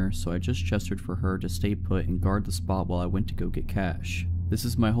counter, so I just gestured for her to stay put and guard the spot while I went to go get cash. This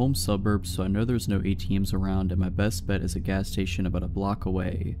is my home suburb, so I know there's no ATMs around, and my best bet is a gas station about a block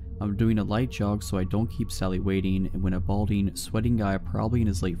away. I'm doing a light jog so I don't keep Sally waiting, and when a balding, sweating guy probably in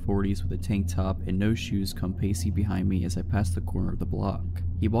his late 40s with a tank top and no shoes come pacing behind me as I pass the corner of the block.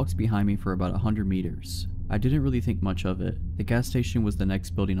 He walks behind me for about 100 meters. I didn't really think much of it. The gas station was the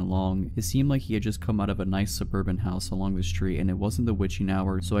next building along. It seemed like he had just come out of a nice suburban house along the street, and it wasn't the witching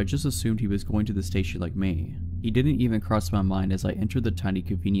hour, so I just assumed he was going to the station like me. He didn't even cross my mind as I entered the tiny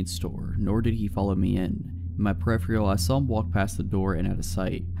convenience store, nor did he follow me in. In my peripheral, I saw him walk past the door and out of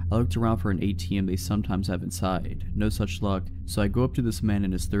sight. I looked around for an ATM they sometimes have inside. No such luck, so I go up to this man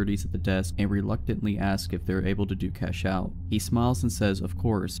in his 30s at the desk and reluctantly ask if they're able to do cash out. He smiles and says, "Of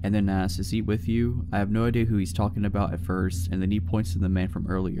course," and then asks, "Is he with you?" I have no idea who he's talking about at first, and then he points to the man from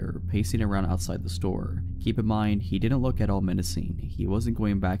earlier, pacing around outside the store. Keep in mind, he didn't look at all menacing. He wasn't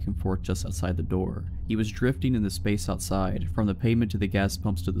going back and forth just outside the door. He was drifting in the space outside, from the pavement to the gas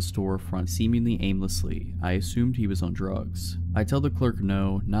pumps to the storefront, seemingly aimlessly. I assumed he was on drugs. I tell the clerk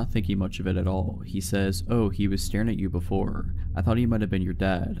no, not thinking much of it at all. He says, "Oh, he was staring at you before. I thought he might have been your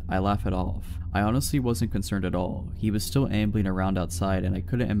dad." I laugh it off. I honestly wasn't concerned at all. He was still ambling around outside and I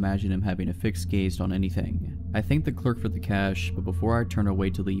couldn't imagine him having a fixed gaze on anything. I thank the clerk for the cash, but before I turn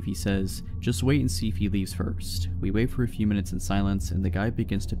away to leave, he says, "Just wait and see if he leaves first." We wait for a few minutes in silence and the guy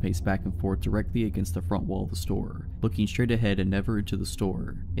begins to pace back and forth directly against the front wall of the store, looking straight ahead and never into the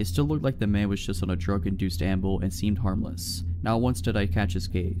store. It still looked like the man was just on a drug-induced amble and seemed harmless. Not once did I catch his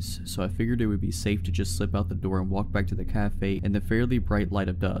gaze, so I figured it would be safe to just slip out the door and walk back to the cafe in the fairly bright light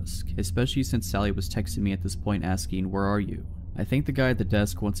of dusk, especially since Sally was texting me at this point asking, "Where are you?" I thank the guy at the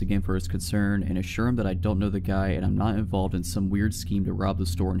desk once again for his concern and assure him that I don't know the guy and I'm not involved in some weird scheme to rob the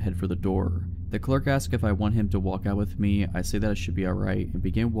store and head for the door. The clerk asks if I want him to walk out with me. I say that I should be alright and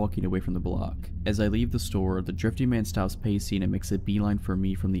begin walking away from the block. As I leave the store, the drifty man stops pacing and makes a beeline for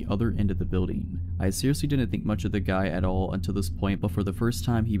me from the other end of the building. I seriously didn't think much of the guy at all until this point, but for the first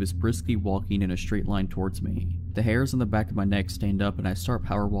time he was briskly walking in a straight line towards me. The hairs on the back of my neck stand up and I start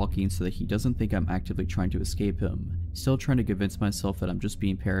power walking so that he doesn't think I'm actively trying to escape him. Still trying to convince myself that I'm just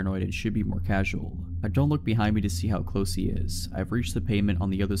being paranoid and should be more casual. I don't look behind me to see how close he is. I've reached the pavement on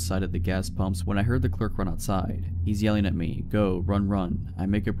the other side of the gas pumps when I heard the clerk run outside. He's yelling at me, "Go, run, run." I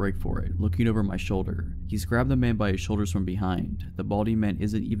make a break for it, looking over my shoulder. He's grabbed the man by his shoulders from behind. The balding man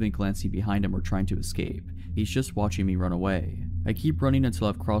isn't even glancing behind him or trying to escape. He's just watching me run away. I keep running until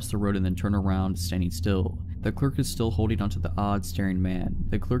I've crossed the road and then turn around, standing still. The clerk is still holding onto the odd, staring man.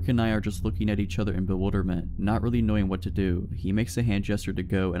 The clerk and I are just looking at each other in bewilderment, not really knowing what to do. He makes a hand gesture to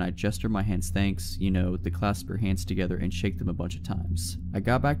go, and I gesture my hands thanks, you know, to clasp our hands together and shake them a bunch of times. I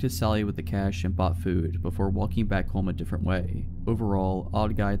got back to Sally with the cash and bought food, before walking back home a different way. Overall,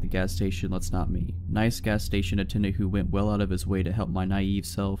 odd guy at the gas station, let's not me. Nice gas station attendant who went well out of his way to help my naive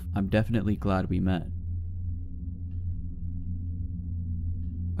self. I'm definitely glad we met.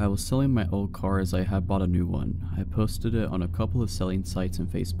 I was selling my old car as I had bought a new one. I posted it on a couple of selling sites and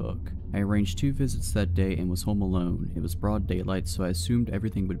Facebook. I arranged 2 visits that day and was home alone. It was broad daylight, so I assumed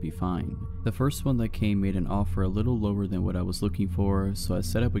everything would be fine. The first one that came made an offer a little lower than what I was looking for, so I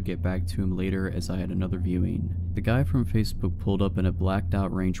said I would get back to him later as I had another viewing. The guy from Facebook pulled up in a blacked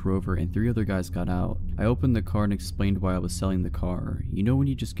out Range Rover and 3 other guys got out. I opened the car and explained why I was selling the car. You know when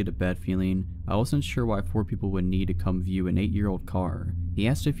you just get a bad feeling? I wasn't sure why 4 people would need to come view an 8-year-old car. He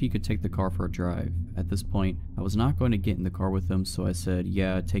asked if he could take the car for a drive. At this point, I was not going to get in the car with him, so I said,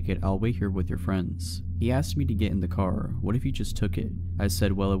 yeah, take it, I'll wait here with your friends. He asked me to get in the car. What if you just took it? I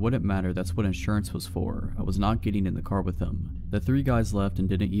said, well, it wouldn't matter, that's what insurance was for. I was not getting in the car with him. The 3 guys left and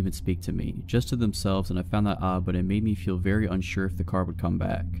didn't even speak to me, just to themselves, and I found that odd, but it made me feel very unsure if the car would come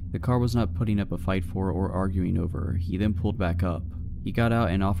back. The car was not putting up a fight for or arguing over. He then pulled back up. He got out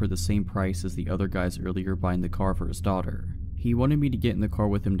and offered the same price as the other guys earlier buying the car for his daughter. He wanted me to get in the car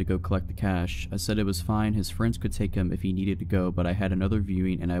with him to go collect the cash. I said it was fine, his friends could take him if he needed to go, but I had another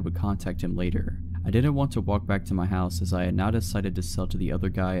viewing and I would contact him later. I didn't want to walk back to my house as I had now decided to sell to the other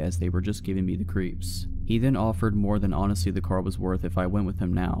guy as they were just giving me the creeps. He then offered more than honestly the car was worth if I went with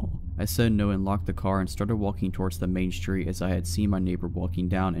him now. I said no and locked the car and started walking towards the main street as I had seen my neighbor walking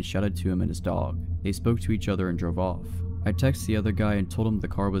down and shouted to him and his dog. They spoke to each other and drove off. I texted the other guy and told him the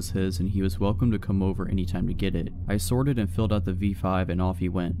car was his and he was welcome to come over anytime to get it. I sorted and filled out the V5 and off he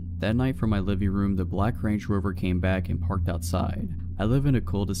went. That night from my living room, the black Range Rover came back and parked outside. I live in a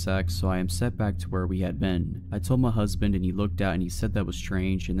cul-de-sac, so I am set back to where we had been. I told my husband and he looked out and he said that was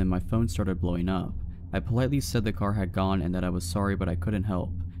strange, and then my phone started blowing up. I politely said the car had gone and that I was sorry but I couldn't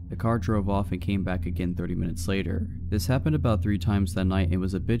help. The car drove off and came back again 30 minutes later. This happened about 3 times that night and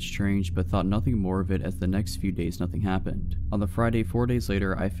was a bit strange, but thought nothing more of it as the next few days nothing happened. On the Friday 4 days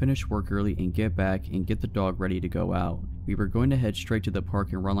later, I finished work early and get back and get the dog ready to go out. We were going to head straight to the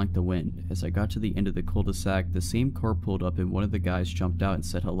park and run like the wind. As I got to the end of the cul-de-sac, the same car pulled up and one of the guys jumped out and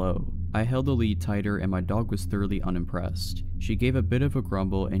said hello. I held the lead tighter and my dog was thoroughly unimpressed. She gave a bit of a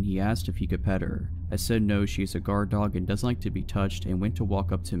grumble and he asked if he could pet her. I said no, she's a guard dog and doesn't like to be touched, and went to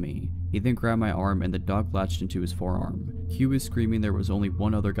walk up to me. He then grabbed my arm and the dog latched into his forearm. Q was screaming there was only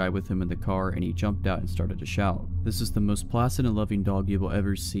one other guy with him in the car and he jumped out and started to shout. This is the most placid and loving dog you will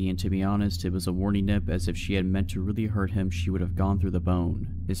ever see, and to be honest, it was a warning nip, as if she had meant to really hurt him she would have gone through the bone.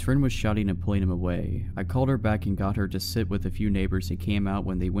 His friend was shouting and pulling him away. I called her back and got her to sit with a few neighbors and came out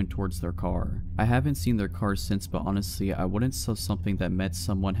when they went towards their car. I haven't seen their car since, but honestly I wouldn't sell something that meant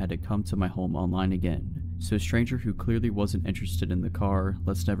someone had to come to my home online again. So a stranger who clearly wasn't interested in the car,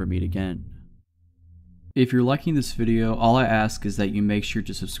 let's never meet again. If you're liking this video, all I ask is that you make sure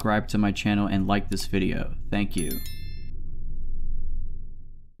to subscribe to my channel and like this video. Thank you.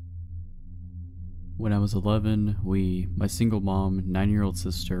 When I was 11, my single mom, 9-year-old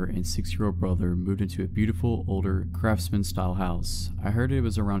sister, and 6-year-old brother moved into a beautiful, older, craftsman-style house. I heard it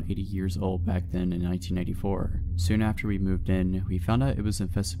was around 80 years old back then in 1994. Soon after we moved in, we found out it was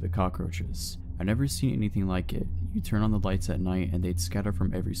infested with cockroaches. I've never seen anything like it. You turn on the lights at night and they'd scatter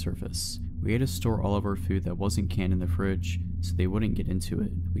from every surface. We had to store all of our food that wasn't canned in the fridge, so they wouldn't get into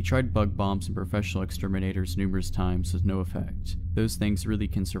it. We tried bug bombs and professional exterminators numerous times with no effect. Those things really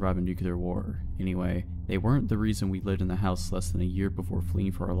can survive a nuclear war. Anyway, they weren't the reason we lived in the house less than a year before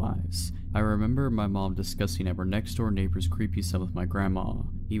fleeing for our lives. I remember my mom discussing our next door neighbor's creepy son with my grandma.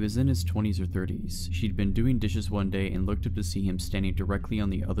 He was in his 20s or 30s. She'd been doing dishes one day and looked up to see him standing directly on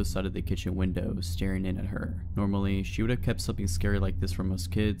the other side of the kitchen window, staring in at her. Normally, she would have kept something scary like this from us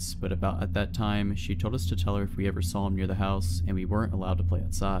kids, but about at that time, she told us to tell her if we ever saw him near the house, and we weren't allowed to play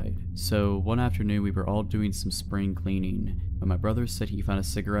outside. So, one afternoon we were all doing some spring cleaning, when my brother said he found a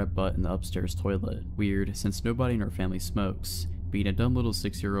cigarette butt in the upstairs toilet. Weird, since nobody in our family smokes. Being a dumb little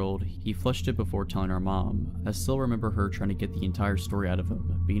 6-year-old, he flushed it before telling our mom. I still remember her trying to get the entire story out of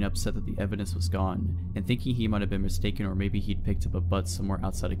him, being upset that the evidence was gone, and thinking he might have been mistaken or maybe he'd picked up a butt somewhere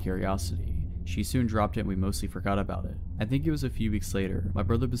outside of curiosity. She soon dropped it and we mostly forgot about it. I think it was a few weeks later. My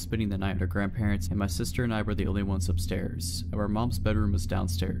brother was spending the night at her grandparents and my sister and I were the only ones upstairs. Our mom's bedroom was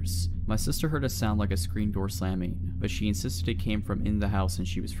downstairs. My sister heard a sound like a screen door slamming, but she insisted it came from in the house and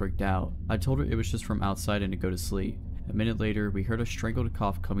she was freaked out. I told her it was just from outside and to go to sleep. A minute later, we heard a strangled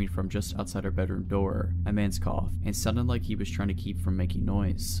cough coming from just outside our bedroom door, a man's cough, and sounded like he was trying to keep from making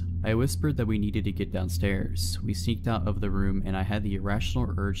noise. I whispered that we needed to get downstairs. We sneaked out of the room and I had the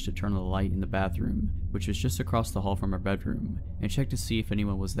irrational urge to turn on the light in the bathroom, which was just across the hall from our bedroom, and check to see if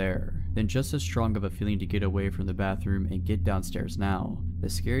anyone was there. Then just as strong of a feeling to get away from the bathroom and get downstairs now. The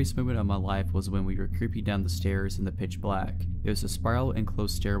scariest moment of my life was when we were creeping down the stairs in the pitch black. It was a spiral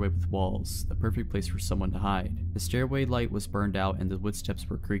enclosed stairway with walls, the perfect place for someone to hide. The stairway light was burned out and the wood steps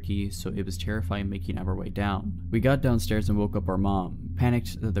were creaky, so it was terrifying making our way down. We got downstairs and woke up our mom,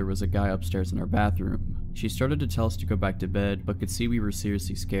 panicked that there was a guy upstairs in our bathroom. She started to tell us to go back to bed, but could see we were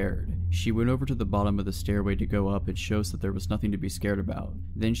seriously scared. She went over to the bottom of the stairway to go up and show us that there was nothing to be scared about.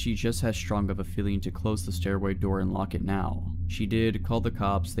 Then she just had strong of a feeling to close the stairway door and lock it now. She did, called the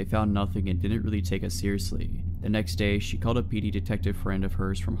cops, they found nothing and didn't really take us seriously. The next day, she called a PD detective friend of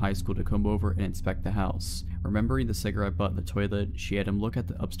hers from high school to come over and inspect the house. Remembering the cigarette butt in the toilet, she had him look at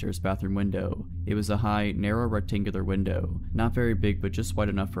the upstairs bathroom window. It was a high, narrow rectangular window, not very big but just wide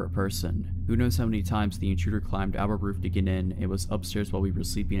enough for a person. Who knows how many times the intruder climbed our roof to get in and was upstairs while we were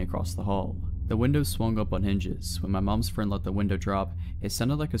sleeping across the hall. The window swung up on hinges. When my mom's friend let the window drop, it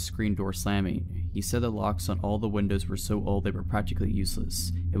sounded like a screen door slamming. He said the locks on all the windows were so old they were practically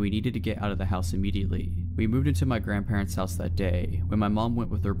useless, and we needed to get out of the house immediately. We moved into my grandparents' house that day. When my mom went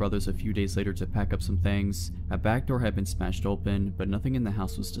with her brothers a few days later to pack up some things, a back door had been smashed open, but nothing in the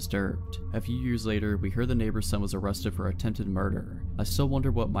house was disturbed. A few years later, we heard the neighbor's son was arrested for attempted murder. I still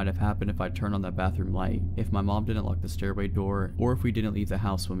wonder what might have happened if I turned on that bathroom light, if my mom didn't lock the stairway door, or if we didn't leave the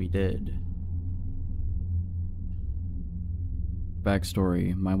house when we did.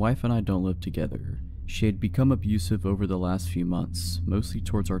 Backstory: my wife and I don't live together. She had become abusive over the last few months, mostly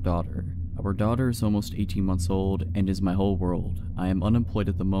towards our daughter. Our daughter is almost 18 months old and is my whole world. I am unemployed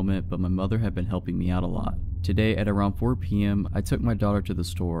at the moment, but my mother had been helping me out a lot. Today at around 4 p.m, I took my daughter to the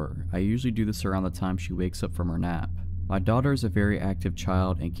store. I usually do this around the time she wakes up from her nap. My daughter is a very active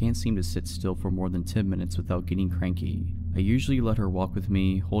child and can't seem to sit still for more than 10 minutes without getting cranky. I usually let her walk with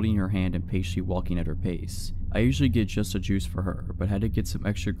me, holding her hand and patiently walking at her pace. I usually get just a juice for her, but had to get some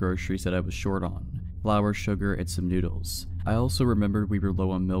extra groceries that I was short on: flour, sugar, and some noodles. I also remembered we were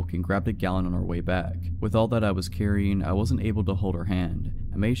low on milk and grabbed a gallon on our way back. With all that I was carrying, I wasn't able to hold her hand.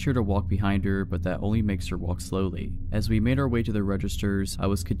 I made sure to walk behind her, but that only makes her walk slowly. As we made our way to the registers, I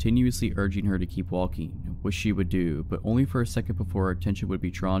was continuously urging her to keep walking, which she would do, but only for a second before her attention would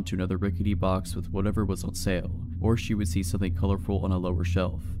be drawn to another rickety box with whatever was on sale, or she would see something colorful on a lower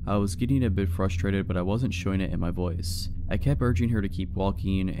shelf. I was getting a bit frustrated, but I wasn't showing it in my voice. I kept urging her to keep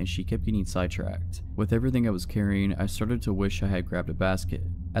walking, and she kept getting sidetracked. With everything I was carrying, I started to wish I had grabbed a basket.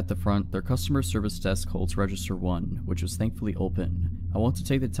 At the front, their customer service desk holds register 1, which was thankfully open. I want to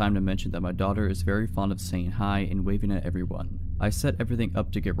take the time to mention that my daughter is very fond of saying hi and waving at everyone. I set everything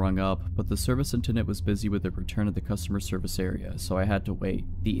up to get rung up, but the service attendant was busy with the return of the customer service area, so I had to wait.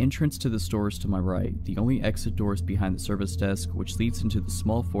 The entrance to the store is to my right. The only exit door is behind the service desk, which leads into the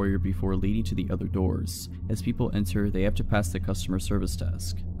small foyer before leading to the other doors. As people enter, they have to pass the customer service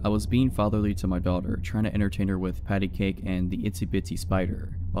desk. I was being fatherly to my daughter, trying to entertain her with patty cake and the itsy bitsy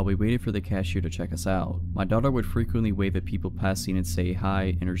spider. While we waited for the cashier to check us out, my daughter would frequently wave at people passing and say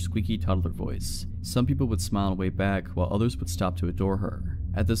hi in her squeaky toddler voice. Some people would smile and wave back, while others would stop to adore her.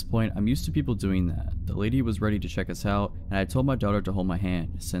 At this point, I'm used to people doing that. The lady was ready to check us out, and I told my daughter to hold my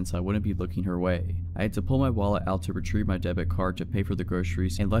hand, since I wouldn't be looking her way. I had to pull my wallet out to retrieve my debit card to pay for the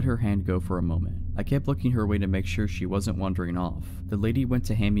groceries and let her hand go for a moment. I kept looking her way to make sure she wasn't wandering off. The lady went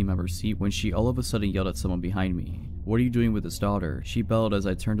to hand me my receipt when she all of a sudden yelled at someone behind me. "What are you doing with his daughter?" She bellowed as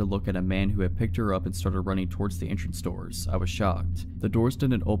I turned to look at a man who had picked her up and started running towards the entrance doors. I was shocked. The doors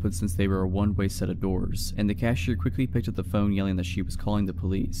didn't open since they were a one-way set of doors, and the cashier quickly picked up the phone yelling that she was calling the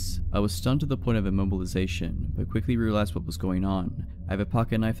police. I was stunned to the point of immobilization, but quickly realized what was going on. I have a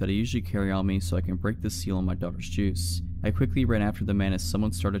pocket knife that I usually carry on me so I can break the seal on my daughter's juice. I quickly ran after the man as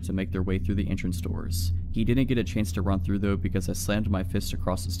someone started to make their way through the entrance doors. He didn't get a chance to run through though because I slammed my fist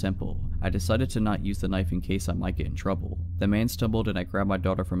across his temple. I decided to not use the knife in case I might get in trouble. The man stumbled and I grabbed my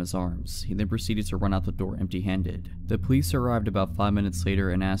daughter from his arms. He then proceeded to run out the door empty-handed. The police arrived about 5 minutes later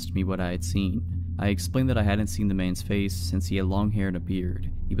and asked me what I had seen. I explained that I hadn't seen the man's face since he had long hair and a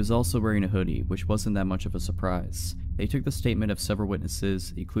beard. He was also wearing a hoodie, which wasn't that much of a surprise. They took the statement of several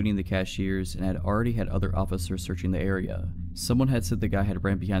witnesses, including the cashiers, and had already had other officers searching the area. Someone had said the guy had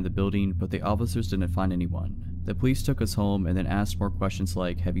ran behind the building, but the officers didn't find anyone. The police took us home and then asked more questions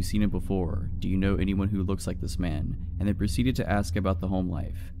like, have you seen him before? Do you know anyone who looks like this man? And they proceeded to ask about the home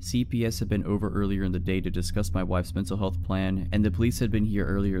life. CPS had been over earlier in the day to discuss my wife's mental health plan, and the police had been here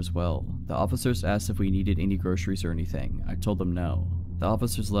earlier as well. The officers asked if we needed any groceries or anything. I told them no. The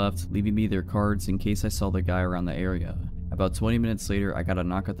officers left, leaving me their cards in case I saw the guy around the area. About 20 minutes later, I got a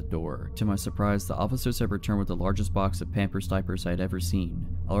knock at the door. To my surprise, the officers had returned with the largest box of Pampers diapers I had ever seen,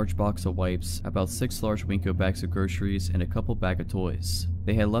 a large box of wipes, about 6 large Winco bags of groceries, and a couple bag of toys.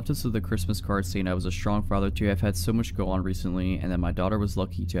 They had left us with a Christmas card saying I was a strong father to have had so much go on recently, and that my daughter was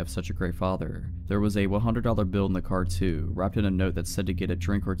lucky to have such a great father. There was a $100 bill in the card too, wrapped in a note that said to get a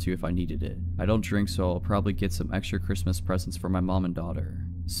drink or two if I needed it. I don't drink, so I'll probably get some extra Christmas presents for my mom and daughter.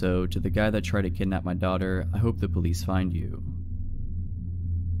 So, to the guy that tried to kidnap my daughter, I hope the police find you.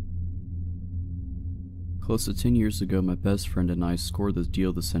 Close to 10 years ago, my best friend and I scored the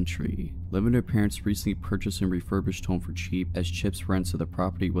deal of the century. Liv and her parents recently purchased and refurbished home for cheap, as Chip's rent so the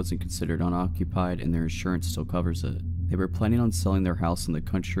property wasn't considered unoccupied and their insurance still covers it. They were planning on selling their house in the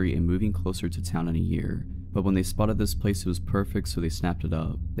country and moving closer to town in a year. But when they spotted this place, it was perfect, so they snapped it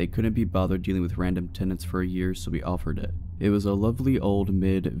up. They couldn't be bothered dealing with random tenants for a year, so we offered it. It was a lovely old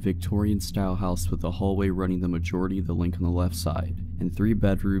mid-Victorian style house with a hallway running the majority of the length on the left side, and 3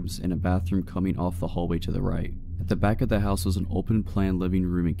 bedrooms and a bathroom coming off the hallway to the right. At the back of the house was an open-plan living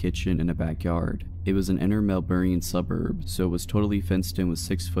room and kitchen and a backyard. It was an inner Melbourne suburb, so it was totally fenced in with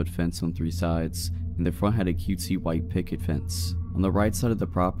 6-foot fence on 3 sides, and the front had a cutesy white picket fence. On the right side of the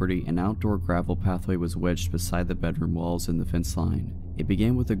property, an outdoor gravel pathway was wedged beside the bedroom walls and the fence line. It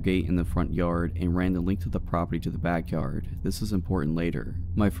began with a gate in the front yard and ran the length of the property to the backyard. This is important later.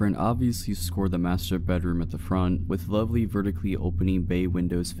 My friend obviously scored the master bedroom at the front, with lovely vertically opening bay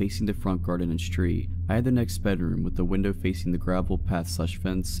windows facing the front garden and street. I had the next bedroom with the window facing the gravel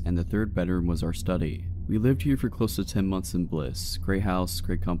path/fence, and the third bedroom was our study. We lived here for close to 10 months in bliss. Great house,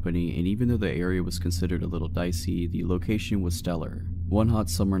 great company, and even though the area was considered a little dicey, the location was stellar. One hot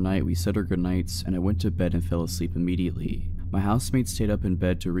summer night, we said our goodnights, and I went to bed and fell asleep immediately. My housemate stayed up in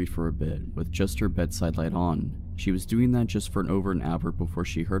bed to read for a bit, with just her bedside light on. She was doing that just for over an hour before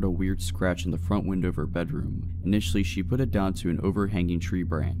she heard a weird scratch in the front window of her bedroom. Initially, she put it down to an overhanging tree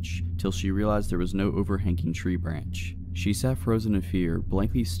branch, till she realized there was no overhanging tree branch. She sat frozen in fear,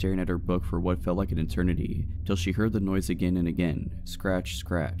 blankly staring at her book for what felt like an eternity, till she heard the noise again and again. Scratch,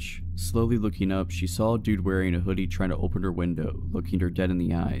 scratch. Slowly looking up, she saw a dude wearing a hoodie trying to open her window, looking her dead in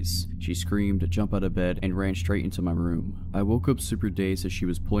the eyes. She screamed, jumped out of bed, and ran straight into my room. I woke up super dazed as she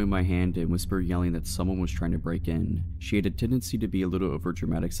was pulling my hand and whispered yelling that someone was trying to break in. She had a tendency to be a little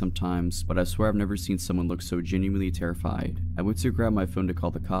overdramatic sometimes, but I swear I've never seen someone look so genuinely terrified. I went to grab my phone to call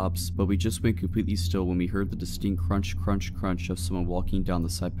the cops, but we just went completely still when we heard the distinct crunch, crunch, crunch of someone walking down the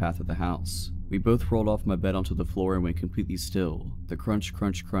side path of the house. We both rolled off my bed onto the floor and went completely still. The crunch,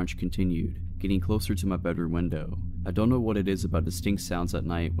 crunch, crunch continued, getting closer to my bedroom window. I don't know what it is about distinct sounds at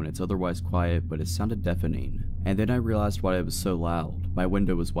night when it's otherwise quiet, but it sounded deafening. And then I realized why it was so loud. My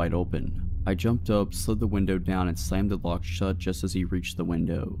window was wide open. I jumped up, slid the window down, and slammed the lock shut just as he reached the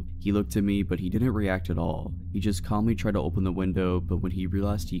window. He looked at me, but he didn't react at all. He just calmly tried to open the window, but when he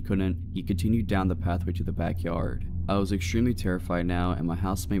realized he couldn't, he continued down the pathway to the backyard. I was extremely terrified now, and my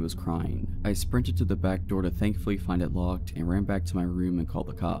housemate was crying. I sprinted to the back door to thankfully find it locked, and ran back to my room and called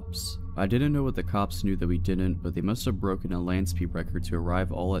the cops. I didn't know what the cops knew that we didn't, but they must have broken a land speed record to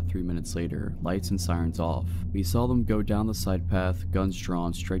arrive all at 3 minutes later, lights and sirens off. We saw them go down the side path, guns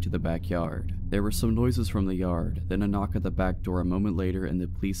drawn, straight to the backyard. There were some noises from the yard, then a knock at the back door a moment later, and the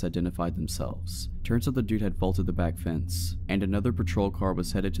police identified themselves. Turns out the dude had vaulted the back fence, and another patrol car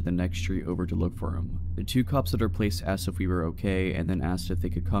was headed to the next street over to look for him. The 2 cops at our place asked if we were okay, and then asked if they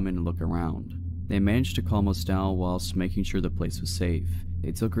could come in and look around. They managed to calm us down whilst making sure the place was safe.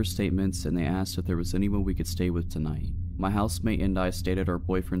 They took our statements and they asked if there was anyone we could stay with tonight. My housemate and I stayed at our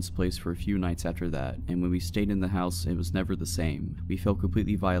boyfriend's place for a few nights after that, and when we stayed in the house, it was never the same. We felt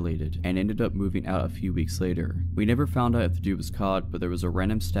completely violated, and ended up moving out a few weeks later. We never found out if the dude was caught, but there was a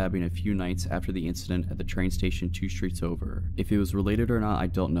random stabbing a few nights after the incident at the train station 2 streets over. If it was related or not, I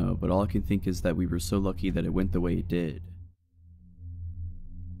don't know, but all I can think is that we were so lucky that it went the way it did.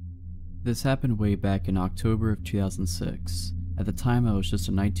 This happened way back in October of 2006. At the time, I was just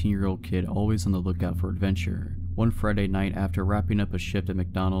a 19-year-old kid always on the lookout for adventure. One Friday night, after wrapping up a shift at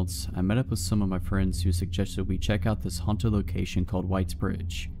McDonald's, I met up with some of my friends who suggested we check out this haunted location called White's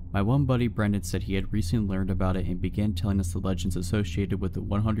Bridge. My one buddy Brendan said he had recently learned about it and began telling us the legends associated with the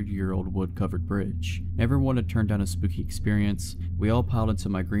 100-year-old wood-covered bridge. Never one to turn down a spooky experience, we all piled into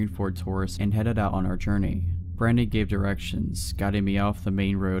my green Ford Taurus and headed out on our journey. Brandon gave directions, guiding me off the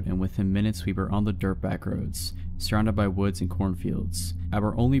main road, and within minutes we were on the dirt back roads, surrounded by woods and cornfields.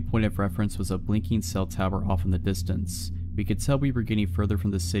 Our only point of reference was a blinking cell tower off in the distance. We could tell we were getting further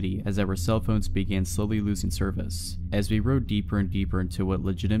from the city as our cell phones began slowly losing service. As we rode deeper and deeper into what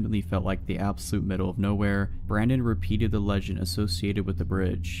legitimately felt like the absolute middle of nowhere, Brandon repeated the legend associated with the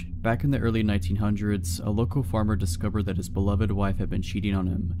bridge. Back in the early 1900s, a local farmer discovered that his beloved wife had been cheating on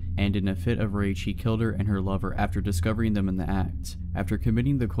him, and in a fit of rage he killed her and her lover after discovering them in the act. After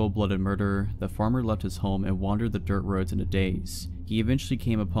committing the cold-blooded murder, the farmer left his home and wandered the dirt roads in a daze. He eventually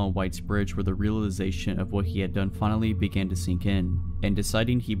came upon White's Bridge where the realization of what he had done finally began to sink in, and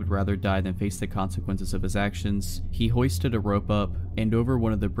deciding he would rather die than face the consequences of his actions, he hoisted a rope up and over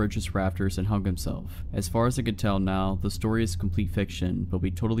one of the bridge's rafters and hung himself. As far as I could tell now, the story is complete fiction, but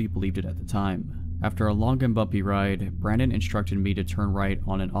we totally believed it at the time. After a long and bumpy ride, Brandon instructed me to turn right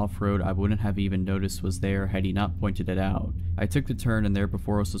on an off-road I wouldn't have even noticed was there had he not pointed it out. I took the turn and there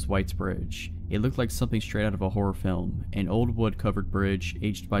before us was White's Bridge. It looked like something straight out of a horror film, an old wood-covered bridge,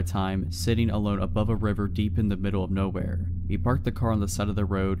 aged by time, sitting alone above a river deep in the middle of nowhere. We parked the car on the side of the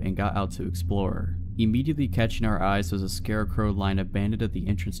road and got out to explore. Immediately catching our eyes was a scarecrow lying abandoned at the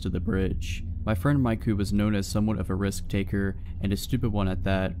entrance to the bridge. My friend Mike, who was known as somewhat of a risk taker, and a stupid one at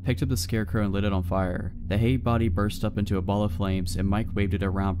that, picked up the scarecrow and lit it on fire. The hay body burst up into a ball of flames and Mike waved it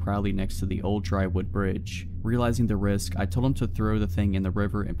around proudly next to the old dry wood bridge. Realizing the risk, I told him to throw the thing in the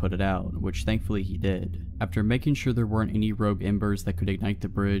river and put it out, which thankfully he did. After making sure there weren't any rogue embers that could ignite the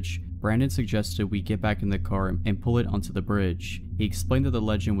bridge, Brandon suggested we get back in the car and pull it onto the bridge. He explained that the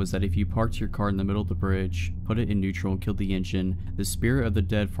legend was that if you parked your car in the middle of the bridge, put it in neutral and killed the engine, the spirit of the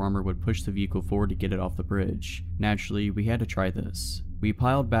dead farmer would push the vehicle forward to get it off the bridge. Naturally, we had to try this. We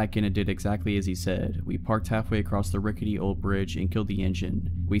piled back in and did exactly as he said. We parked halfway across the rickety old bridge and killed the engine.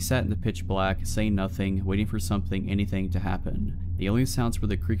 We sat in the pitch black, saying nothing, waiting for anything to happen. The only sounds were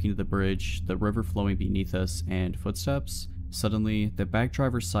the creaking of the bridge, the river flowing beneath us, and footsteps. Suddenly, the back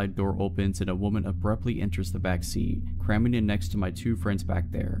driver's side door opens and a woman abruptly enters the back seat, cramming in next to my two friends back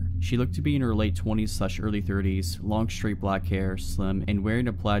there. She looked to be in her late 20s/early 30s, long straight black hair, slim, and wearing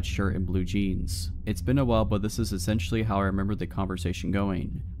a plaid shirt and blue jeans. It's been a while, but this is essentially how I remember the conversation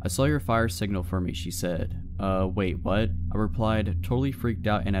going. "I saw your fire signal for me," she said. Wait, what?" I replied, totally freaked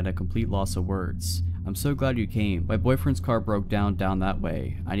out and at a complete loss of words. "I'm so glad you came. My boyfriend's car broke down that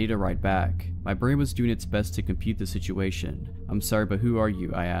way. I need a ride back." My brain was doing its best to compute the situation. "I'm sorry, but who are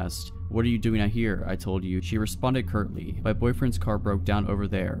you?" I asked. "What are you doing out here?" I told you. She responded curtly. "My boyfriend's car broke down over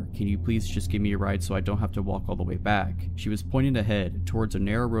there. Can you please just give me a ride so I don't have to walk all the way back?" She was pointing ahead, towards a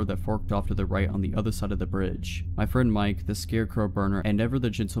narrow road that forked off to the right on the other side of the bridge. My friend Mike, the scarecrow burner, and never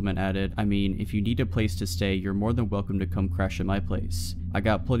the gentleman added, "I mean, if you need a place to stay, you're more than welcome to come crash at my place." I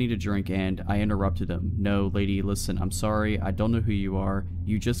got plenty to drink and I interrupted him. "No, lady, listen, I'm sorry, I don't know who you are.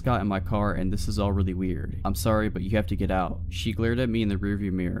 You just got in my car and this is all really weird. I'm sorry, but you have to get out." She glared at me in the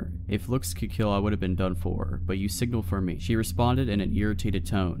rearview mirror. If looks could kill, I would have been done for, but you signaled for me. She responded in an irritated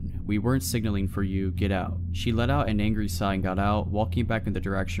tone. "We weren't signaling for you, get out." She let out an angry sigh and got out, walking back in the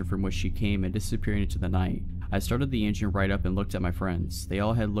direction from which she came and disappearing into the night. I started the engine right up and looked at my friends. They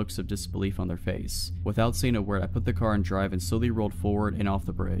all had looks of disbelief on their face. Without saying a word, I put the car in drive and slowly rolled forward and off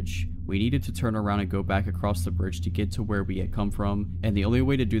the bridge. We needed to turn around and go back across the bridge to get to where we had come from, and the only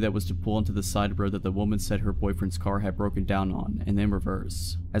way to do that was to pull onto the side road that the woman said her boyfriend's car had broken down on, and then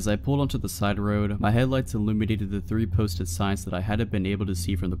reverse. As I pulled onto the side road, my headlights illuminated the 3 posted signs that I hadn't been able to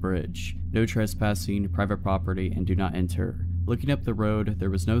see from the bridge. No trespassing, private property, and do not enter. Looking up the road,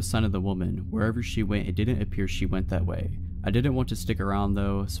 there was no sign of the woman. Wherever she went, it didn't appear she went that way. I didn't want to stick around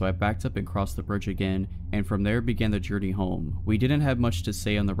though, so I backed up and crossed the bridge again, and from there began the journey home. We didn't have much to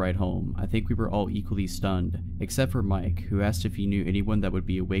say on the ride home. I think we were all equally stunned, except for Mike, who asked if he knew anyone that would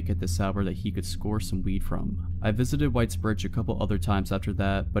be awake at this hour that he could score some weed from. I visited White's Bridge a couple other times after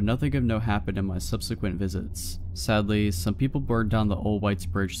that, but nothing of note happened in my subsequent visits. Sadly, some people burned down the old White's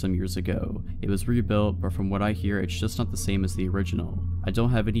Bridge some years ago. It was rebuilt, but from what I hear, it's just not the same as the original. I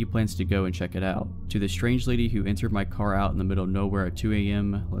don't have any plans to go and check it out. To the strange lady who entered my car out in the middle of nowhere at 2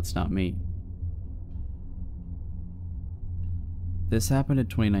 AM, let's not meet. This happened in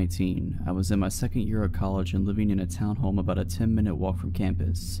 2019. I was in my second year of college and living in a townhome about a 10-minute walk from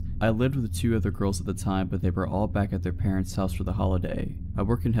campus. I lived with 2 other girls at the time, but they were all back at their parents' house for the holiday. I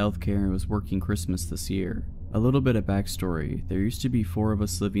work in healthcare and was working Christmas this year. A little bit of backstory. There used to be 4 of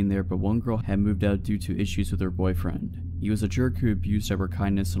us living there, but one girl had moved out due to issues with her boyfriend. He was a jerk who abused our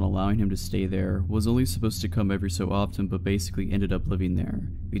kindness and allowing him to stay there, was only supposed to come every so often but basically ended up living there.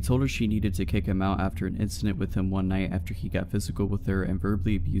 We told her she needed to kick him out after an incident with him one night after he got physical with her and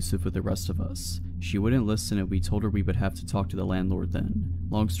verbally abusive with the rest of us. She wouldn't listen and we told her we would have to talk to the landlord then.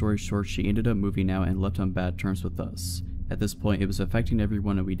 Long story short, she ended up moving out and left on bad terms with us. At this point, it was affecting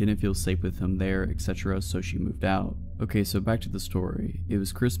everyone and we didn't feel safe with him there, etc., so she moved out. Okay, so back to the story. It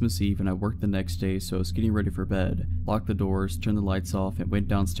was Christmas Eve and I worked the next day, so I was getting ready for bed, locked the doors, turned the lights off, and went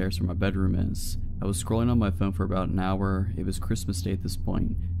downstairs where my bedroom is. I was scrolling on my phone for about an hour. It was Christmas Day at this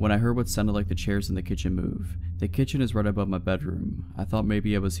point, when I heard what sounded like the chairs in the kitchen move. The kitchen is right above my bedroom. I thought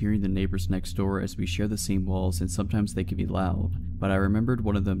maybe I was hearing the neighbors next door as we share the same walls and sometimes they can be loud. But I remembered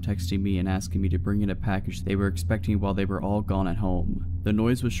one of them texting me and asking me to bring in a package they were expecting while they were all gone at home. The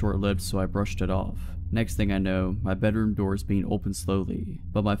noise was short-lived, so I brushed it off. Next thing I know, my bedroom door is being opened slowly,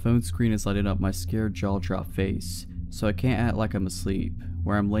 but my phone screen is lighting up my scared jaw-drop face. So I can't act like I'm asleep.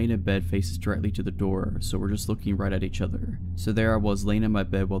 Where I'm laying in bed faces directly to the door, so we're just looking right at each other. So there I was laying in my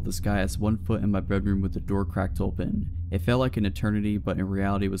bed while this guy has 1 foot in my bedroom with the door cracked open. It felt like an eternity, but in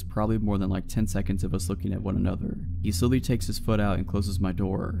reality it was probably more than like 10 seconds of us looking at one another. He slowly takes his foot out and closes my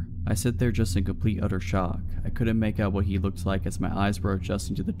door. I sit there just in complete utter shock. I couldn't make out what he looked like as my eyes were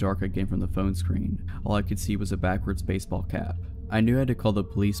adjusting to the dark again from the phone screen. All I could see was a backwards baseball cap. I knew I had to call the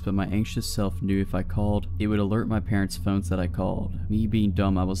police, but my anxious self knew if I called, it would alert my parents' phones that I called. Me being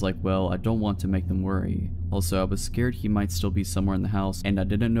dumb, I was like, well, I don't want to make them worry. Also, I was scared he might still be somewhere in the house, and I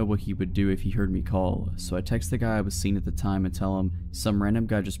didn't know what he would do if he heard me call. So I text the guy I was seeing at the time and tell him, some random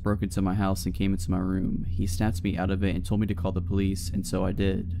guy just broke into my house and came into my room. He snapped me out of it and told me to call the police, and so I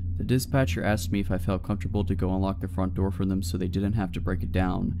did. The dispatcher asked me if I felt comfortable to go unlock the front door for them so they didn't have to break it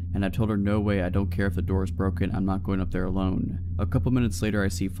down, and I told her no way, I don't care if the door is broken, I'm not going up there alone. A couple minutes later I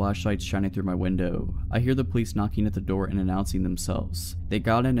see flashlights shining through my window. I hear the police knocking at the door and announcing themselves. They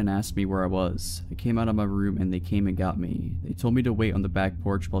got in and asked me where I was. I came out of my room and they came and got me. They told me to wait on the back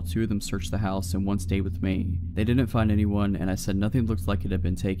porch while 2 of them searched the house and 1 stayed with me. They didn't find anyone and I said nothing looked like it had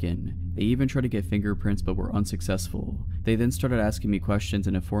been taken. They even tried to get fingerprints but were unsuccessful. They then started asking me questions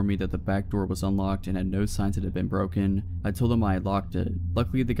and informed me that the back door was unlocked and had no signs it had been broken. I told them I had locked it.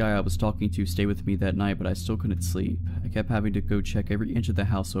 Luckily the guy I was talking to stayed with me that night, but I still couldn't sleep. I kept having to go check every inch of the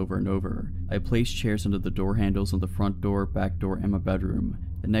house over and over. I placed chairs under the door handles on the front door, back door, and my bedroom.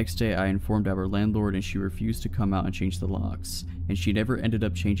 The next day I informed our landlord and she refused to come out and change the locks, and she never ended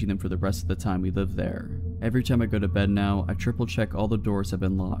up changing them for the rest of the time we lived there. Every time I go to bed now, I triple check all the doors have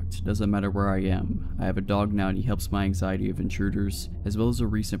been locked. Doesn't matter where I am. I have a dog now and he helps my anxiety of intruders, as well as a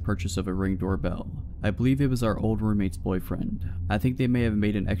recent purchase of a Ring doorbell. I believe it was our old roommate's boyfriend. I think they may have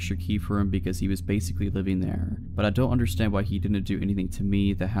made an extra key for him because he was basically living there, but I don't understand why he didn't do anything to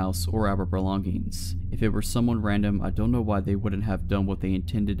me, the house, or our belongings. If it were someone random, I don't know why they wouldn't have done what they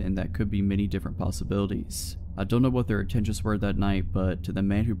intended, and that could be many different possibilities. I don't know what their intentions were that night, but to the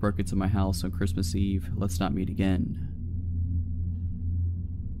man who broke into my house on Christmas Eve, let's not meet again.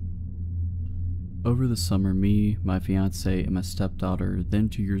 Over the summer, me, my fiance, and my stepdaughter, then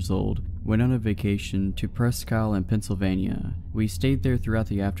 2 years old, went on a vacation to Presque Isle in Pennsylvania. We stayed there throughout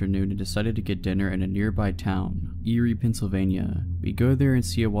the afternoon and decided to get dinner in a nearby town, Erie, Pennsylvania. We go there and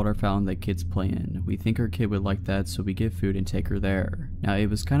see a water fountain that kids play in. We think our kid would like that, so we get food and take her there. Now it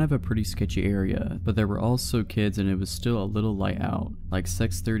was kind of a pretty sketchy area, but there were also kids and it was still a little light out, like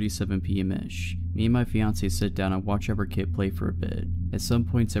 6:37 p.m.-ish. Me and my fiance sit down and watch our kid play for a bit. At some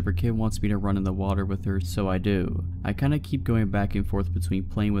points our kid wants me to run in the water with her, so I do. I kinda keep going back and forth between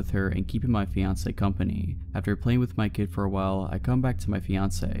playing with her and keeping my fiance company. After playing with my kid for a while, I come back to my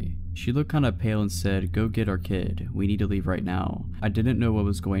fiance. She looked kinda pale and said, "Go get our kid. We need to leave right now." I didn't know what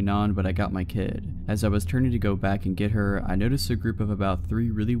was going on, but I got my kid. As I was turning to go back and get her, I noticed a group of about 3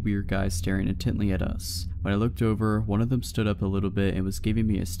 really weird guys staring intently at us. When I looked over, one of them stood up a little bit and was giving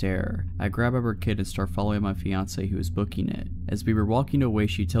me a stare. I grab our kid and start following my fiance who is booking it. As we were walking away,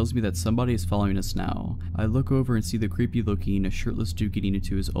 she tells me that somebody is following us now. I look over and see the creepy looking, shirtless dude getting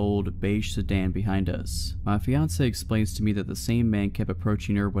into his old, beige sedan behind us. My fiance explains to me that the same man kept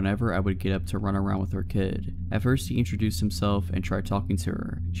approaching her whenever I would get up to run around with her kid. At first he introduced himself and tried talking to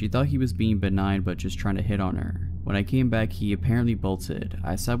her. She thought he was being benign but just trying to hit on her. When I came back, he apparently bolted.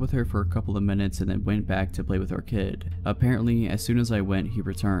 I sat with her for a couple of minutes and then went back to play with our kid. Apparently, as soon as I went, he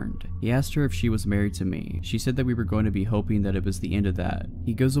returned. He asked her if she was married to me. She said that we were going to be hoping that it was the end of that.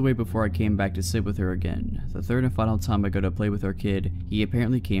 He goes away before I came back to sit with her again. The third and final time I go to play with our kid, he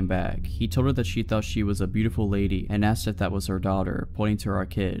apparently came back. He told her that she thought she was a beautiful lady and asked if that was her daughter, pointing to our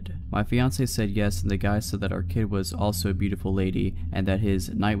kid. My fiance said yes, and the guy said that our kid was also a beautiful lady and that his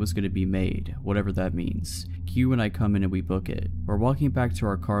night was going to be made, whatever that means. Q and I come in and we book it. We're walking back to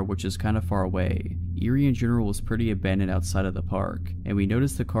our car, which is kind of far away. Erie in general was pretty abandoned outside of the park, and we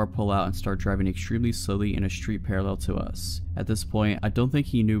noticed the car pull out and start driving extremely slowly in a street parallel to us. At this point, I don't think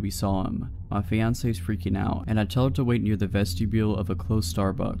he knew we saw him. My fiance is freaking out, and I tell her to wait near the vestibule of a closed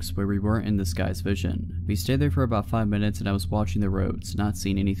Starbucks where we weren't in this guy's vision. We stayed there for about 5 minutes and I was watching the roads, not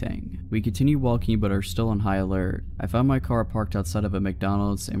seeing anything. We continue walking but are still on high alert. I found my car parked outside of a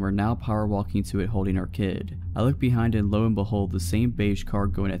McDonald's and we're now power walking to it holding our kid. I look behind and lo and behold, the same beige car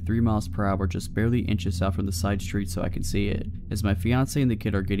going at 3 miles per hour just barely inches out from the side street so I can see it. As my fiance and the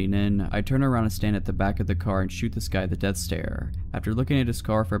kid are getting in, I turn around and stand at the back of the car and shoot this guy the death stare. After looking at his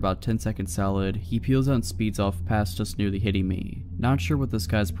car for about 10 seconds solid, he peels out and speeds off past us, nearly hitting me. Not sure what this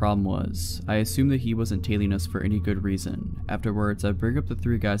guy's problem was. I assume that he wasn't tailing us for any good reason. Afterwards, I bring up the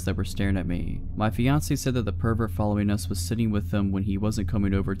 3 guys that were staring at me. My fiance said that the pervert following us was sitting with them when he wasn't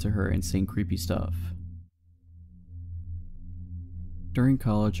coming over to her and saying creepy stuff. During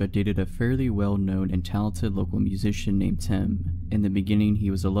college, I dated a fairly well-known and talented local musician named Tim. In the beginning, he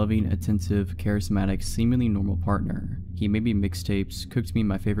was a loving, attentive, charismatic, seemingly normal partner. He made me mixtapes, cooked me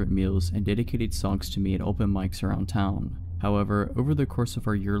my favorite meals, and dedicated songs to me at open mics around town. However, over the course of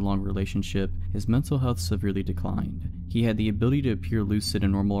our year-long relationship, his mental health severely declined. He had the ability to appear lucid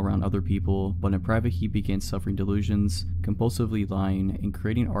and normal around other people, but in private he began suffering delusions, compulsively lying, and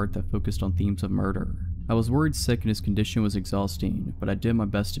creating art that focused on themes of murder. I was worried sick and his condition was exhausting, but I did my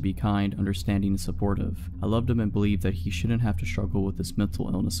best to be kind, understanding, and supportive. I loved him and believed that he shouldn't have to struggle with this mental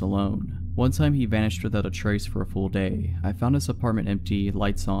illness alone. One time he vanished without a trace for a full day. I found his apartment empty,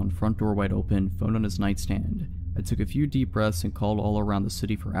 lights on, front door wide open, phone on his nightstand. I took a few deep breaths and called all around the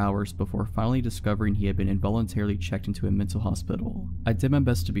city for hours before finally discovering he had been involuntarily checked into a mental hospital. I did my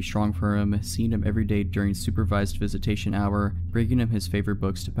best to be strong for him, seeing him every day during supervised visitation hour, bringing him his favorite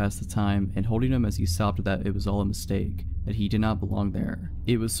books to pass the time, and holding him as he sobbed that it was all a mistake, that he did not belong there.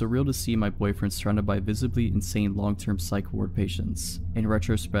 It was surreal to see my boyfriend surrounded by visibly insane long-term psych ward patients. In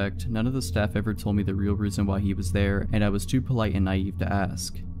retrospect, none of the staff ever told me the real reason why he was there, and I was too polite and naive to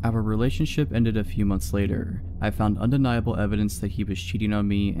ask. Our relationship ended a few months later. I found undeniable evidence that he was cheating on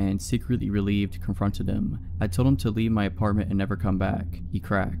me and, secretly relieved, confronted him. I told him to leave my apartment and never come back. He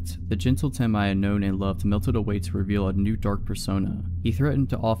cracked. The gentle Tim I had known and loved melted away to reveal a new dark persona. He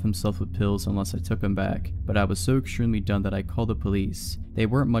threatened to off himself with pills unless I took him back, but I was so extremely done that I called the police. They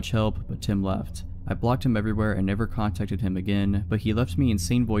weren't much help, but Tim left. I blocked him everywhere and never contacted him again, but he left me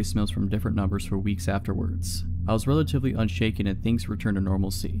insane voicemails from different numbers for weeks afterwards. I was relatively unshaken and things returned to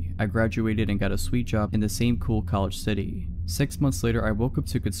normalcy. I graduated and got a sweet job in the same cool college city. 6 months later, I woke up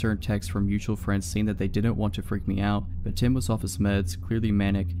to concerned texts from mutual friends saying that they didn't want to freak me out, but Tim was off his meds, clearly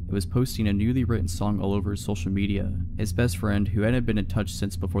manic, and was posting a newly written song all over his social media. His best friend, who hadn't been in touch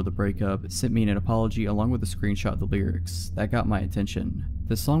since before the breakup, sent me an apology along with a screenshot of the lyrics. That got my attention.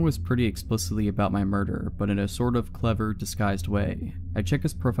 The song was pretty explicitly about my murder, but in a sort of clever, disguised way. I checked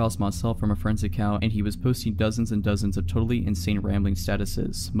his profiles myself from a friend's account, and he was posting dozens and dozens of totally insane rambling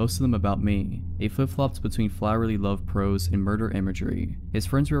statuses, most of them about me. They flip-flopped between flowery love prose and murder imagery. His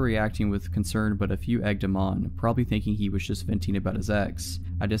friends were reacting with concern, but a few egged him on, probably thinking he was just venting about his ex.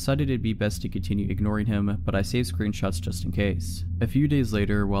 I decided it'd be best to continue ignoring him, but I saved screenshots just in case. A few days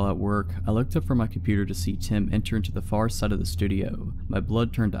later, while at work, I looked up from my computer to see Tim enter into the far side of the studio. My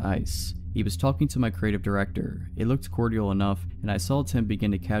blood turned to ice. He was talking to my creative director. It looked cordial enough, and I saw Tim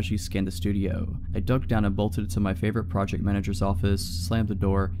begin to casually scan the studio. I ducked down and bolted to my favorite project manager's office, slammed the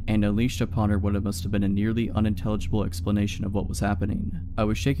door, and unleashed upon her what it must have been a nearly unintelligible explanation of what was happening. I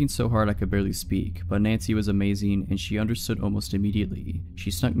was shaking so hard I could barely speak, but Nancy was amazing, and she understood almost immediately.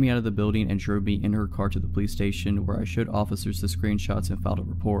 She snuck me out of the building and drove me in her car to the police station, where I showed officers the screenshots and filed a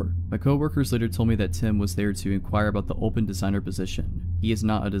report. My coworkers later told me that Tim was there to inquire about the open designer position. He is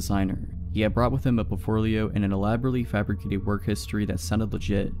not a designer. He had brought with him a portfolio and an elaborately fabricated work history that sounded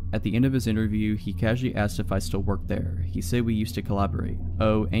legit. At the end of his interview, he casually asked if I still worked there. He said we used to collaborate.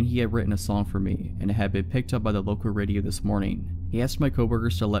 Oh, and he had written a song for me, and it had been picked up by the local radio this morning. He asked my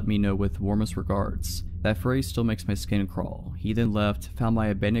coworkers to let me know with warmest regards. That phrase still makes my skin crawl. He then left, found my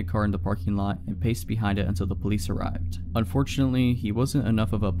abandoned car in the parking lot, and paced behind it until the police arrived. Unfortunately, he wasn't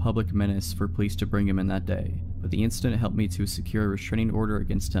enough of a public menace for police to bring him in that day. but the incident helped me to secure a restraining order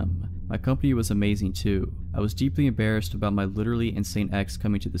against him. My company was amazing too. I was deeply embarrassed about my literally insane ex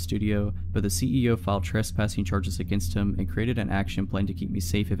coming to the studio, but the CEO filed trespassing charges against him and created an action plan to keep me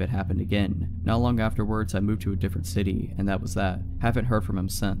safe if it happened again. Not long afterwards, I moved to a different city, and that was that. Haven't heard from him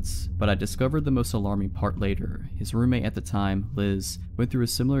since. But I discovered the most alarming part later. His roommate at the time, Liz, went through a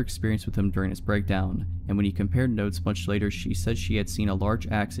similar experience with him during his breakdown, and when he compared notes much later, she said she had seen a large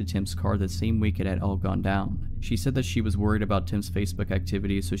axe in Tim's car the same week it had all gone down. She said that she was worried about Tim's Facebook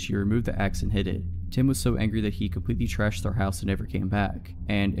activity, so she removed the axe and hid it. Tim was so angry that he completely trashed their house and never came back.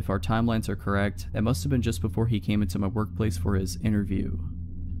 And if our timelines are correct, that must have been just before he came into my workplace for his interview.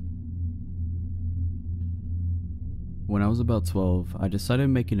 When I was about 12, I decided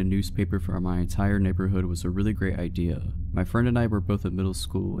making a newspaper for my entire neighborhood was a really great idea. My friend and I were both at middle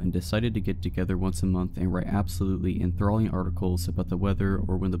school and decided to get together once a month and write absolutely enthralling articles about the weather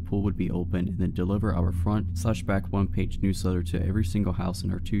or when the pool would be open, and then deliver our front/back one-page newsletter to every single house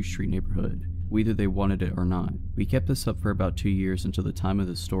in our 2-street neighborhood, whether they wanted it or not. We kept this up for about 2 years until the time of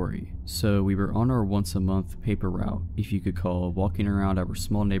the story. So we were on our once-a-month paper route, if you could call, walking around our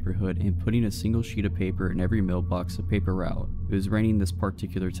small neighborhood and putting a single sheet of paper in every mailbox of paper route. It was raining this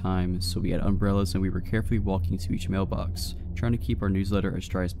particular time, so we had umbrellas and we were carefully walking to each mailbox, trying to keep our newsletter as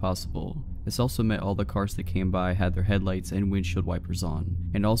dry as possible. This also meant all the cars that came by had their headlights and windshield wipers on,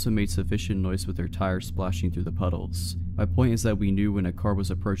 and also made sufficient noise with their tires splashing through the puddles. My point is that we knew when a car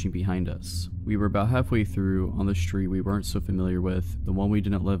was approaching behind us. We were about halfway through, on the street we weren't so familiar with, the one we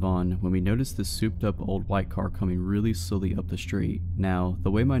didn't live on, when we noticed this souped up old white car coming really slowly up the street. Now,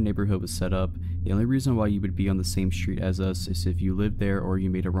 the way my neighborhood was set up, the only reason why you would be on the same street as us is if you lived there or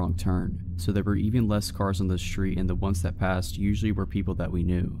you made a wrong turn. So there were even less cars on the street, and the ones that passed usually were people that we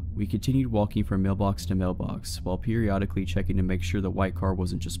knew. We continued walking from mailbox to mailbox, while periodically checking to make sure the white car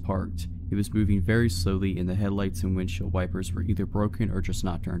wasn't just parked. It was moving very slowly, and the headlights and windshield wipers were either broken or just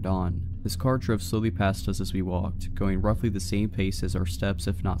not turned on. This car drove slowly past us as we walked, going roughly the same pace as our steps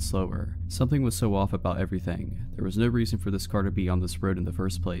if not slower. Something was so off about everything. There was no reason for this car to be on this road in the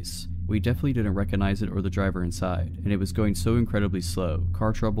first place. We definitely didn't recognize it or the driver inside, and it was going so incredibly slow.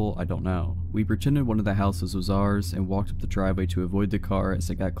 Car trouble? I don't know. We pretended one of the houses was ours and walked up the driveway to avoid the car as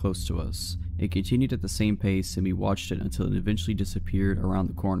it got close to us. It continued at the same pace, and we watched it until it eventually disappeared around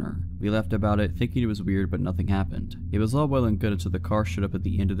the corner. We laughed about it, thinking it was weird, but nothing happened. It was all well and good until the car showed up at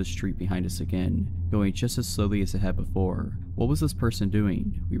the end of the street behind us again, going just as slowly as it had before. What was this person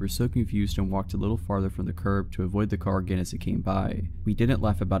doing? We were so confused and walked a little farther from the curb to avoid the car again as it came by. We didn't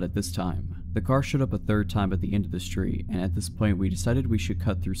laugh about it this time. The car showed up a third time at the end of the street, and at this point we decided we should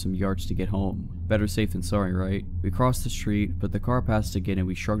cut through some yards to get home. Better safe than sorry, right? We crossed the street, but the car passed again and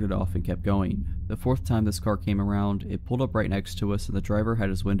we shrugged it off and kept going. The fourth time this car came around, it pulled up right next to us and the driver had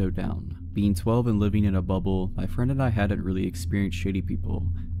his window down. Being 12 and living in a bubble, my friend and I hadn't really experienced shady people,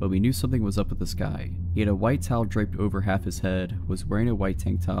 but we knew something was up with this guy. He had a white towel draped over half his head, was wearing a white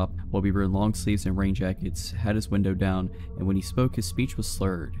tank top, while we were in long sleeves and rain jackets, had his window down, and when he spoke his speech was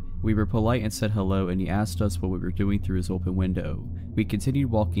slurred. We were polite and said hello, and he asked us what we were doing through his open window. We continued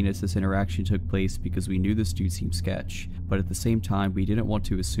walking as this interaction took place because we knew this dude seemed sketch, but at the same time we didn't want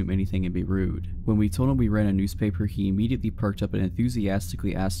to assume anything and be rude. When we told him we ran a newspaper, he immediately perked up and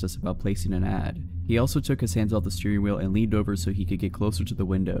enthusiastically asked us about placing an ad. He also took his hands off the steering wheel and leaned over so he could get closer to the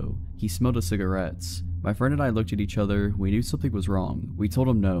window. He smelled of cigarettes. My friend and I looked at each other. We knew something was wrong. We told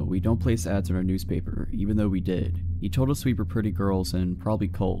him no, we don't place ads in our newspaper, even though we did. He told us we were pretty girls and probably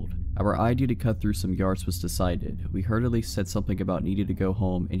cold. Our idea to cut through some yards was decided. We hurriedly said something about needing to go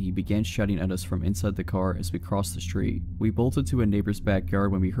home, and he began shouting at us from inside the car as we crossed the street. We bolted to a neighbor's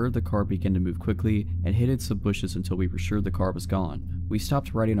backyard when we heard the car begin to move quickly and hid in some bushes until we were sure the car was gone. We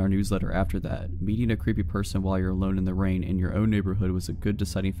stopped writing our newsletter after that. Meeting a creepy person while you're alone in the rain in your own neighborhood was a good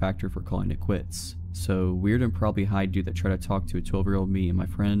deciding factor for calling it quits. So, weird and probably high dude that tried to talk to a 12-year-old me and my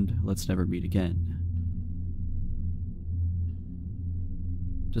friend, let's never meet again.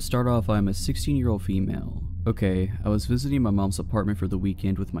 To start off, I am a 16-year-old female. Okay, I was visiting my mom's apartment for the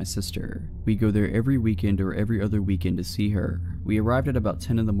weekend with my sister. We go there every weekend or every other weekend to see her. We arrived at about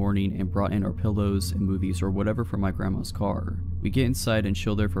 10 in the morning and brought in our pillows and movies or whatever from my grandma's car. We get inside and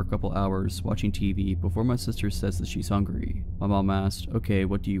chill there for a couple hours, watching TV, before my sister says that she's hungry. My mom asked, okay,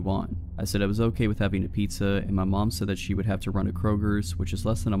 what do you want? I said I was okay with having a pizza, and my mom said that she would have to run to Kroger's, which is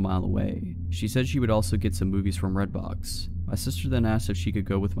less than a mile away. She said she would also get some movies from Redbox. My sister then asked if she could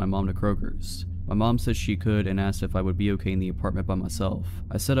go with my mom to Kroger's. My mom said she could and asked if I would be okay in the apartment by myself.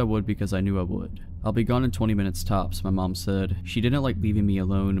 I said I would because I knew I would. I'll be gone in 20 minutes tops, my mom said. She didn't like leaving me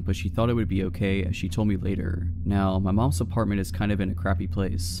alone, but she thought it would be okay, as she told me later. Now, my mom's apartment is kind of in a crappy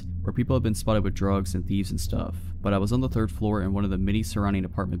place. where people had been spotted with drugs and thieves and stuff, but I was on the 3rd floor in one of the many surrounding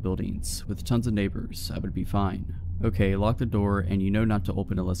apartment buildings, with tons of neighbors. I would be fine. Okay, lock the door, and you know not to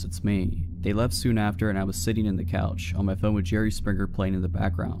open unless it's me. They left soon after, and I was sitting in the couch, on my phone with Jerry Springer playing in the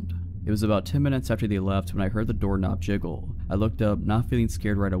background. It was about 10 minutes after they left when I heard the doorknob jiggle. I looked up, not feeling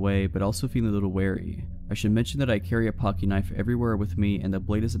scared right away, but also feeling a little wary. I should mention that I carry a pocket knife everywhere with me, and the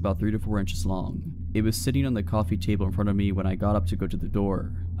blade is about 3 to 4 inches long. It was sitting on the coffee table in front of me when I got up to go to the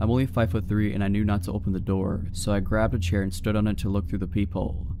door. I'm only 5'3" and I knew not to open the door, so I grabbed a chair and stood on it to look through the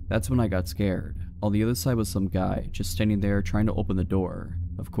peephole. That's when I got scared. On the other side was some guy, just standing there trying to open the door.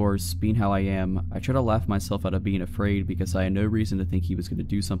 Of course, being how I am, I try to laugh myself out of being afraid because I had no reason to think he was going to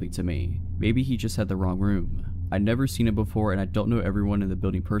do something to me. Maybe he just had the wrong room. I'd never seen him before and I don't know everyone in the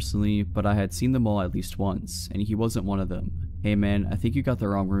building personally, but I had seen them all at least once, and he wasn't one of them. Hey man, I think you got the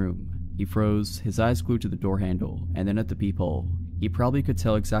wrong room. He froze, his eyes glued to the door handle, and then at the peephole. He probably could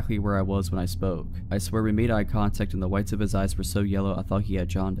tell exactly where I was when I spoke. I swear we made eye contact and the whites of his eyes were so yellow I thought he had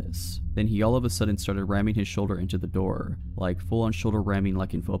jaundice. Then he all of a sudden started ramming his shoulder into the door, like full on shoulder ramming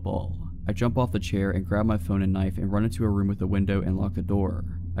like in football. I jump off the chair and grab my phone and knife and run into a room with a window and lock the door.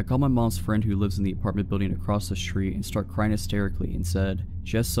 I call my mom's friend who lives in the apartment building across the street and start crying hysterically and said,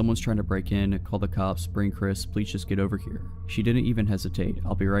 "Jess, someone's trying to break in, call the cops, bring Chris, please just get over here." She didn't even hesitate,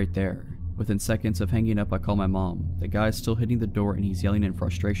 "I'll be right there." Within seconds of hanging up, I call my mom. The guy is still hitting the door and he's yelling in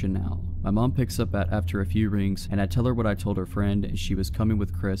frustration now. My mom picks up after a few rings and I tell her what I told her friend, and she was coming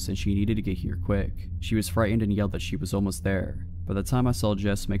with Chris and she needed to get here quick. She was frightened and yelled that she was almost there. By the time I saw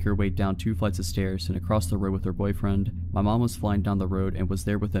Jess make her way down 2 flights of stairs and across the road with her boyfriend, my mom was flying down the road and was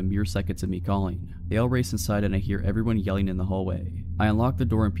there within mere seconds of me calling. They all race inside and I hear everyone yelling in the hallway. I unlock the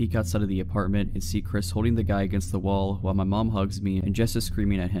door and peek outside of the apartment and see Chris holding the guy against the wall while my mom hugs me and Jess is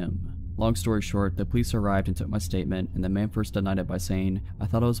screaming at him. Long story short, the police arrived and took my statement, and the man first denied it by saying, "I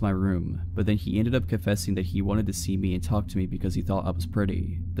thought it was my room," but then he ended up confessing that he wanted to see me and talk to me because he thought I was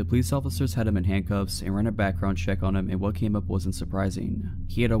pretty. The police officers had him in handcuffs and ran a background check on him, and what came up wasn't surprising.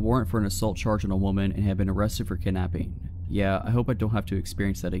 He had a warrant for an assault charge on a woman and had been arrested for kidnapping. Yeah, I hope I don't have to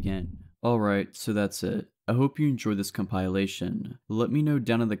experience that again. Alright, so that's it. I hope you enjoyed this compilation. Let me know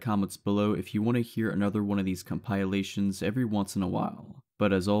down in the comments below if you want to hear another one of these compilations every once in a while.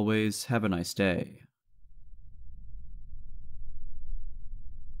 But as always, have a nice day.